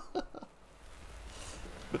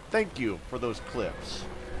 But thank you for those clips.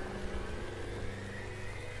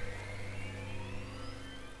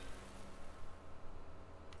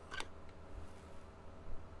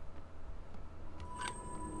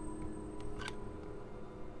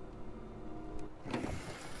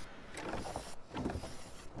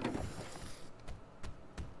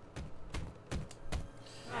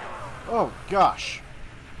 Oh, gosh.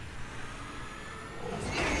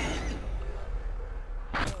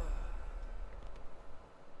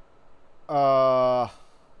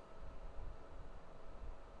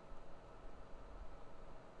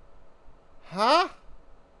 Huh?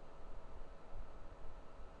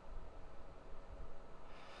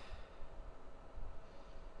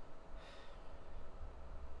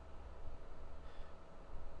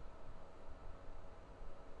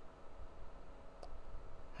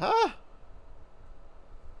 Huh?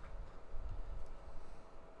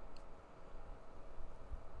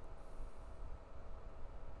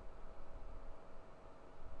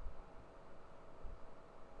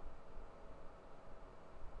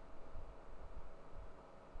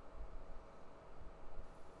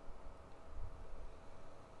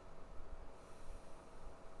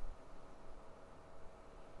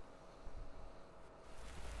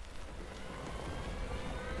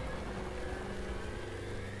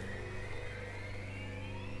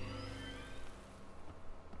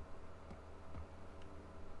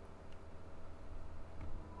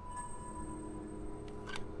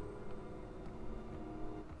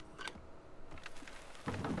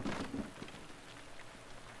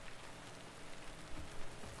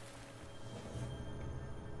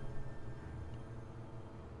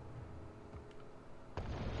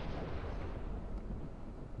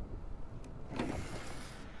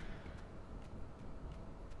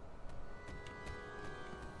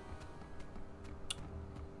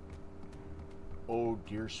 Oh,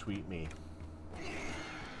 dear sweet me.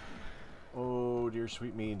 Oh, dear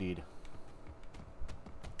sweet me indeed.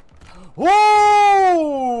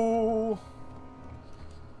 Whoa!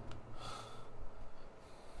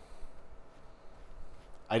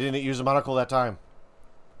 I didn't use a monocle that time.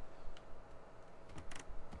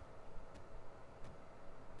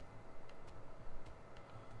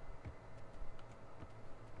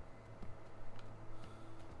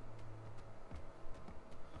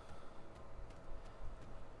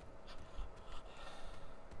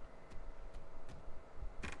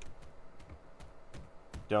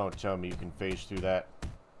 Don't tell me you can phase through that.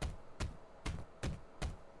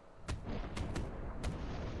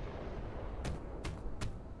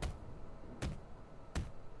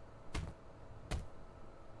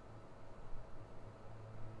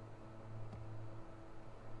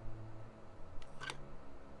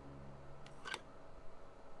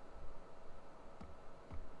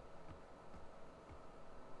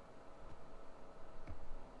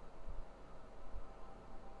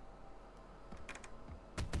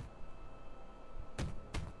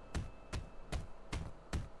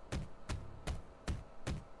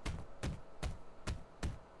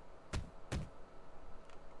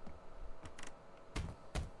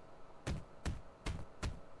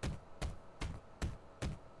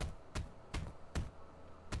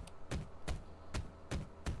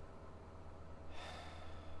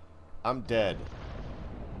 I'm dead.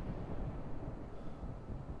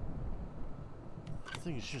 This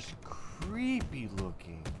thing is just creepy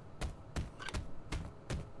looking.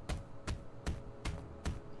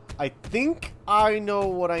 I think I know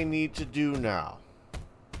what I need to do now.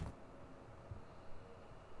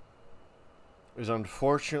 Is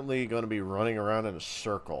unfortunately going to be running around in a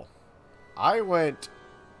circle. I went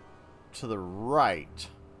to the right,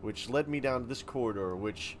 which led me down to this corridor,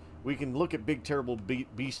 which we can look at Big Terrible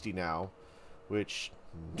Beastie now, which...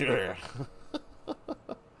 But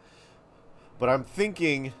I'm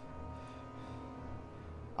thinking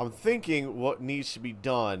what needs to be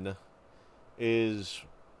done is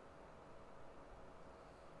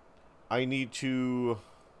I need to...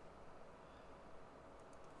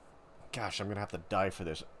 Gosh, I'm going to have to die for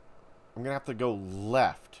this. I'm going to have to go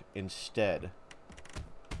left instead.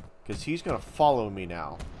 Because he's going to follow me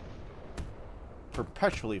now.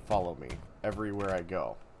 Perpetually follow me everywhere I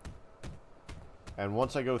go. And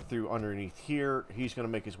once I go through underneath here, he's going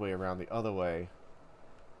to make his way around the other way.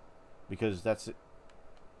 Because that's it.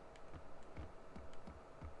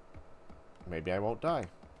 maybe I won't die.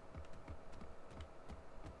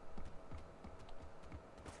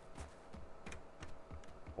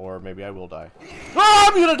 Or maybe I will die. Oh,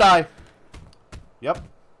 I'm gonna die! Yep.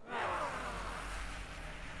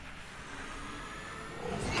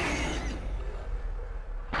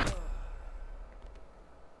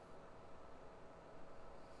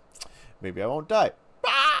 Maybe I won't die.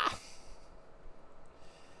 Ah!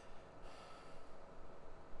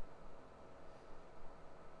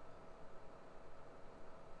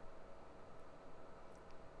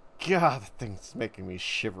 God, the thing's making me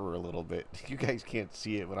shiver a little bit. You guys can't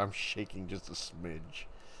see it, but I'm shaking just a smidge.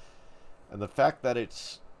 And the fact that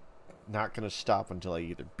it's not going to stop until I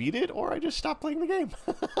either beat it or I just stop playing the game.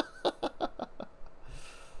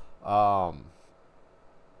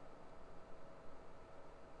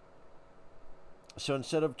 So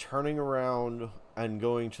instead of turning around and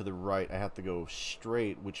going to the right, I have to go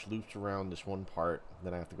straight, which loops around this one part.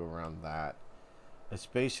 Then I have to go around that. It's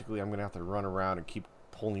basically, I'm going to have to run around and keep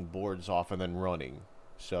pulling boards off and then running.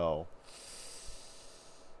 So,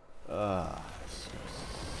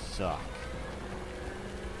 suck.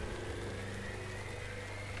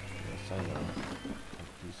 Yes, I know.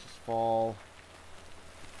 Pieces fall.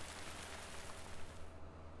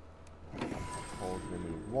 Hold,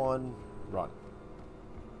 remove one, run.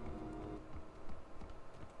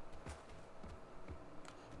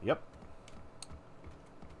 Yep.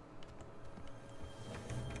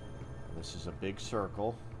 This is a big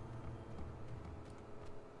circle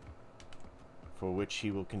for which he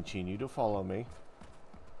will continue to follow me,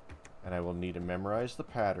 and I will need to memorize the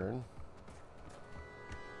pattern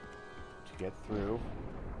to get through,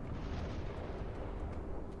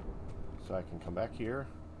 so I can come back here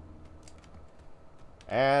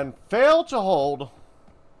and fail to hold.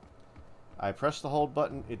 I press the hold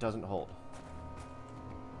button, it doesn't hold.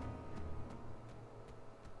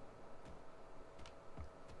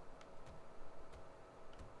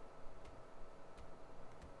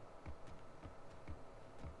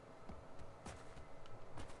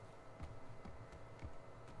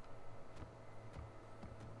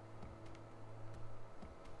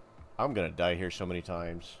 I'm gonna die here so many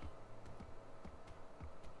times.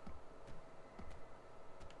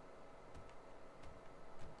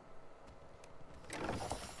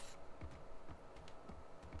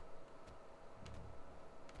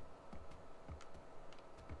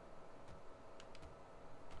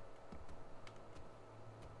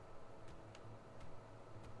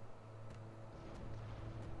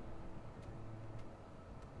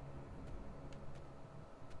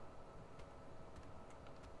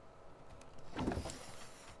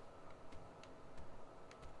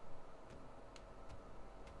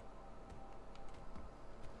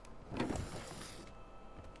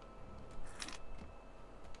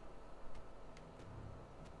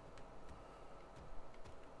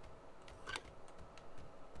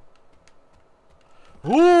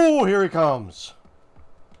 Ooh, here he comes.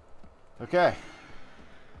 Okay.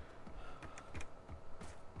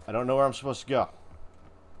 I don't know where I'm supposed to go.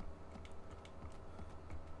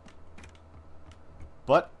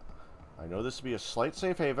 But I know this to be a slight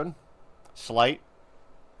safe haven. Slight.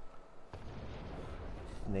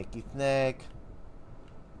 Snaky snake.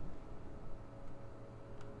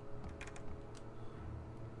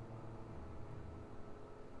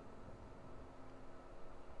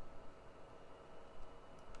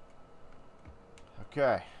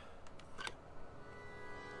 Okay.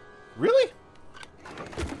 Really?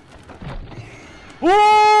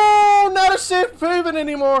 Whoa! Not a safe haven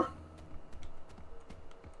anymore!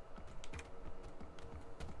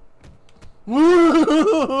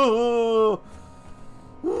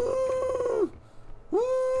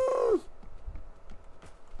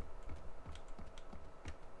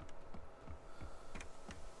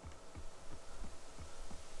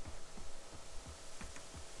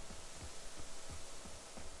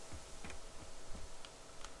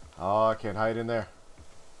 Oh, I can't hide in there.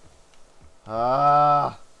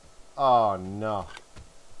 Ah. Oh, no.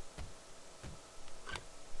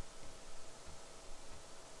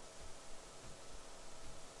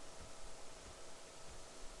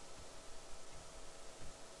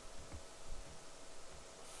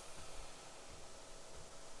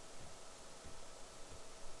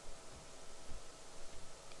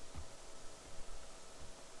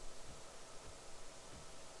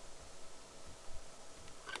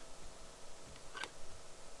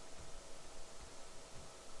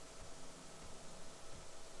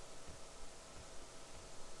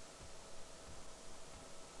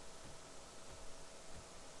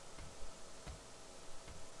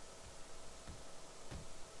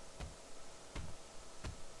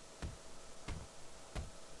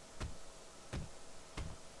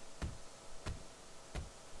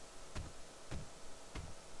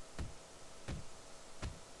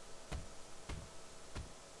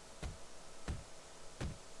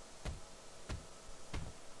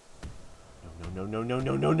 no, no,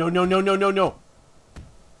 no, no, no, no, no, no, no, no.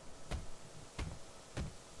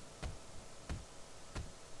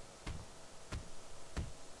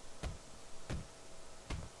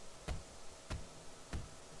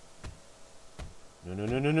 No, no,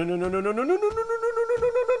 no, no, no, no, no, no, no, no, no, no, no, no, no, no,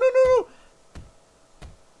 no, no, no, no.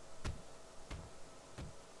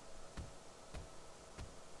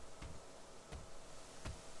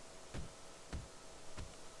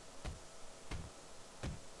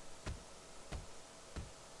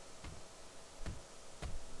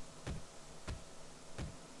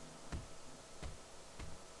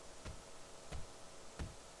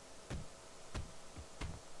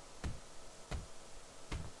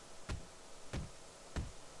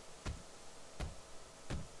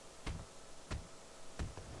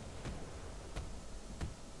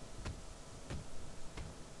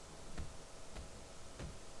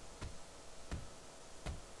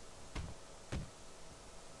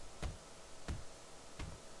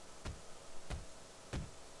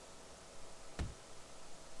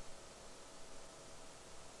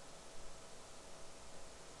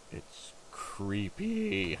 It's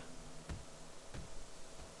creepy.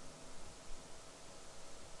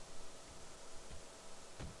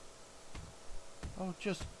 Oh,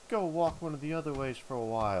 just go walk one of the other ways for a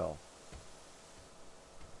while.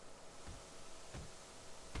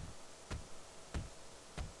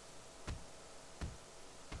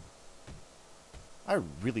 I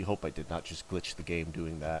really hope I did not just glitch the game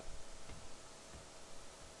doing that.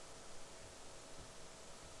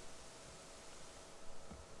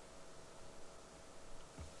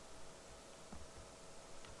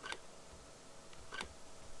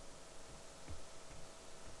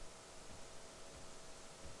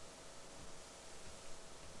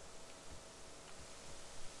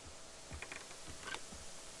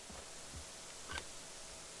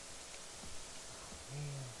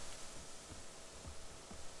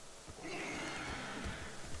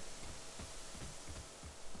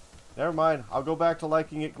 Never mind. I'll go back to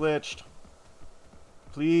liking it glitched.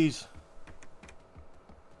 Please.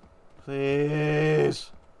 Please.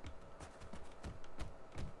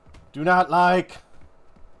 Do not like.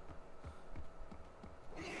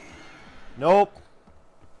 Nope.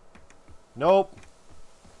 Nope.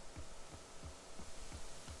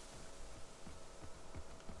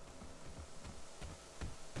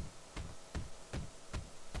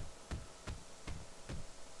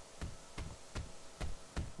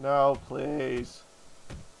 No, please.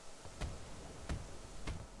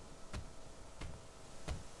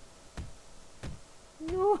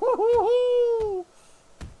 No.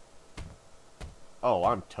 Oh,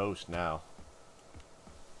 I'm toast now.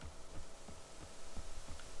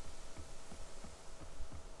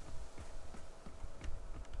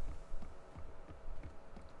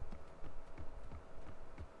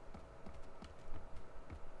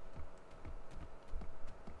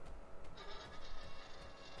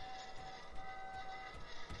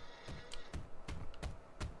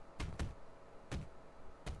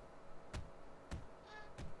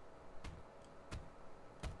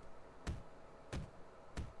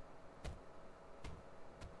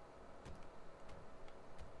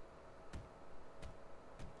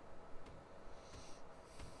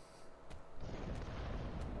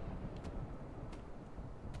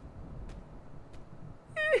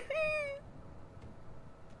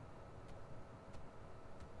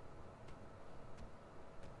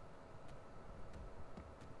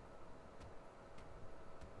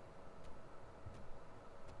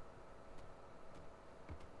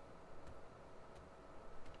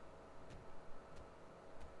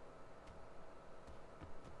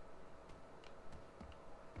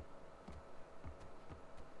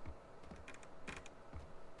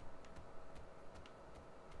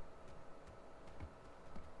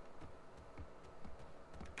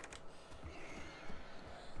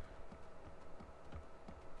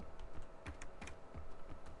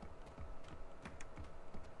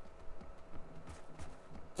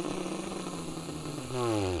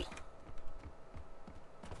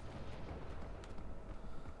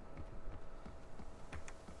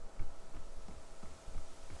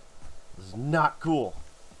 This is not cool.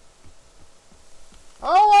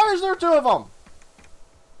 Oh, why is there two of them?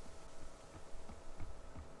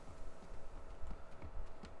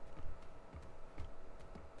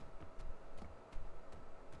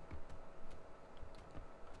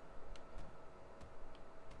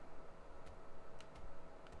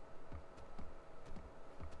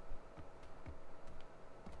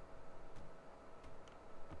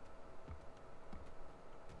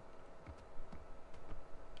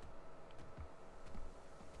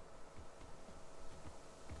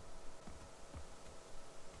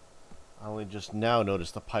 just now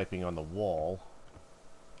noticed the piping on the wall.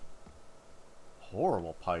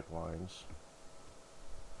 Horrible pipelines.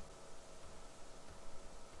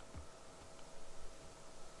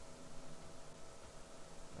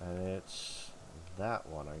 And it's that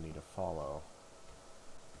one I need to follow.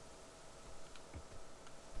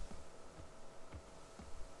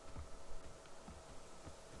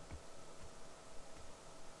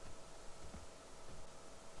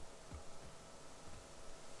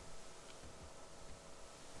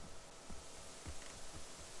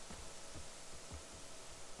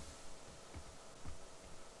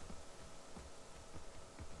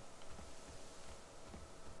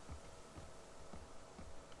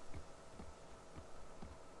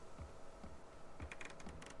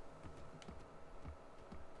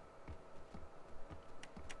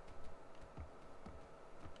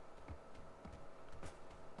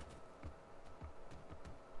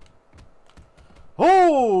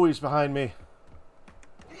 Oh, he's behind me.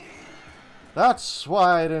 That's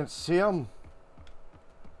why I didn't see him.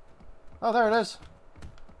 Oh, there it is.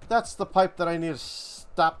 That's the pipe that I need to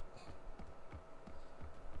stop.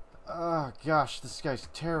 Oh, gosh, this guy's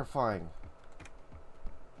terrifying.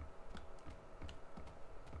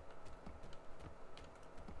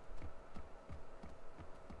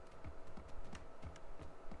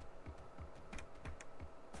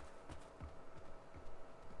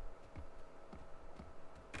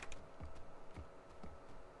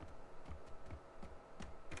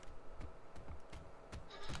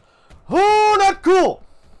 Oh, not cool!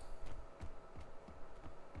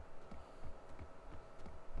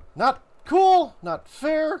 Not cool, not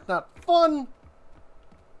fair, not fun.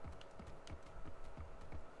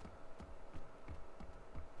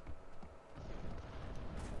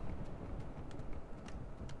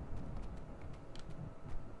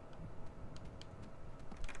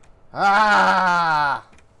 Ah!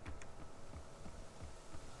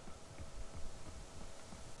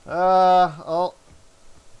 Oh.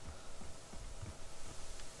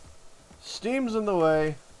 Steam's in the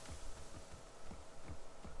way.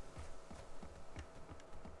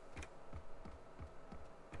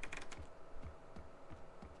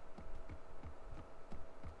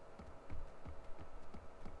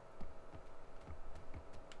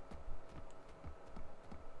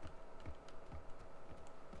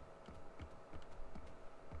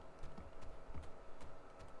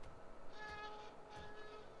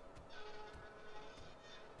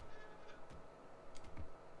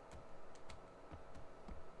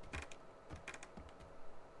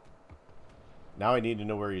 Now I need to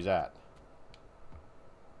know where he's at.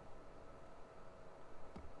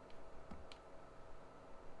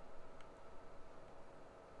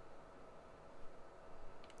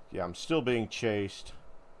 Yeah, I'm still being chased.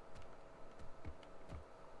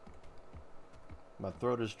 My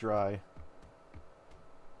throat is dry.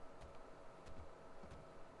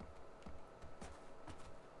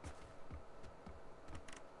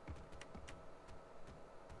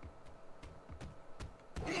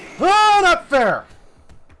 Oh, not fair!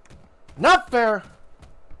 Not fair!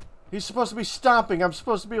 He's supposed to be stomping. I'm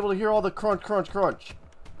supposed to be able to hear all the crunch, crunch, crunch.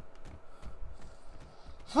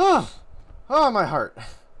 Oh, my heart.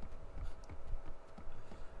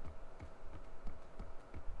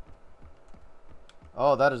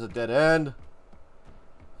 Oh, that is a dead end.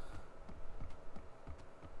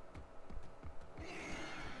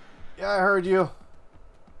 Yeah, I heard you.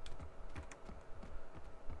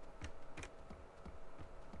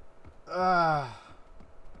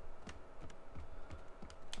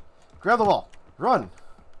 Grab the wall. Run.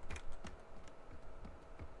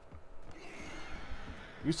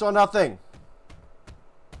 You saw nothing.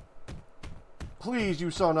 Please, you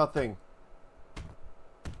saw nothing.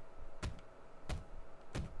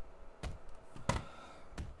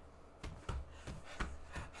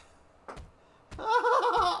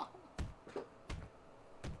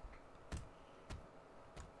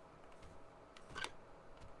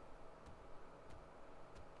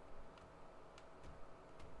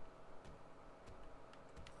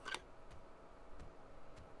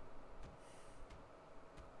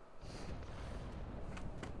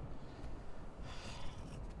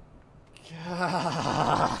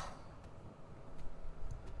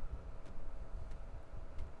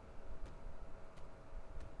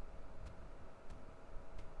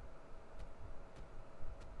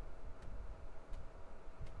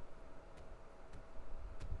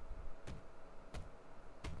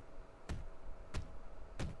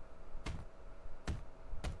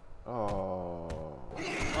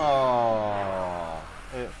 Oh,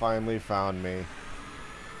 it finally found me.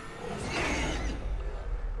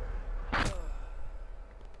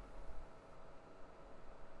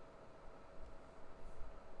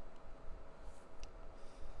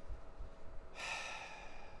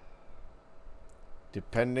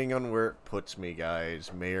 Depending on where it puts me,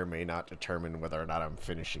 guys, may or may not determine whether or not I'm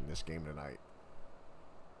finishing this game tonight.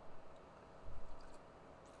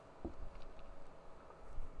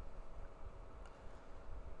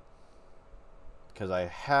 Because I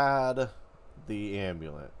had the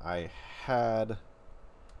amulet. I had...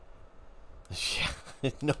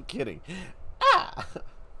 no kidding. Ah!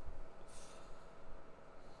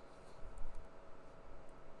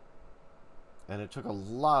 And it took a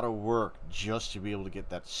lot of work just to be able to get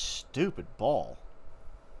that stupid ball.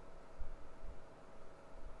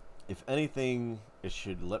 If anything, it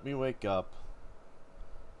should let me wake up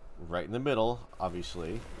right in the middle,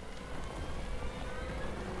 obviously.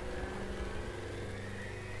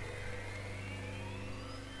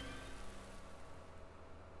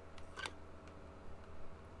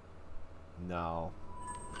 No.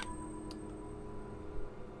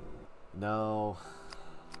 No.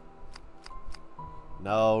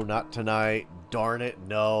 No, not tonight. Darn it,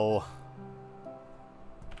 no.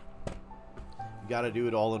 You gotta do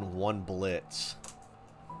it all in one blitz.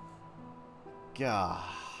 Gah.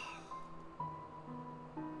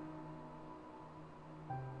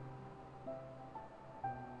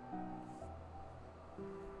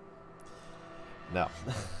 No.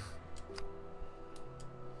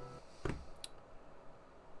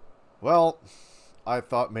 Well, I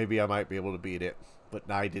thought maybe I might be able to beat it, but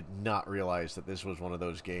I did not realize that this was one of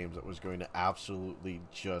those games that was going to absolutely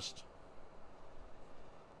just...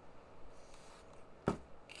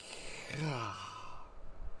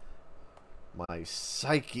 my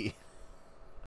psyche.